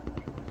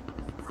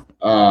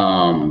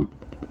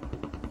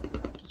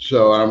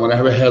 So I'm going to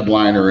have a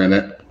headliner in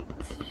it.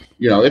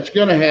 It's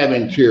going to have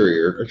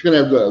interior. It's going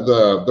to have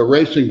the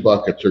racing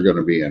buckets are going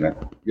to be in it.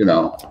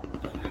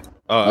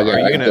 I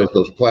got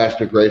those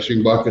plastic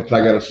racing buckets. I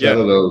got a set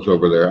of those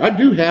over there. I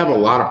do have a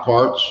lot of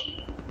parts.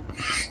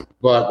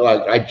 But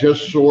I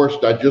just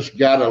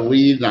got a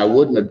lead, and I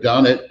wouldn't have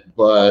done it,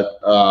 but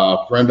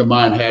a friend of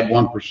mine had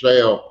one for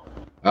sale,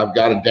 I've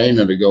got a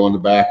Dana to go in the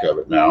back of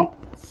it now.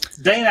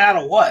 Dana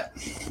out of what?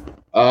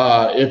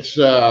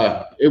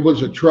 It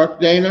was a truck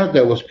Dana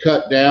that was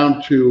cut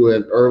down to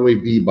an early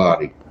V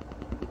body.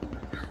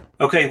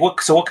 Okay, what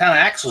kind of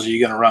axles are you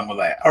going to run with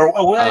that?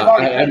 Or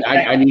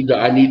I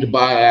need to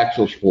buy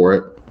axles for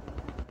it,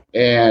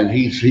 and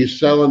he's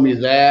selling me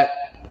that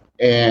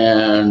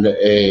and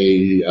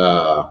a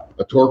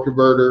torque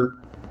converter,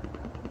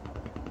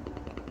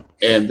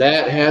 and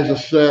that has a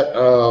set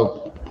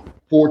of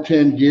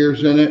 410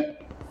 gears in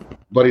it,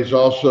 but he's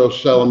also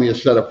selling me a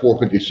set of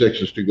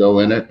 456s to go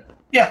in it.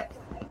 Yeah.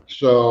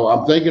 So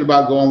I'm thinking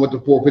about going with the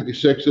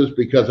 456s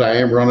because I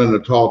am running a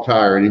tall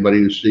tire. Anybody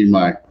who's seen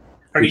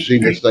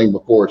this thing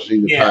before,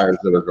 seen the tires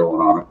that are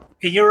going on it.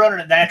 And you're running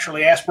it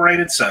naturally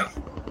aspirated, so.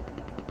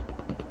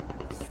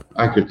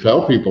 I could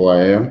tell people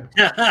I am.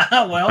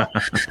 Well.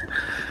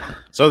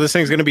 So this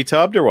thing's going to be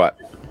tubbed or what?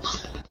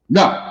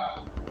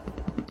 No.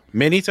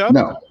 Mini tub?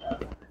 No.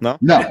 No?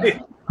 No.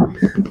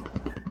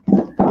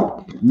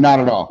 Not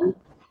at all.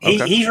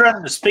 He's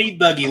running the speed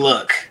buggy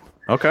look.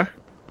 Okay.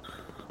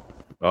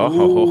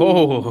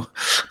 Oh.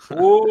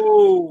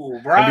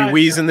 Whoa. I'll be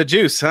wheezing the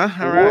juice, huh?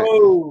 All right.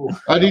 Whoa.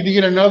 I need to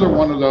get another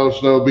one of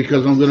those, though,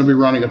 because I'm going to be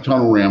running a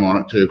tunnel ram on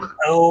it, too.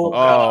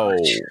 Oh,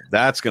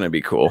 that's going to be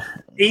cool.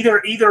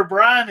 Either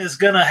Brian is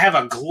going to have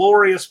a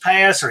glorious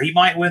pass or he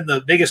might win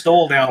the biggest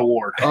oil down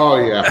award. Oh,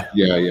 yeah.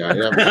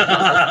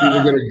 It's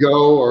either going to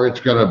go or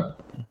it's going to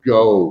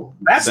go.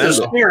 That's the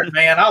spirit,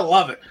 man. I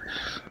love it.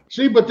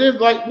 See, but then,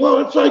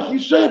 it's like you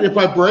said, if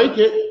I break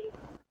it,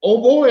 oh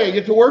boy, I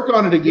get to work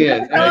on it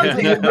again. And I get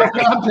to get more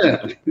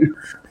content.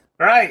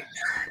 Right.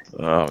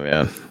 Oh,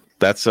 man.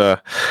 That's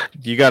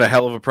you got a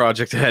hell of a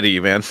project ahead of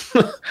you, man.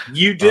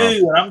 You do,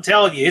 and I'm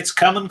telling you, it's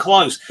coming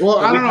close. Well,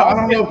 I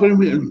don't know if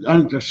anybody,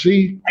 I've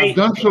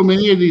done so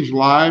many of these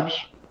lives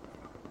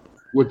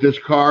with this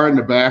car in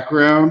the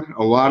background.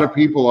 A lot of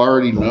people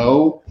already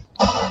know.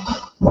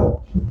 I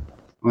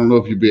don't know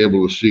if you'll be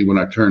able to see when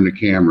I turn the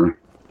camera.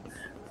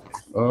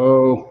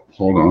 Oh,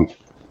 hold on.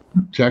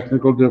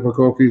 Technical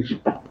difficulties.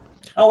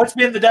 Oh, it's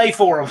been the day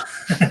for them.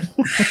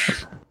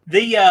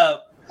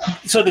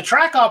 So the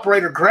track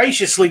operator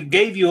graciously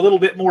gave you a little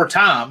bit more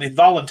time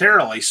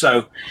involuntarily.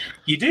 So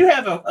you do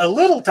have a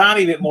little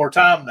tiny bit more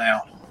time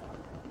now.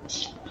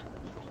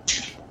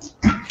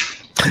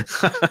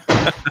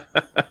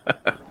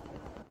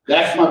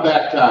 That's my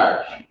back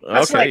tires.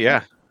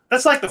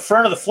 That's like the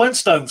front of the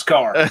Flintstones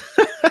car.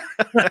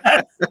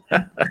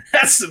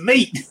 That's the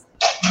meat.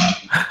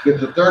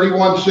 It's a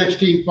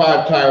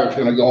 31-16.5 tire that's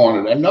going to go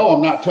on it. And no,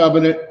 I'm not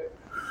tubbing it.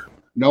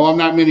 No, I'm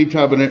not mini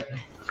tubbing it.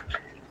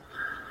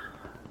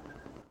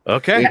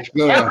 Okay.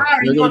 They're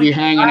going to be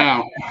hanging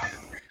out.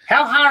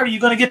 How high are you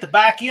going to get the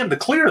back end to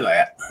clear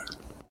that?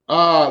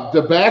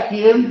 The back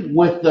end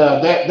with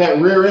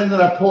that rear end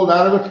that I pulled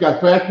out of it's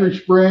got factory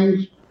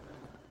springs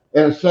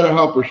and a set of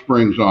helper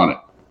springs on it.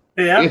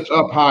 Yeah. It's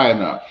up high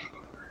enough.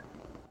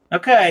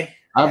 Okay.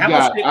 I've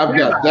got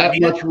that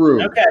much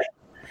room. Okay.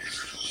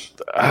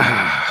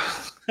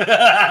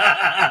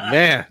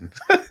 Man,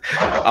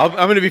 I'm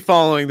going to be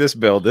following this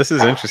build. This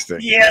is interesting.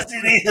 Yes,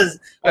 it is.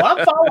 Well,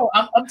 I'm following.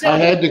 I'm telling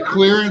you. I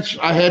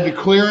had to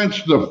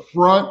clearance the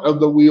front of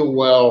the wheel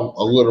well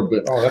a little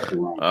bit. Oh, that's the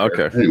wrong.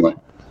 Okay. Pair. Anyway,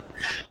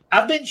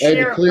 I've been sharing. I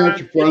had to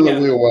clearance the front of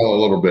the wheel well a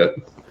little bit.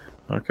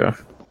 Okay.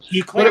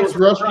 But it was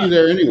rusty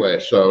there anyway,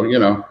 so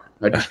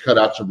I just cut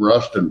out some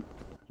rust and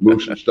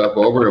moved some stuff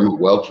over and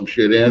weld some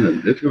shit in,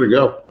 and it's going to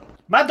go.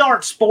 My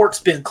Dart Sport's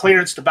been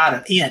clearanced about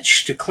an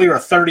inch to clear a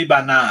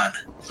 30x9.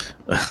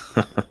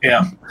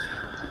 Yeah.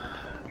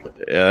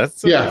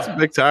 That's a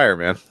big tire,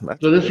 man.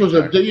 So this was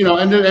and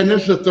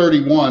this is a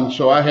 31,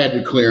 so I had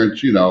to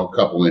clearance, a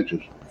couple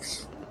inches.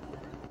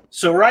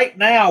 So right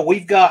now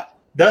we've got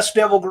Dust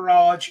Devil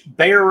Garage,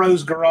 Bear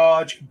Rose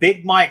Garage,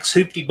 Big Mike's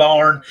Hoopty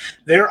Barn.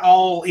 They're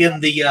all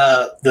in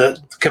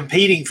the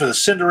competing for the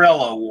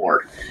Cinderella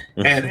Award.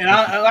 And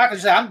I like I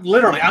said, I'm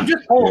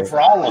just pulling for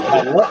all of them.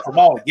 I look for them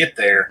all to get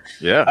there.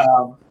 Yeah.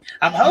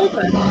 I'm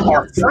hoping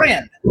our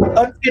friend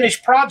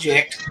Unfinished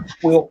Project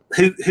who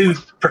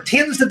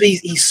pretends to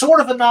be, he's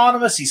sort of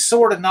anonymous, he's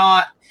sort of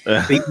not.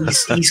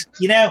 He's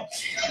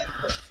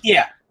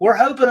yeah. We're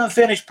hoping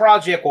Unfinished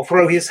Project will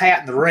throw his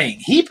hat in the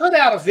ring. He put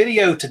out a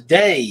video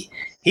today.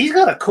 He's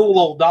got a cool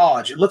old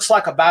Dodge. It looks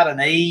like about an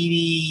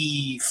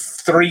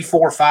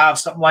 8345,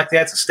 something like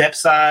that. It's a step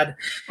side.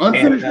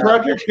 Unfinished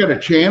Project's got a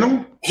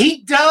channel?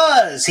 He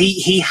does.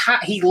 He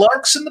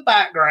lurks in the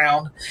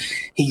background.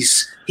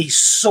 He's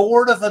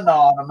sort of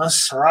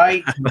anonymous,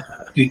 right?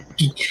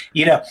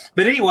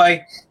 But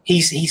anyway,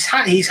 he's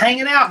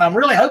hanging out, and I'm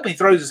really hoping he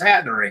throws his hat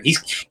in the ring.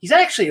 He's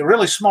actually a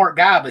really smart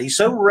guy, but he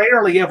so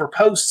rarely ever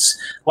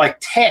posts like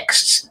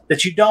texts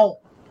that you don't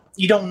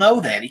know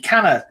that. He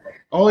kind of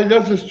all he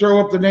does is throw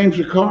up the names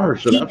of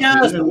cars. He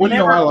does.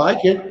 I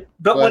like it.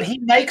 But when he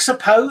makes a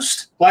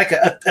post, like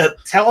a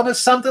telling us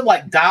something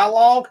like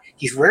dialogue,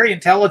 he's very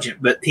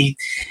intelligent. But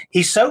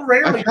he's so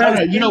rarely.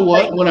 You know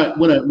what?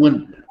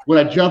 When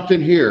I jumped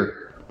in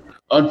here,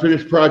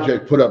 Unfinished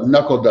Project put up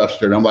Knuckle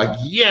Duster, and I'm like,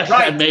 yes,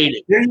 right. I made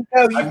it. There you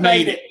go. You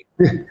made it.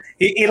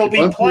 It'll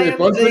be Plan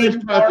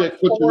Unfinished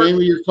project. Put the name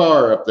of your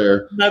car up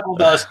there. Knuckle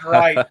Dust,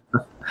 right?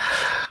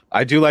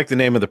 I do like the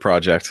name of the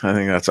project. I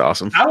think that's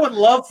awesome. I would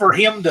love for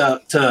him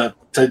to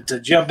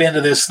jump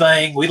into this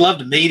thing. We'd love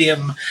to meet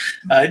him.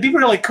 It'd be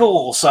really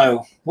cool.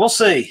 So we'll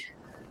see.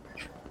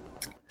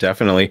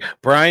 Definitely.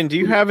 Brian, do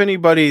you have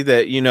anybody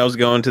that you know is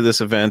going to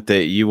this event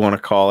that you want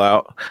to call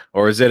out?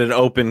 Or is it an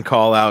open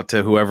call out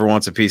to whoever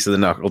wants a piece of the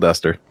Knuckle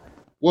Duster?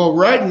 Well,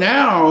 right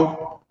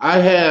now I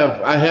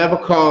have a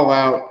call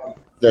out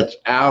that's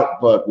out,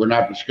 but we're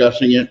not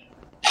discussing it.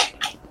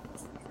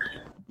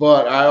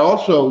 But I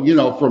also,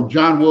 from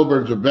John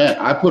Wilburn's event,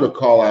 I put a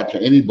call out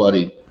to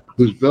anybody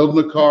who's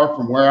building a car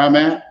from where I'm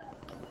at.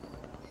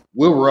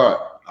 We'll run.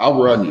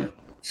 I'll run you.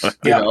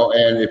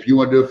 And if you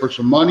want to do it for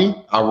some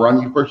money, I'll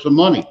run you for some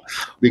money,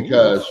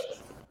 because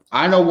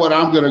I know what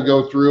I'm going to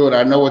go through and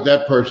I know what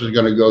that person is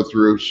going to go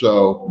through.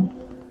 So,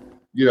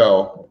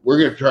 we're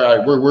going to try.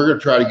 We're going to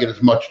try to get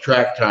as much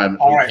track time as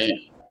we can.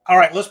 All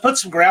right, let's put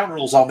some ground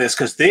rules on this,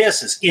 because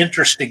this is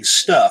interesting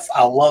stuff.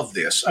 I love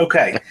this.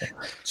 Okay,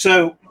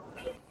 so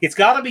it's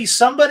got to be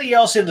somebody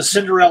else in the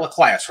Cinderella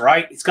class,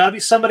 right? It's got to be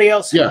somebody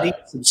else who needs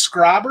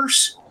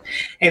subscribers.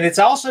 And it's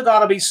also got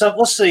to be some,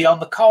 let's see, on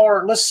the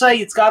car, let's say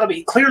it's got to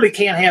be, clearly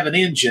can't have an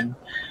engine.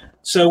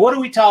 So what are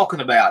we talking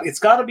about? It's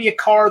got to be a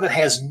car that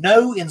has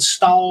no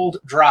installed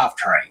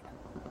drivetrain.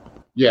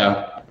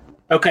 Yeah.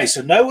 Okay,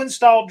 so no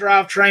installed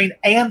drivetrain,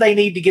 and they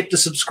need to get the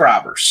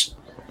subscribers.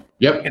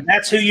 Yep. And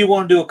that's who you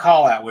want to do a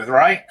call out with,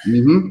 right?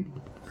 Mm-hmm.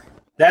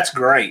 That's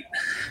great.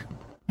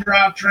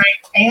 Drivetrain,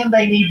 and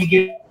they need to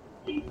get...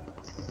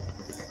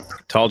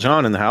 Tall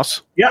John in the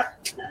house.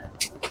 Yep.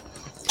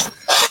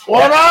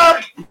 What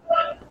up?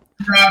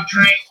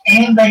 Drivetrain,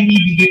 and they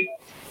need to get...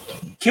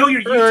 Kill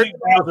your YouTube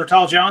browser,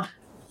 Tall John.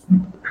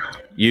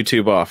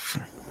 YouTube off.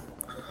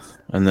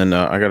 And then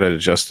I got to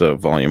adjust the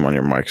volume on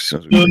your mic as soon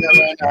as we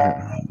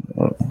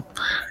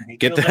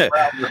get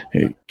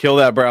that. Kill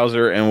that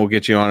browser, and we'll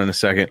get you on in a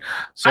second.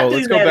 So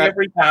let's go back.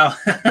 Every time.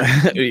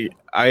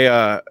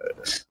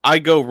 I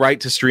go right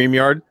to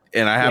StreamYard,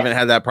 and I haven't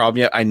had that problem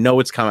yet. I know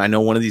it's coming. I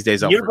know one of these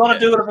days you're going to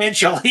do it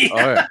eventually. Oh,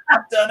 yeah.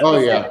 I've done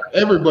it before.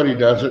 Everybody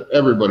does it.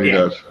 Everybody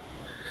does.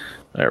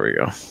 There we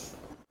go.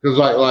 Because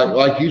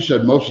like you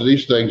said, most of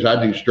these things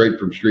I do straight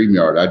from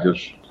StreamYard.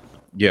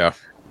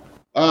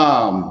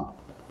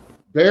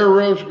 Bear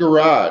Rose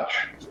Garage.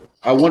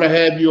 I want to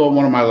have you on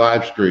one of my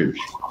live streams.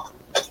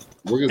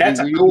 That's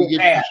a cool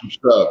cat. You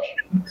some subs.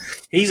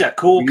 He's a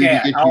cool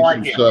cat. I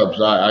like him. Subs.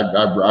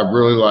 I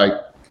really like,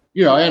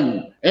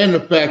 and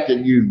the fact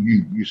that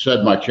you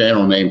said my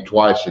channel name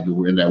twice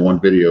in that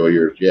one video of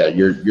yours. Yeah,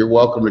 you're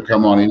welcome to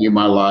come on any of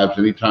my lives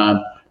anytime.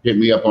 Hit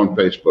me up on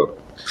Facebook.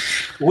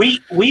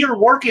 We are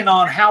working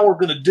on how we're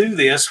going to do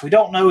this. We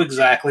don't know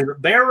exactly,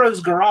 but Bear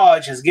Rose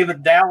Garage has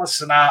given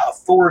Dallas and I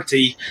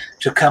authority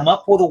to come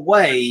up with a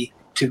way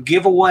to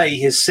give away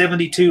his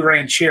 72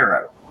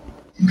 Ranchero.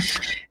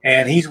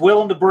 And he's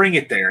willing to bring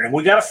it there. And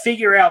we got to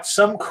figure out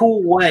some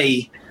cool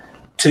way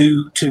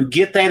to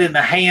get that in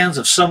the hands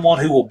of someone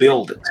who will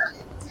build it.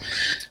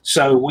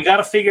 So we got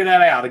to figure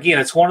that out. Again,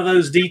 it's one of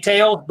those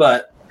details,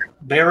 but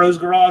Bear Rose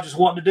Garage is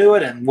wanting to do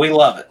it, and we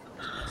love it.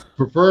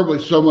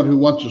 Preferably someone who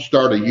wants to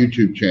start a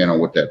YouTube channel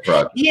with that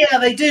project. Yeah,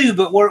 they do,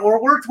 but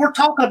we're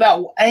talking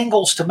about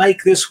angles to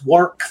make this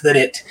work that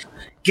it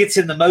gets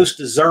in the most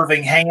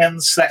deserving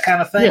hands, that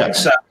kind of thing. Yeah.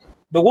 So,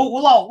 but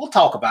we'll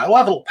talk about it. We'll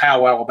have a little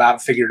powwow about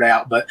it, figure it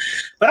out. But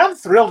I'm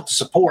thrilled to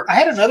support. I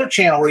had another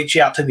channel reach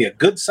out to me, a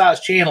good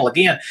sized channel.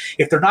 Again,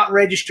 if they're not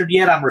registered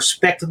yet, I'm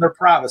respecting their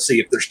privacy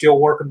if they're still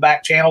working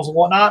back channels and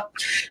whatnot.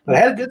 But I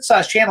had a good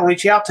sized channel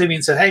reach out to me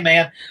and said, "Hey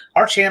man,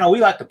 our channel,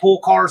 we like to pull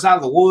cars out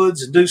of the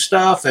woods and do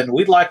stuff, and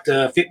we'd like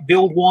to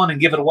build one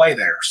and give it away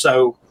there."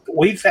 So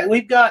we've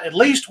got at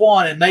least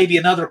one and maybe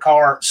another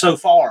car so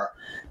far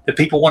that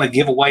people want to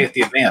give away at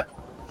the event.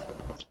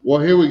 Well,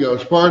 here we go.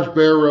 As far as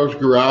Bear Rose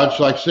Garage,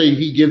 like say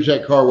he gives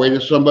that car away to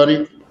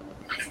somebody.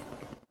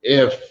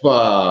 If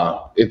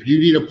you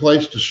need a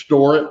place to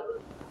store it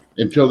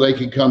until they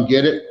can come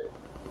get it,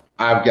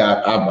 they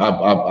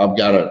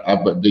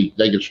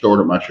can store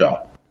it at my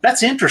shop.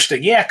 That's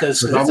interesting, yeah,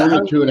 because I'm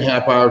only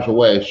 2.5 hours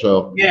away.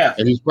 So yeah,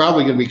 and he's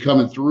probably going to be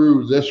coming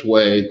through this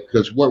way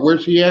because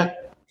where's he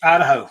at?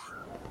 Idaho.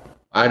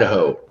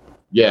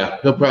 Yeah,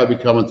 he'll probably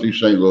be coming through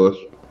St. Louis.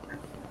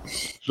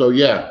 So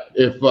yeah,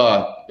 if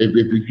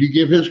you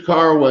give his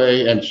car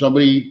away and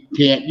somebody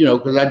can't,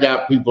 because I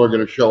doubt people are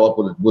going to show up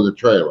with a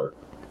trailer.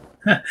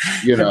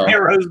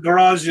 Bear Rose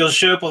Garage, you'll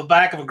show up on the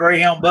back of a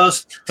Greyhound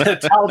bus.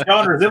 Tall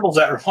John resembles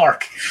that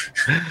remark.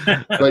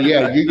 But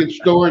yeah, you can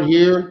store it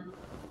here.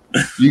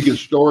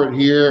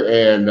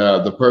 And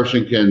the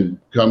person can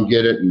come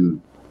get it,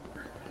 and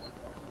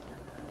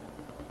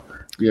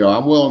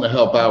I'm willing to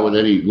help out with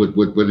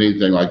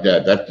anything like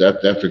that.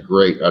 That's a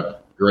great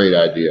great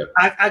idea.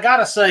 I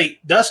gotta say,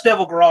 Dust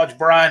Devil Garage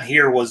Brian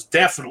here was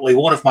definitely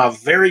one of my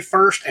very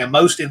first and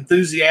most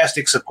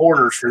enthusiastic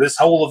supporters for this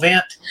whole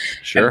event.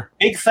 Sure.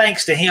 And big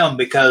thanks to him,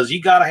 because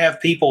you got to have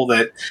people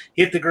that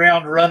hit the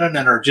ground running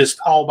and are just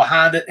all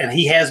behind it. And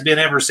he has been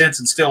ever since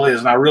and still is.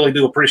 And I really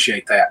do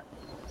appreciate that.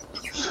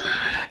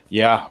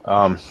 Yeah.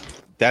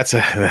 That's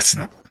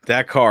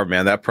that car,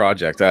 man, that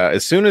project.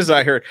 As soon as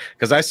I heard,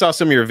 because I saw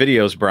some of your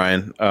videos,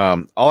 Brian,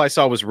 all I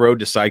saw was Road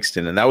to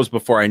Sikeston, and that was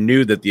before I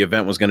knew that the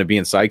event was going to be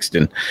in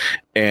Sikeston.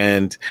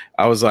 And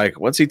I was like,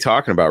 what's he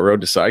talking about, Road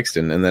to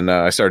Sikeston? And then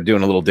I started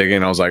doing a little digging,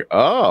 and I was like,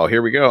 oh,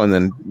 here we go. And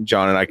then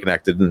John and I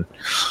connected and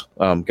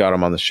got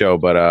him on the show.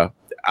 But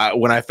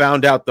when I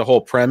found out the whole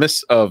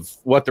premise of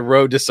what the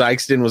Road to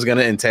Sikeston was going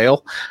to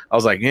entail, I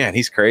was like, man,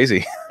 he's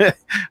crazy.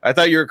 I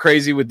thought you were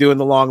crazy with doing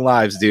the long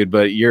lives, dude,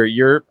 but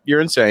you're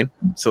insane.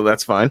 So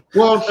that's fine.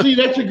 Well, see,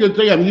 that's a good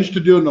thing. I'm used to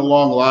doing the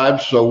long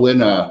lives. So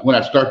when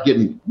I start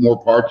getting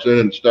more parts in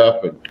and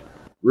stuff and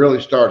really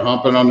start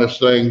humping on this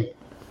thing,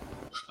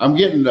 I'm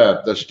getting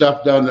the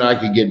stuff done that I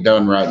can get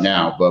done right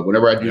now. But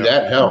whenever I do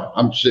that, hell,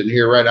 I'm sitting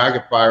here right now. I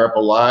can fire up a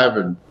live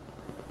and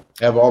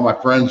have all my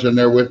friends in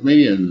there with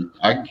me, and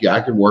I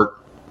can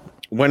work.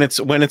 When it's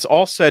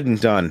all said and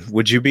done,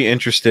 would you be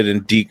interested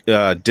in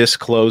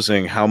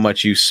disclosing how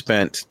much you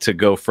spent to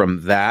go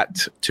from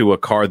that to a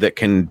car that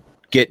can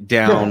get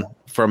down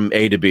from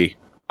A to B?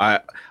 I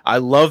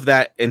love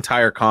that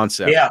entire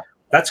concept. Yeah,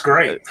 that's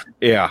great.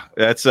 Yeah,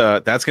 that's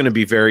going to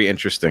be very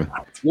interesting.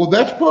 Well,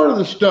 that's part of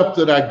the stuff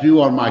that I do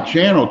on my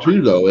channel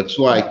too, though. It's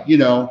like, you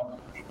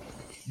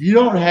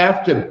don't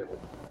have to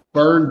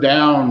burn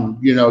down,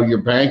 your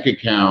bank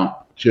account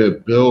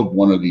to build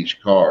one of these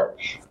cars.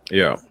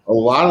 Yeah. A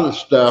lot of the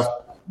stuff,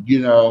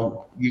 you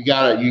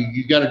gotta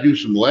do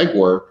some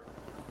legwork,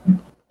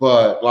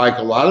 but like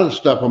a lot of the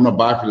stuff I'm gonna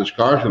buy for this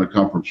car is gonna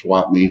come from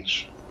swap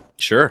meets.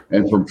 Sure.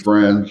 And from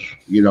friends.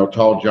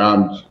 Tall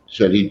John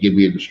said he'd give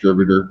me a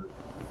distributor.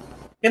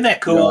 Isn't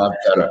that cool?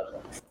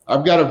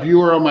 I've got a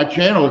viewer on my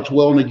channel that's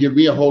willing to give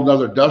me a whole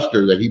nother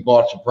Duster that he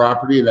bought some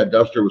property and that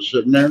Duster was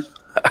sitting there.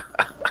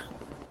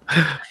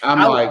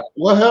 I'm like,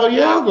 well, hell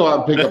yeah, I'll go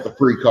out and pick up the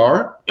free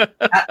car.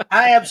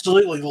 I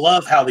absolutely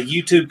love how the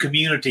YouTube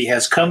community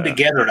has come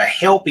together to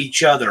help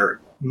each other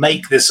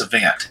make this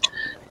event.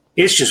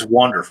 It's just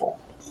wonderful.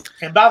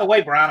 And by the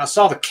way, Brian, I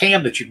saw the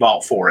cam that you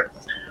bought for it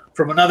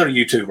from another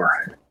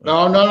YouTuber.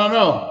 No.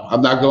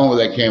 I'm not going with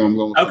that cam. I'm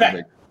going with something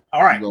bigger.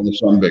 All right. I'm going with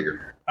something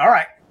bigger. All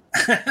right.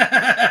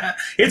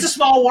 It's a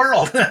small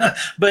world,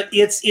 but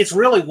it's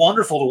really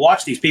wonderful to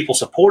watch these people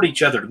support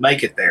each other to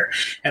make it there.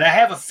 And I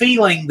have a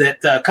feeling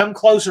that come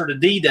closer to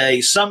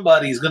D-Day,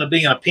 somebody's going to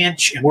be in a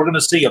pinch, and we're going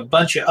to see a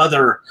bunch of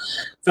other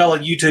fellow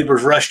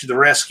YouTubers rush to the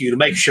rescue to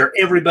make sure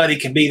everybody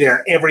can be there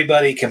and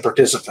everybody can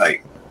participate.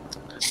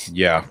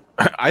 Yeah.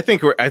 I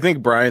think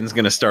Brian's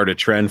going to start a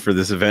trend for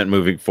this event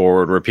moving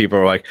forward where people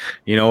are like,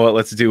 you know what,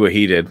 let's do what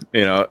he did,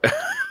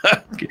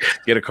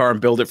 get a car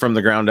and build it from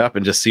the ground up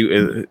and just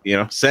see,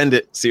 send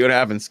it, see what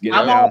happens.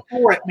 I'm all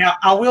for it. Now,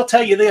 I will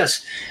tell you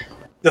this.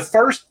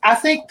 I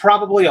think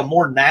probably a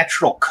more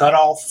natural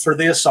cutoff for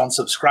this on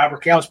subscriber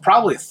count is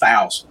probably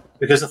 1,000.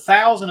 Because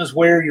 1,000 is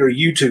where you're a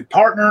YouTube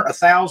partner.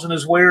 1,000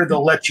 is where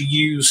they'll let you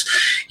use,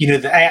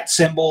 the @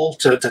 symbol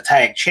to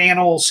tag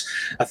channels.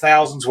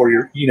 1,000 is where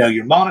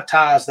you're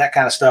monetized, that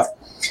kind of stuff.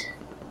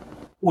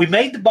 We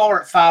made the bar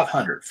at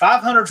 500.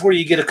 500 is where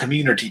you get a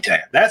community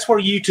tab. That's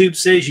where YouTube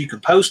says you can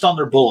post on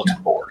their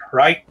bulletin board,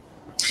 right?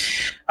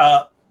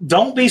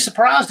 Don't be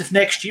surprised if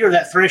next year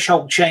that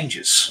threshold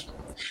changes.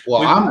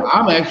 Well,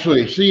 I'm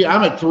actually,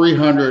 I'm at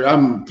 300.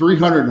 I'm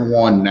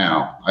 301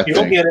 now.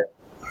 You'll get it.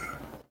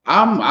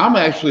 I'm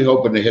actually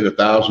hoping to hit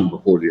 1,000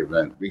 before the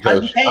event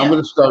because I'm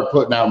going to start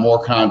putting out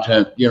more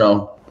content.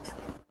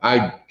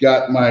 I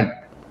got my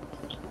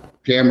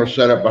camera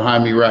set up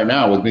behind me right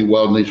now with me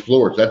welding these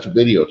floors. That's a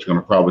video. It's going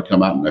to probably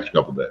come out in the next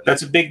couple of days.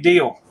 That's a big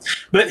deal.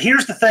 But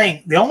here's the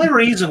thing. The only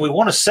reason we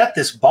want to set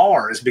this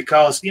bar is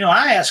because,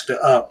 I asked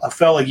a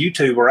fellow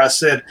YouTuber, I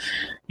said,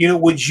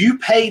 would you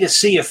pay to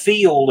see a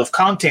field of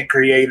content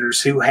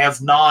creators who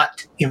have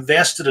not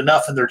invested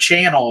enough in their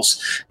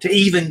channels to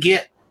even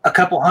get a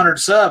couple hundred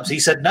subs? He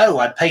said, no,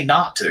 I'd pay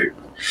not to.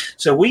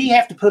 So we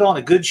have to put on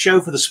a good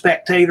show for the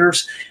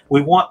spectators.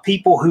 We want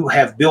people who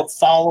have built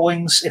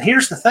followings. And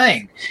here's the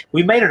thing.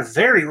 We made it a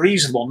very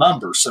reasonable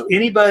number. So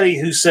anybody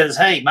who says,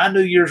 hey, my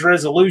New Year's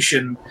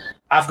resolution,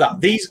 I've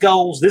got these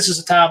goals, this is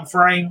a time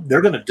frame,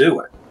 they're going to do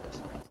it.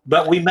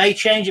 But we may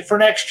change it for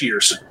next year.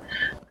 So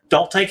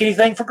don't take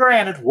anything for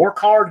granted. Work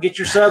hard, get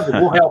your subs,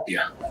 and we'll help you.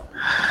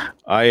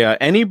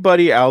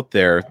 Anybody out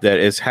there that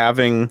is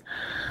having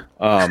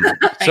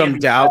some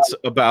doubts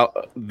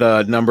about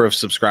the number of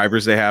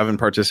subscribers they have in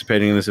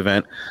participating in this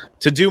event,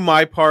 to do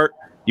my part,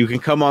 you can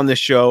come on this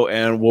show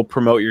and we'll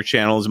promote your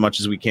channel as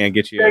much as we can,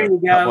 get you a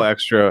couple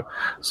extra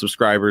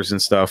subscribers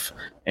and stuff.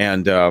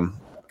 And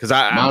because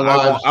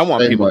I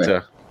want people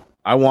to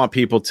I want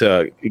people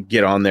to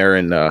get on there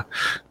and,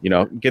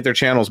 get their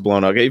channels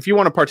blown up. If you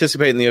want to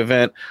participate in the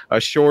event, a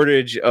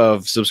shortage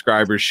of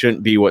subscribers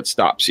shouldn't be what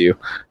stops you.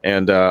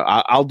 And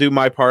I'll do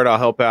my part. I'll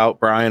help out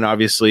Brian,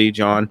 obviously,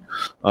 John,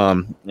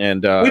 and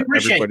we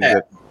appreciate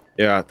that.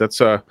 Yeah,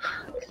 that's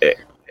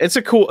it's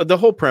a cool. The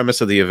whole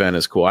premise of the event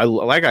is cool.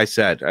 Like I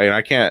said,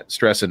 I can't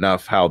stress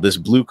enough how this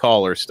blue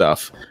collar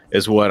stuff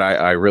is what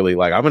I really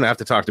like. I'm gonna have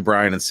to talk to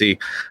Brian and see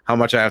how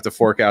much I have to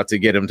fork out to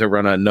get him to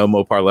run a No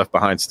Mopar Left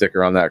Behind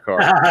sticker on that car.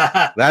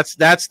 That's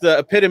the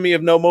epitome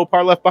of No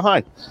Mopar Left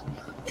Behind.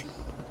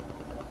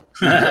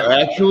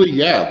 Actually,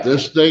 yeah,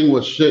 this thing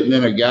was sitting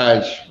in a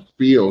guy's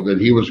field and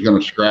he was going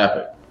to scrap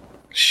it.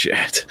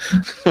 Shit,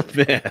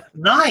 man,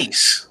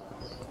 nice.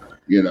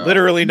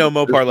 Literally No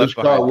Mopar Left Behind. This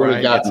car would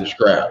have gotten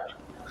scrapped.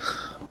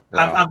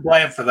 I'm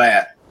glad for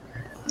that.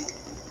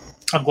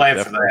 I'm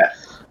glad for that.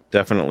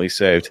 Definitely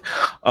saved.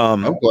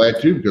 I'm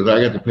glad too because I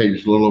got to pay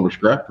just a little over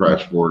scrap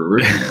price for it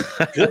originally.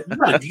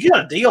 Good. You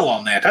got a deal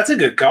on that. That's a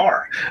good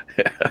car.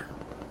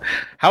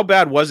 How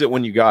bad was it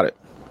when you got it?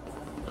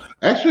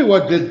 Actually,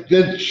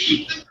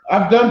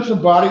 I've done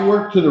some body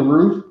work to the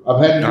roof.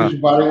 I've had to do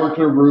some body work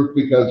to the roof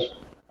because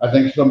I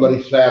think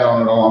somebody sat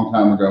on it a long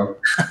time ago.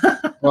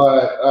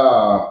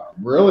 But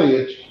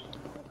really,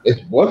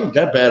 it wasn't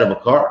that bad of a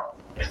car.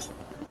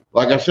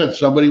 Like I said,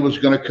 somebody was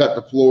going to cut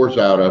the floors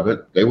out of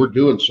it. They were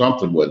doing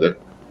something with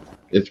it.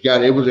 It's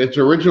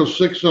original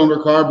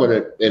 6-cylinder car, but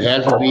it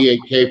has a V8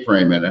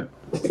 K-frame in it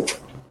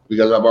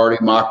because I've already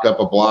mocked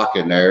up a block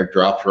in there. It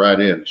drops right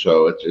in,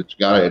 so it's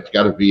got a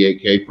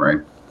V8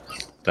 K-frame.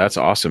 That's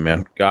awesome,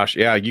 man. Gosh,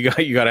 yeah, you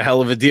got a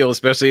hell of a deal,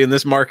 especially in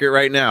this market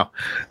right now.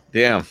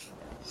 Damn.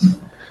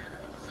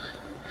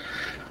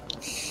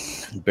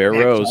 Bear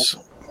Rose.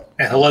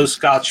 And hello,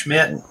 Scott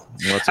Schmidt.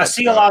 I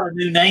see a lot of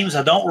new names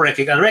I don't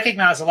recognize. I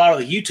recognize a lot of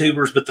the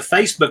YouTubers, but the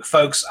Facebook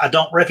folks I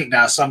don't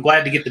recognize, so I'm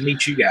glad to get to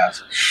meet you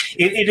guys.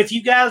 And if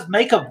you guys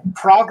make a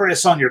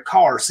progress on your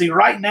car, see,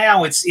 right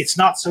now it's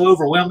not so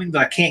overwhelming that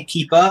I can't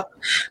keep up,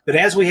 but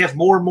as we have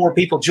more and more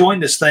people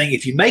join this thing,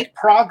 if you make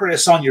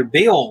progress on your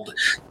build,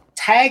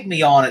 tag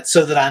me on it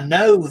so that I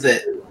know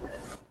that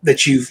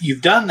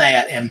you've done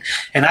that and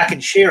I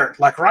can share it.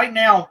 Like right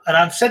now, and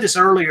I've said this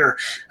earlier,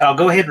 and I'll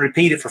go ahead and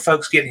repeat it for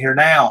folks getting here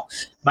now.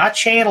 My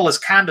channel is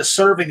kind of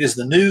serving as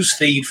the news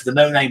feed for the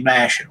No Name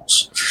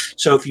Nationals.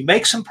 So if you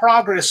make some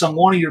progress on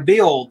one of your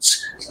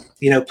builds,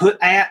 put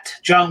at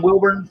John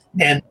Wilburn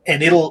and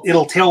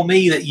it'll tell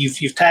me that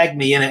you've tagged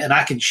me in it, and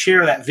I can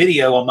share that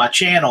video on my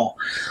channel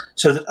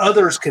so that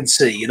others can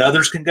see and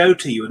others can go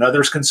to you and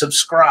others can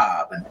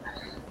subscribe. And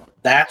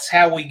that's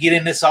how we get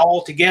in this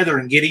all together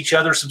and get each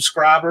other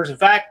subscribers. In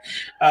fact,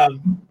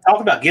 talk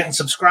about getting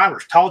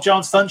subscribers. Tall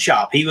John's Fun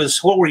Shop. He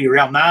was, what were you,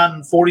 around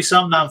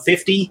 940-something,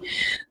 950?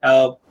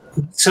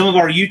 Some of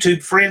our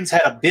YouTube friends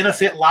had a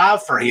benefit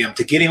live for him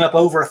to get him up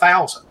over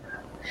 1,000.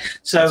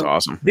 So that's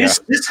awesome. This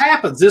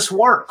happens. This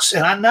works.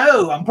 And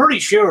I'm pretty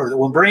sure that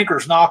when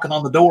Brinker's knocking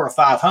on the door of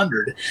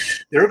 500,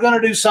 they're going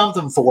to do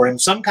something for him,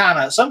 some kind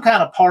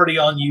of party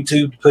on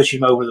YouTube to push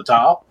him over the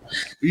top.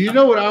 You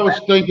know what I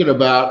was thinking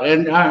about,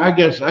 and I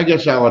guess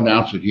I'll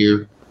announce it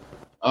here.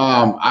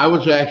 I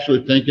was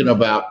actually thinking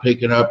about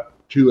picking up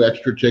 2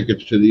 extra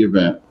tickets to the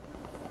event.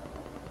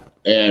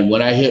 And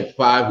when I hit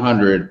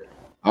 500,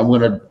 I'm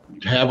going to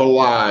have a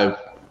live.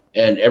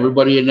 And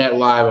everybody in that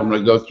live, I'm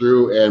going to go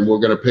through and we're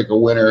going to pick a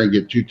winner and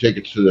get 2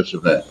 tickets to this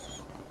event.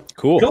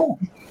 Cool.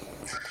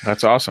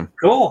 That's awesome.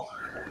 Cool.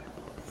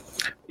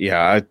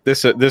 Yeah,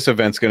 this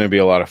event's going to be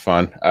a lot of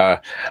fun.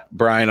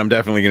 Brian, I'm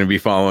definitely going to be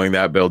following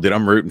that build, dude.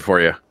 I'm rooting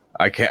for you.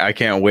 I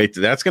can't wait.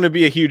 That's going to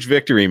be a huge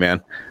victory,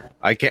 man.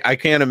 I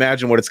can't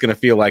imagine what it's going to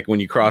feel like when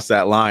you cross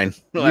that line.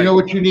 You know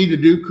what you need to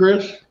do,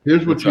 Chris?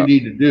 Here's what you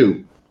need to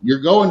do.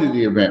 You're going to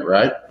the event,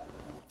 right?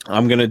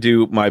 I'm going to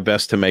do my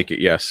best to make it,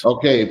 yes.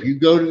 Okay, if you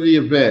go to the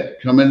event,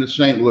 come into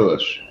St.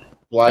 Louis,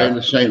 fly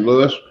into St.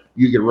 Louis,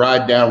 you can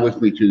ride down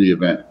with me to the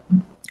event.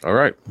 All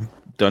right.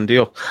 Done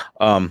deal.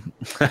 The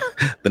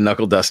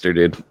knuckle duster,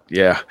 dude.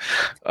 Yeah.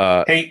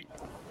 Hey,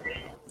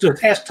 so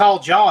ask Tall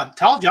John.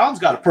 Tall John's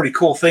got a pretty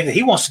cool thing that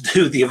he wants to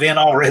do at the event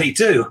already,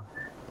 too.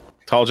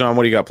 Tall John,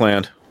 what do you got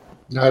planned?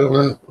 I don't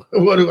know.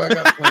 What do I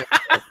got planned?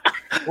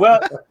 Well,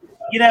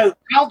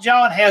 Tall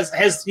John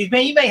he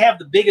may have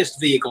the biggest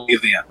vehicle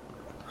event.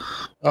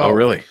 Oh,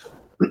 really?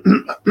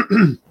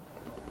 We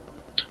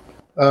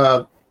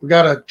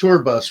got a tour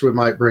bus we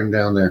might bring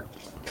down there.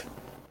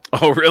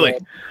 Oh, really?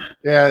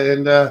 Yeah,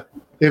 and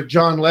if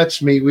John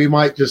lets me, we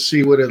might just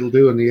see what it'll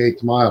do in the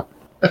 8th mile.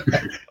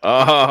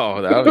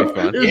 Oh, that would be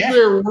fun. Is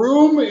there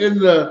room in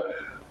the...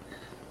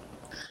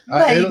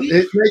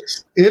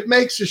 It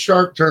makes a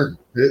sharp turn.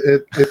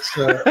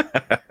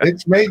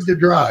 It's made to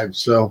drive,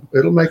 so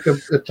it'll make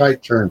a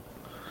tight turn.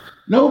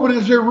 No, but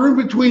is there room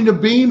between the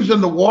beams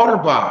and the water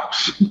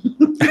box?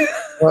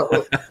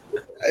 Well,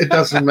 it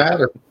doesn't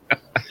matter.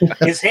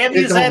 As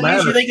heavy as that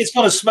is, you think it's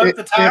going to smoke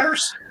the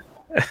tires?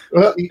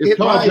 Well, if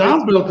Tall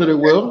John built it, it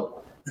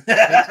will.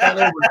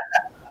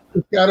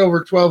 it's got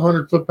over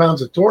 1,200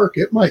 foot-pounds of torque.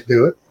 It might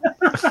do it.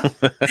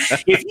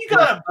 If you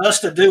got a bus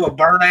to do a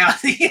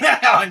burnout, you know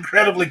how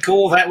incredibly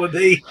cool that would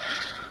be.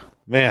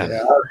 Man,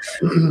 Yeah,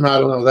 I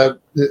don't know that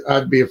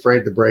I'd be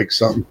afraid to break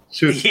something.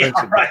 Too expensive.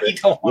 Yeah, right. You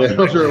don't want Yeah,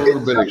 those are a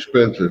little bit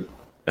expensive.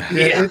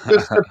 Yeah, it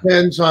just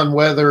depends on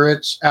whether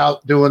it's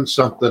out doing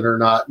something or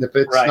not. And if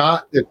it's Right.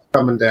 not, it's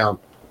coming down,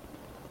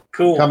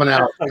 cool. coming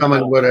out, That's so coming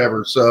cool.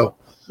 whatever. So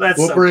That's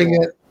we'll so bring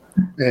cool. it,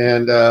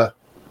 and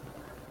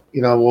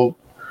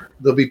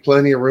there'll be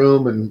plenty of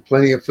room and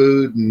plenty of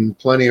food and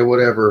plenty of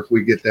whatever if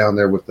we get down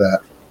there with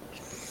that.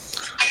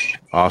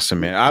 awesome,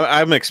 man.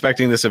 I'm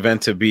expecting this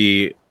event to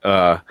be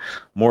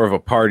more of a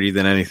party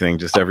than anything.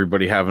 Just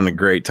everybody having a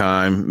great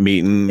time,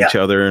 meeting each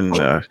other, and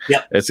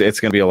it's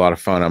going to be a lot of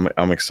fun.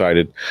 I'm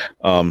excited.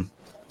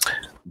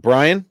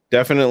 Brian,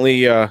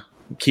 definitely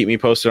keep me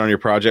posted on your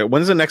project.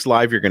 When's the next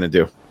live you're going to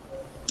do?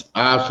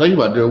 I was thinking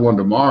about doing one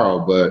tomorrow,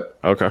 but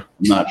Okay. I'm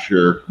not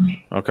sure.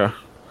 Okay.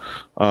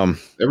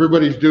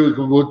 Everybody's doing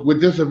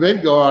with this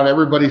event going on.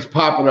 Everybody's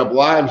popping up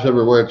lives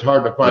everywhere. It's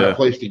hard to find Yeah. a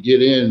place to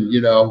get in,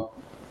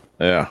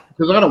 Yeah.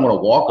 because I don't want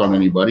to walk on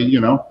anybody, You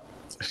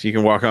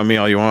can walk on me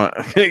all you want.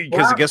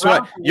 Because guess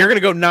what? You're going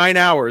to go 9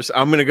 hours.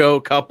 I'm going to go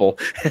a couple.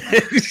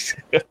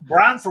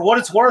 Brian, for what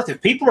it's worth,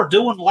 if people are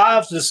doing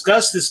lives to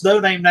discuss this No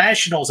Name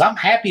Nationals, I'm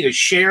happy to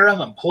share them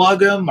and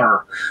plug them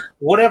or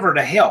whatever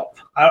to help.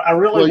 I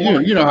really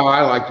Well, you know how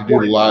I like to do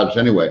the lives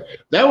anyway.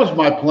 That was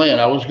my plan.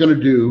 I was going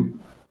to do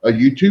a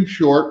YouTube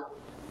short,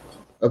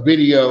 a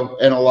video,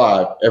 and a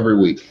live every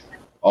week,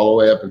 all the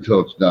way up until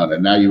it's done.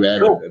 And now you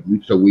added at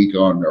least a week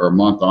on or a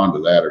month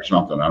onto that or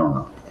something. I don't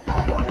know.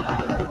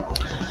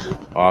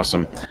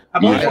 Awesome. I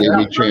believe You gave me a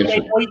about 38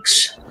 chance.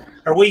 weeks.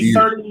 Are we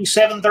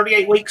 37,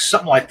 38 weeks?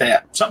 Something like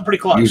that. Something pretty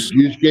close.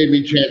 You just gave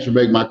me a chance to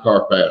make my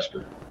car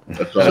faster.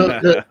 That's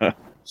all.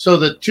 So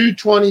the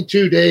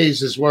 222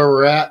 days is where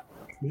we're at.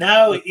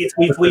 No,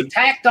 we've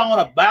tacked on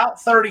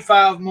about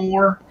 35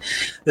 more.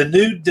 The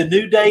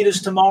new date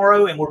is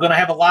tomorrow, and we're going to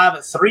have a live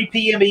at 3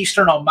 p.m.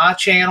 Eastern on my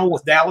channel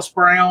with Dallas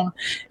Brown,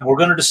 and we're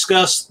going to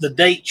discuss the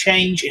date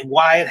change and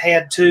why it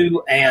had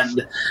to,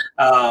 and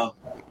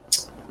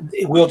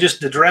we'll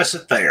just address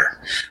it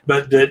there.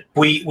 But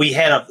we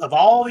had of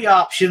all the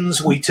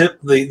options, we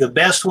took the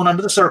best one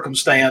under the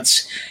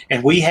circumstance,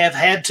 and we have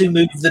had to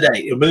move the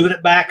date. We're moving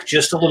it back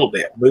just a little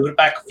bit, moving it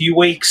back a few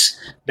weeks.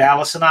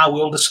 Dallas and I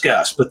will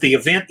discuss, but the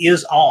event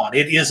is on.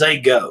 It is a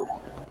go.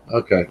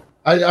 Okay,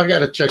 I got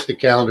to check the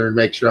calendar and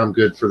make sure I'm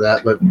good for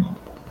that. But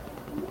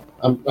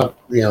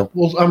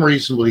I'm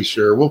reasonably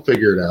sure we'll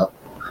figure it out.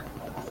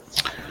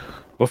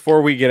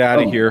 Before we get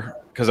out of here,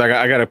 because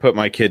I got to put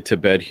my kid to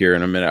bed here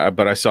in a minute,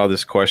 but I saw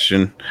this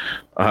question.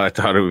 I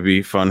thought it would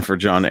be fun for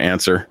John to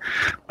answer.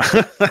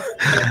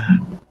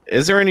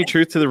 Is there any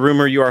truth to the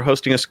rumor you are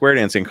hosting a square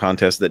dancing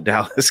contest that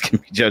Dallas can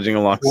be judging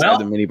alongside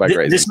the mini bike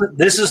racing?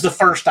 This is the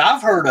first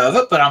I've heard of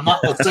it, but I'm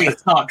not going to say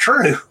it's not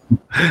true.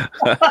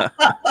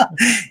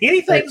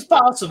 Anything's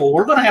possible.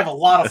 We're going to have a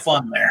lot of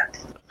fun there.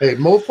 Hey,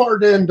 Mopar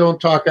Den don't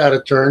talk out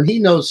of turn. He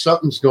knows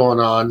something's going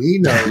on. He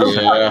knows.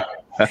 Yeah.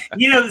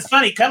 It's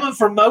funny coming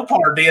from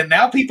Mopar Den.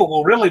 Now people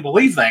will really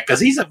believe that because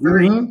he's a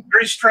very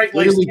straight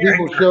laced Literally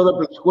people showed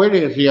up in square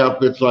dancing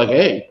outfits like,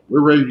 hey,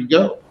 we're ready to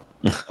go.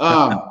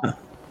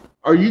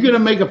 Are you going to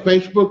make a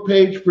Facebook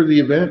page for the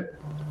event?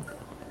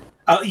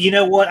 You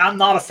know what? I'm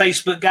not a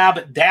Facebook guy,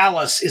 but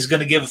Dallas is going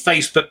to give a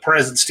Facebook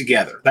presence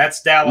together.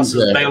 That's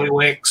Dallas's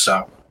bailiwick.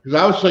 So, because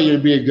I was saying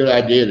it'd be a good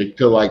idea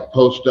to like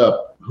post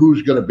up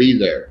who's going to be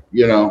there.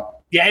 Yeah,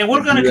 and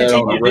we're going to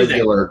continue to do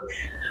that.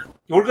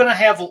 We're going to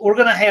have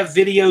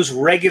videos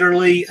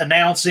regularly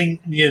announcing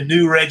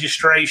new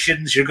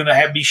registrations. You're going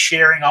to be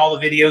sharing all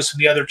the videos from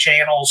the other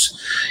channels.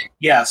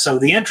 Yeah, so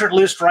the entrant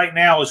list right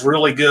now is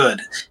really good,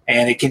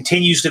 and it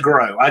continues to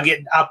grow. I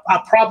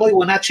probably,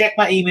 when I check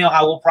my email,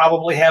 I will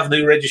probably have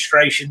new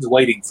registrations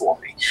waiting for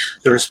me.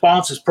 The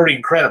response is pretty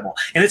incredible,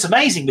 and it's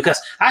amazing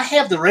because I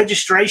have the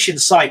registration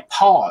site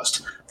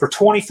paused for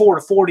 24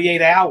 to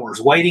 48 hours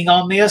waiting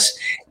on this,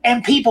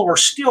 and people are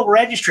still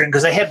registering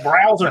because they had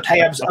browser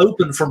tabs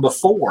open from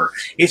before.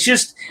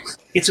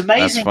 It's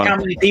amazing how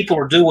many people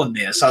are doing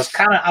this.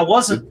 I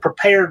wasn't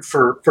prepared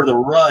for the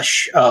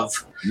rush of.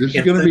 This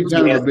is going to be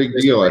kind of a big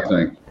deal, I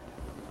think.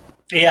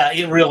 Yeah,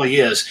 it really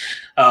is.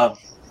 I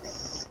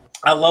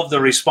love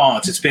the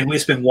response. It's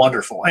been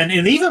wonderful, and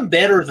even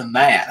better than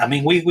that. I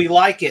mean, we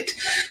like it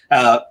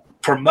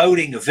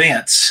promoting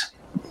events.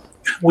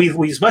 We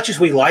as much as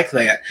we like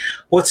that,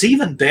 what's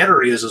even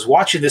better is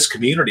watching this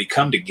community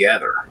come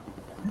together.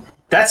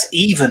 That's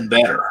even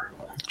better.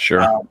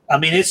 Sure. I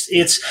mean,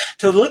 it's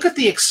to look at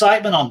the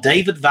excitement on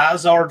David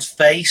Vizard's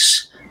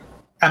face.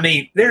 I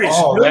mean, there is.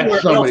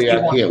 That's somebody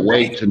I can't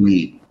wait to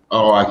meet.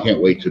 Oh, I can't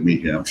wait to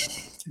meet him.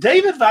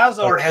 David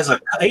Vizard has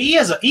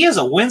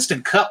a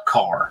Winston Cup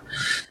car,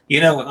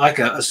 like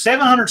a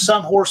 700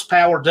 some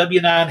horsepower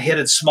W9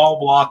 headed small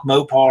block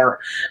Mopar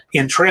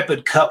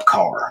Intrepid Cup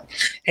car,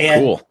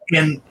 and cool.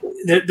 And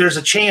there's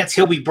a chance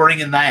he'll be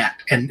bringing that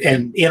and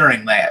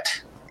entering that.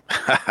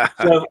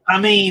 So, I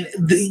mean,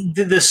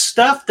 the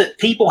stuff that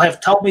people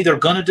have told me they're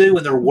going to do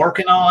and they're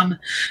working on,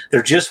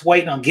 they're just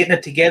waiting on getting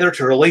it together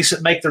to release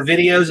it, make their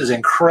videos, is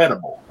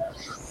incredible.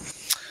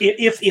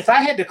 If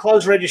I had to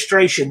close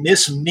registration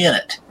this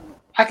minute,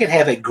 I could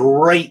have a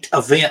great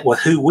event with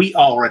who we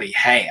already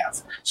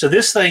have. So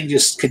this thing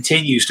just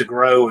continues to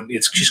grow, and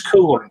it's just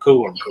cooler and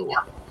cooler and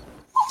cooler.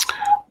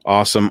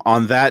 Awesome.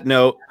 On that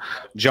note,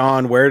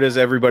 John, where does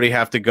everybody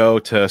have to go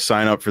to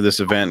sign up for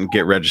this event and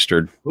get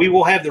registered? We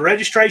will have the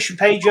registration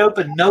page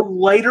open no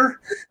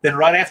later than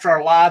right after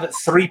our live at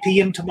 3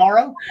 p.m.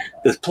 tomorrow.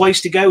 The place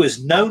to go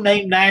is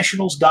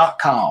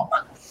nonamenationals.com.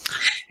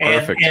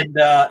 And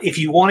if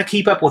you want to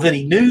keep up with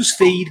any news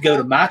feed, go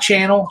to my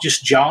channel,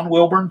 just John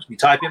Wilburn. You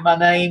type in my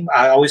name.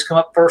 I always come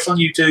up first on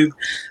YouTube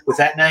with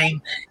that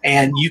name.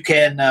 And you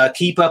can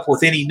keep up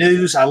with any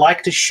news. I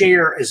like to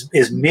share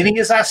as many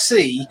as I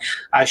see.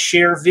 I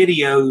share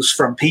videos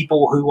from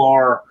people who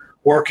are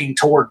working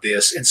toward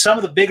this. And some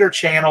of the bigger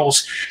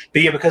channels,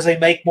 because they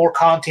make more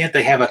content,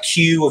 they have a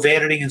queue of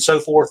editing and so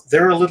forth.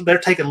 They're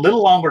taking a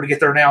little longer to get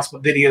their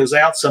announcement videos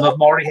out. Some of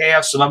them already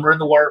have, some of them are in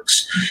the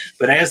works.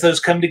 But as those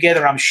come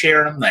together, I'm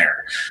sharing them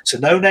there. So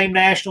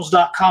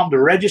nonamenationals.com to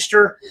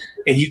register,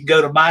 and you can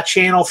go to my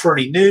channel for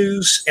any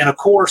news. And of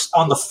course,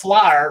 on the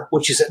flyer,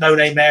 which is at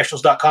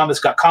nonamenationals.com, it's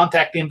got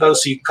contact info,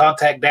 so you can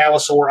contact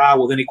Dallas or I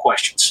with any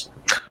questions.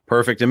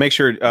 Perfect. And make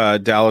sure,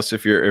 Dallas,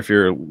 if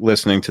you're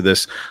listening to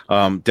this,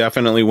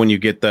 definitely when you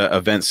get the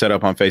event set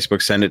up on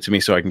Facebook, send it to me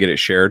so I can get it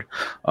shared.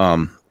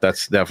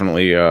 That's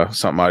definitely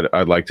something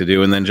I'd like to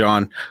do. And then,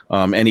 John,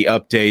 any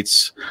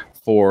updates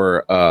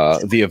for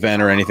the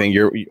event or anything?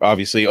 You're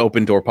obviously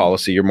open door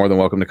policy. You're more than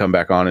welcome to come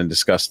back on and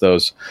discuss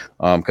those,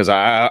 because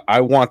I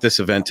want this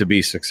event to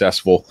be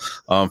successful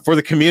for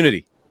the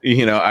community.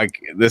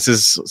 This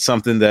is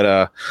something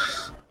that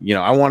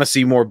I want to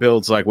see more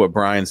builds like what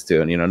Brian's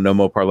doing. No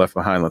Mopar left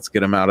behind. Let's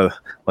get him out of.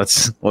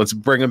 Let's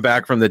bring him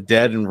back from the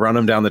dead and run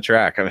him down the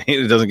track. I mean,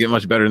 it doesn't get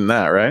much better than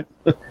that, right?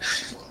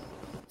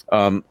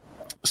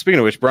 Speaking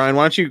of which, Brian,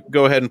 why don't you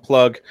go ahead and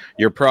plug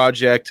your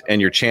project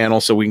and your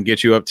channel so we can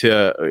get you up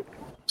to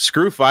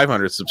screw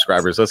 500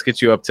 subscribers. Let's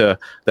get you up to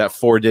that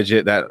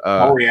 4-digit. That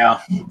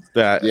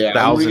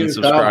 1,000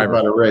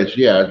 subscribers.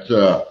 Yeah, it's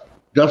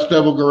Dust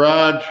Devil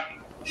Garage,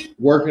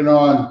 working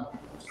on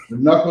the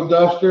knuckle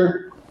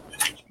duster.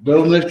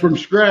 Building it from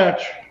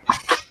scratch.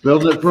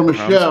 Building it from a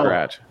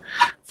shell.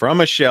 From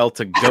a shell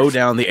to go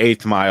down the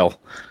 8th mile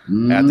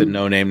at the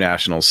No Name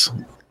Nationals.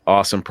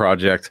 Awesome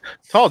project.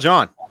 Tall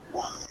John,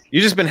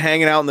 you just been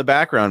hanging out in the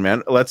background,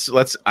 man. Let's.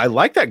 I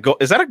like that.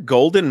 Is that a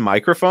golden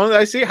microphone that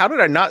I see? How did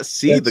I not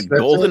see the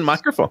golden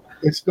microphone?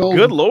 It's golden.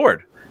 Good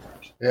Lord,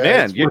 yeah,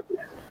 man!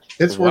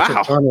 It's worth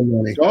a ton of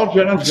money. Tall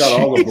John's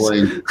got all the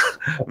bling.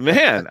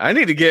 Man, I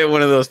need to get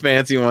one of those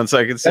fancy ones so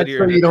I can sit here.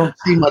 So you don't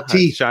see my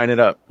teeth. Shine it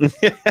up.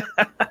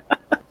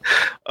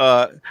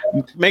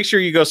 Make sure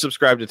you go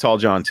subscribe to Tall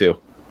John too.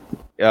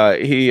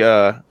 He's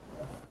a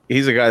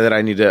guy that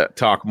I need to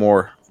talk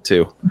more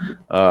to.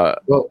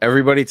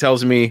 Everybody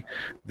tells me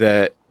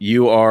that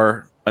you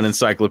are an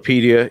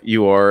encyclopedia.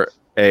 You are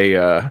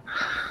a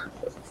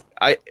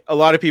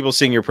lot of people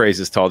sing your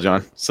praises, Tall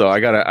John. So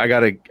I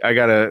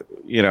gotta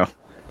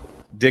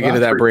dig into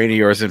that brain of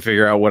yours and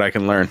figure out what I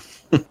can learn.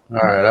 All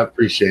right, I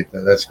appreciate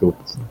that. That's cool.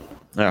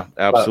 Yeah,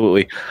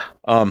 absolutely.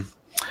 I'm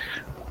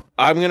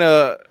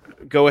gonna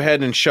go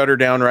ahead and shut her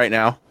down right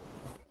now.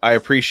 I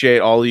appreciate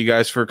all of you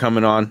guys for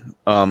coming on.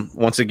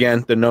 Once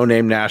again, the No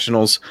Name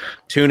Nationals.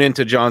 Tune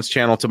into John's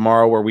channel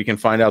tomorrow where we can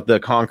find out the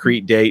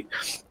concrete date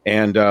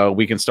and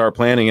we can start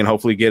planning and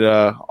hopefully get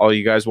all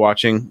you guys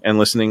watching and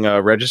listening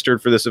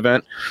registered for this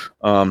event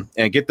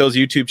and get those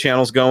YouTube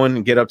channels going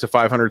and get up to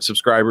 500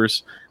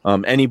 subscribers.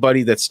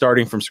 Anybody that's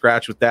starting from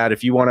scratch with that,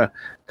 if you want to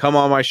come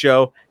on my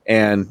show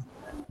and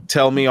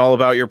tell me all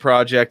about your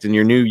project and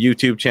your new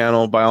YouTube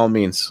channel, by all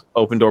means,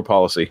 open door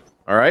policy.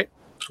 All right.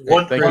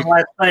 One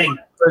last thing.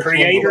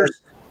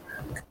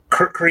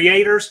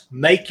 Creators,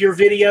 make your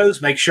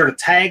videos. Make sure to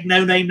tag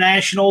No Name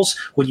Nationals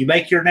when you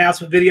make your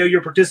announcement video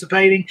you're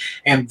participating.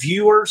 And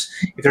viewers,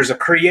 if there's a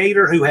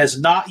creator who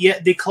has not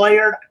yet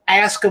declared,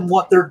 ask them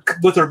what they're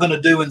going to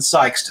do in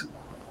Sikeston.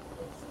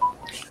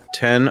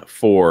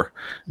 10-4.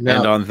 And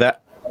on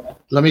that,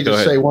 let me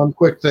just say one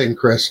quick thing,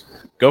 Chris.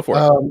 Go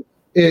for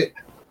it.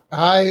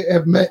 I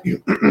have met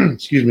you.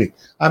 Excuse me.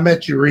 I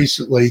met you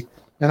recently.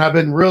 And I've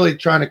been really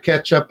trying to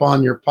catch up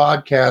on your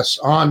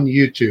podcasts on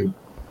YouTube.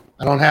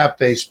 I don't have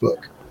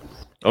Facebook.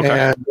 Okay.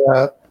 And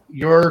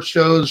your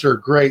shows are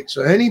great.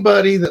 So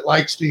anybody that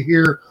likes to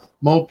hear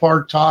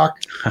Mopar talk,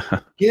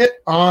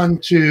 get on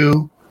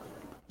to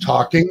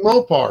Talking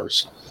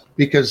Mopars,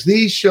 because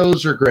these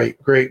shows are great.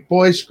 Great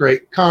voice,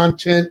 great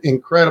content,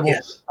 incredible.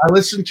 Yes. I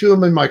listen to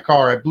them in my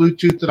car. I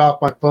Bluetooth it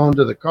off my phone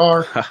to the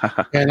car,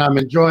 and I'm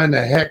enjoying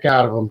the heck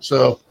out of them.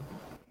 So,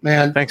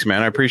 man, thanks,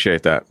 man. I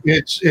appreciate that.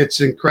 It's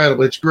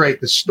incredible. It's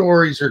great. The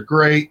stories are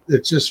great.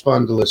 It's just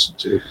fun to listen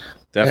to.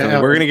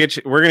 Definitely. We're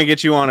gonna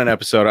get you on an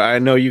episode. I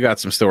know you got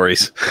some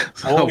stories.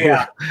 Oh,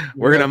 yeah.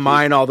 We're gonna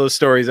mine all those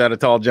stories out of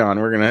Tall John.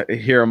 We're gonna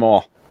hear them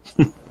all.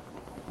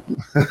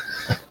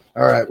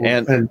 All right.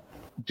 Well, and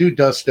do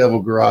Dust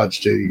Devil Garage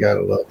too. You got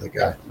to love the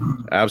guy.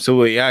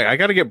 Absolutely. Yeah. I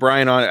got to get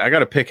Brian on. I got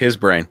to pick his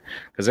brain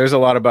because there's a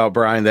lot about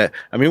Brian that,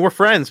 I mean, we're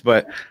friends,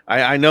 but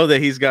I know that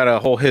he's got a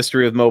whole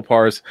history with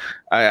Mopars.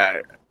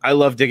 I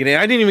love digging in.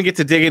 I didn't even get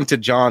to dig into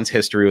John's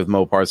history with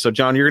Mopars. So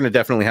John, you're going to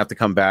definitely have to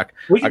come back.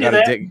 I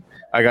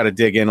got to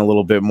dig in a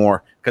little bit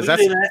more because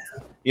that's,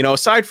 you know,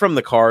 aside from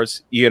the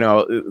cars, you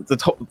know,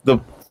 the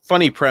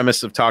funny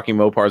premise of Talking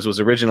Mopars was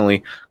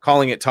originally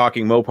calling it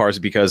Talking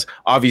Mopars because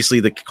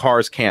obviously the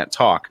cars can't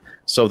talk.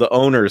 So the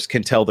owners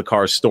can tell the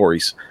cars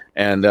stories.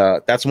 And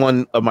that's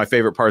one of my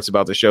favorite parts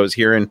about the show is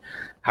hearing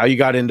how you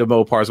got into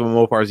Mopars,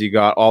 what Mopars you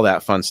got, all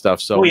that fun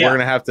stuff. So we're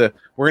gonna have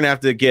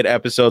to get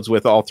episodes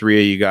with all three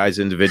of you guys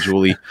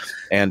individually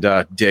and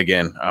dig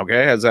in.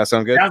 Okay, does that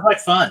sound good? Sounds like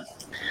fun.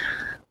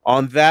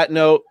 On that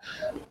note,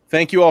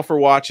 thank you all for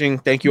watching.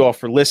 Thank you all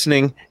for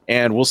listening,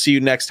 and we'll see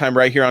you next time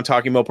right here on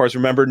Talking Mopars.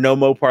 Remember, no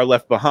Mopar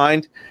left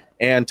behind,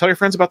 and tell your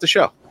friends about the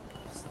show.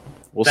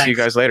 We'll see you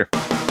guys later.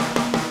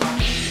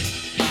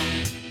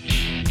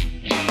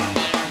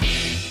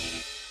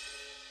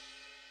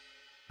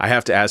 I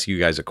have to ask you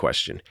guys a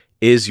question.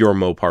 Is your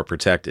Mopar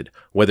protected?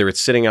 Whether it's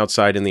sitting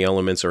outside in the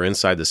elements or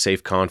inside the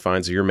safe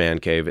confines of your man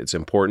cave, it's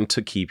important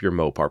to keep your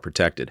Mopar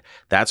protected.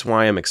 That's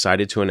why I'm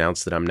excited to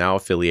announce that I'm now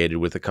affiliated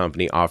with a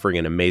company offering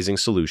an amazing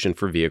solution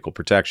for vehicle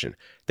protection.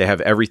 They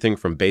have everything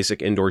from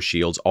basic indoor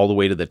shields all the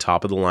way to the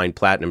top-of-the-line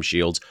platinum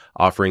shields,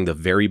 offering the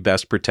very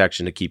best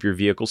protection to keep your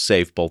vehicle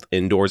safe both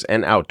indoors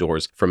and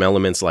outdoors from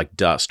elements like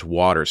dust,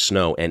 water,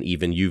 snow, and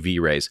even UV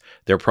rays.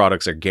 Their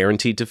products are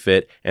guaranteed to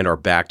fit and are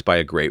backed by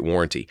a great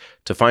warranty.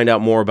 To find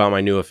out more about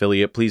my new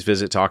affiliate, please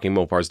visit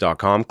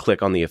TalkingMopars.com,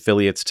 click on the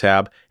Affiliates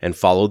tab, and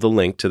follow the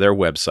link to their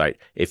website.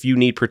 If you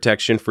need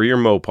protection for your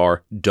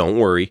Mopar, don't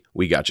worry,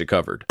 we got you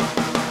covered.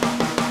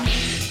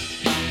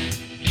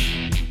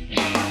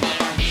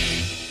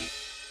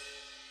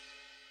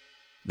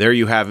 There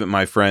you have it,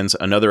 my friends.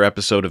 Another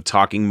episode of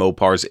Talking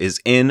Mopars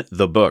is in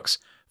the books.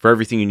 For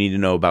everything you need to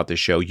know about this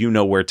show, you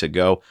know where to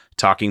go,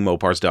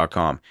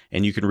 TalkingMopars.com.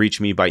 And you can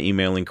reach me by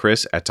emailing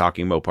Chris at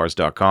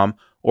TalkingMopars.com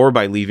or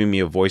by leaving me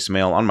a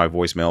voicemail on my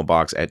voicemail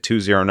box at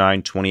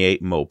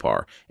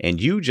 209-28-MOPAR.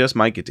 And you just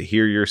might get to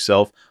hear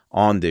yourself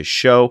on this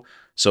show.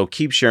 So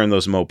keep sharing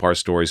those Mopar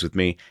stories with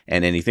me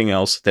and anything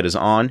else that is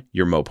on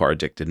your Mopar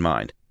addicted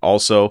mind.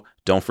 Also,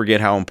 don't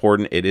forget how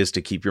important it is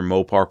to keep your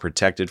Mopar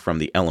protected from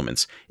the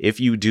elements. If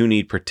you do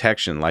need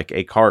protection like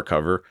a car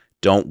cover,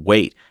 don't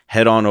wait.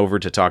 Head on over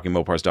to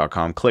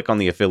TalkingMopars.com, click on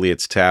the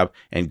Affiliates tab,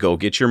 and go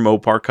get your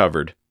Mopar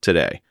covered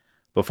today.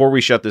 Before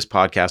we shut this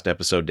podcast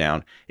episode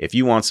down, if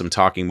you want some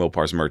Talking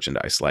Mopars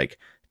merchandise like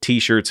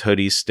t-shirts,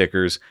 hoodies,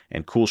 stickers,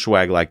 and cool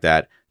swag like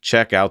that,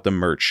 check out the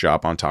merch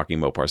shop on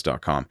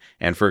TalkingMopars.com.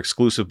 And for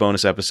exclusive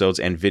bonus episodes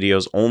and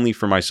videos only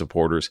for my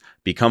supporters,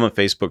 become a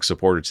Facebook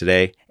supporter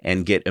today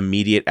and get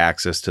immediate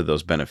access to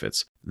those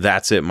benefits.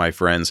 That's it, my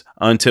friends.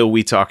 Until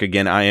we talk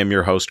again, I am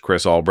your host,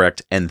 Chris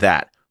Albrecht, and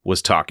that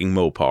was Talking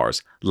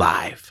Mopars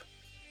Live.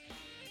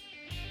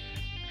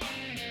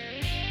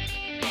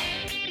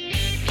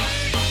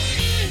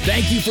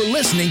 Thank you for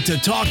listening to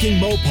Talking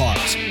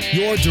Mopars,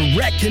 your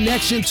direct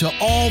connection to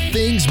all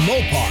things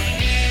Mopar.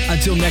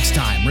 Until next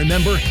time,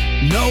 remember,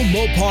 no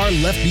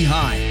Mopar left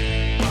behind.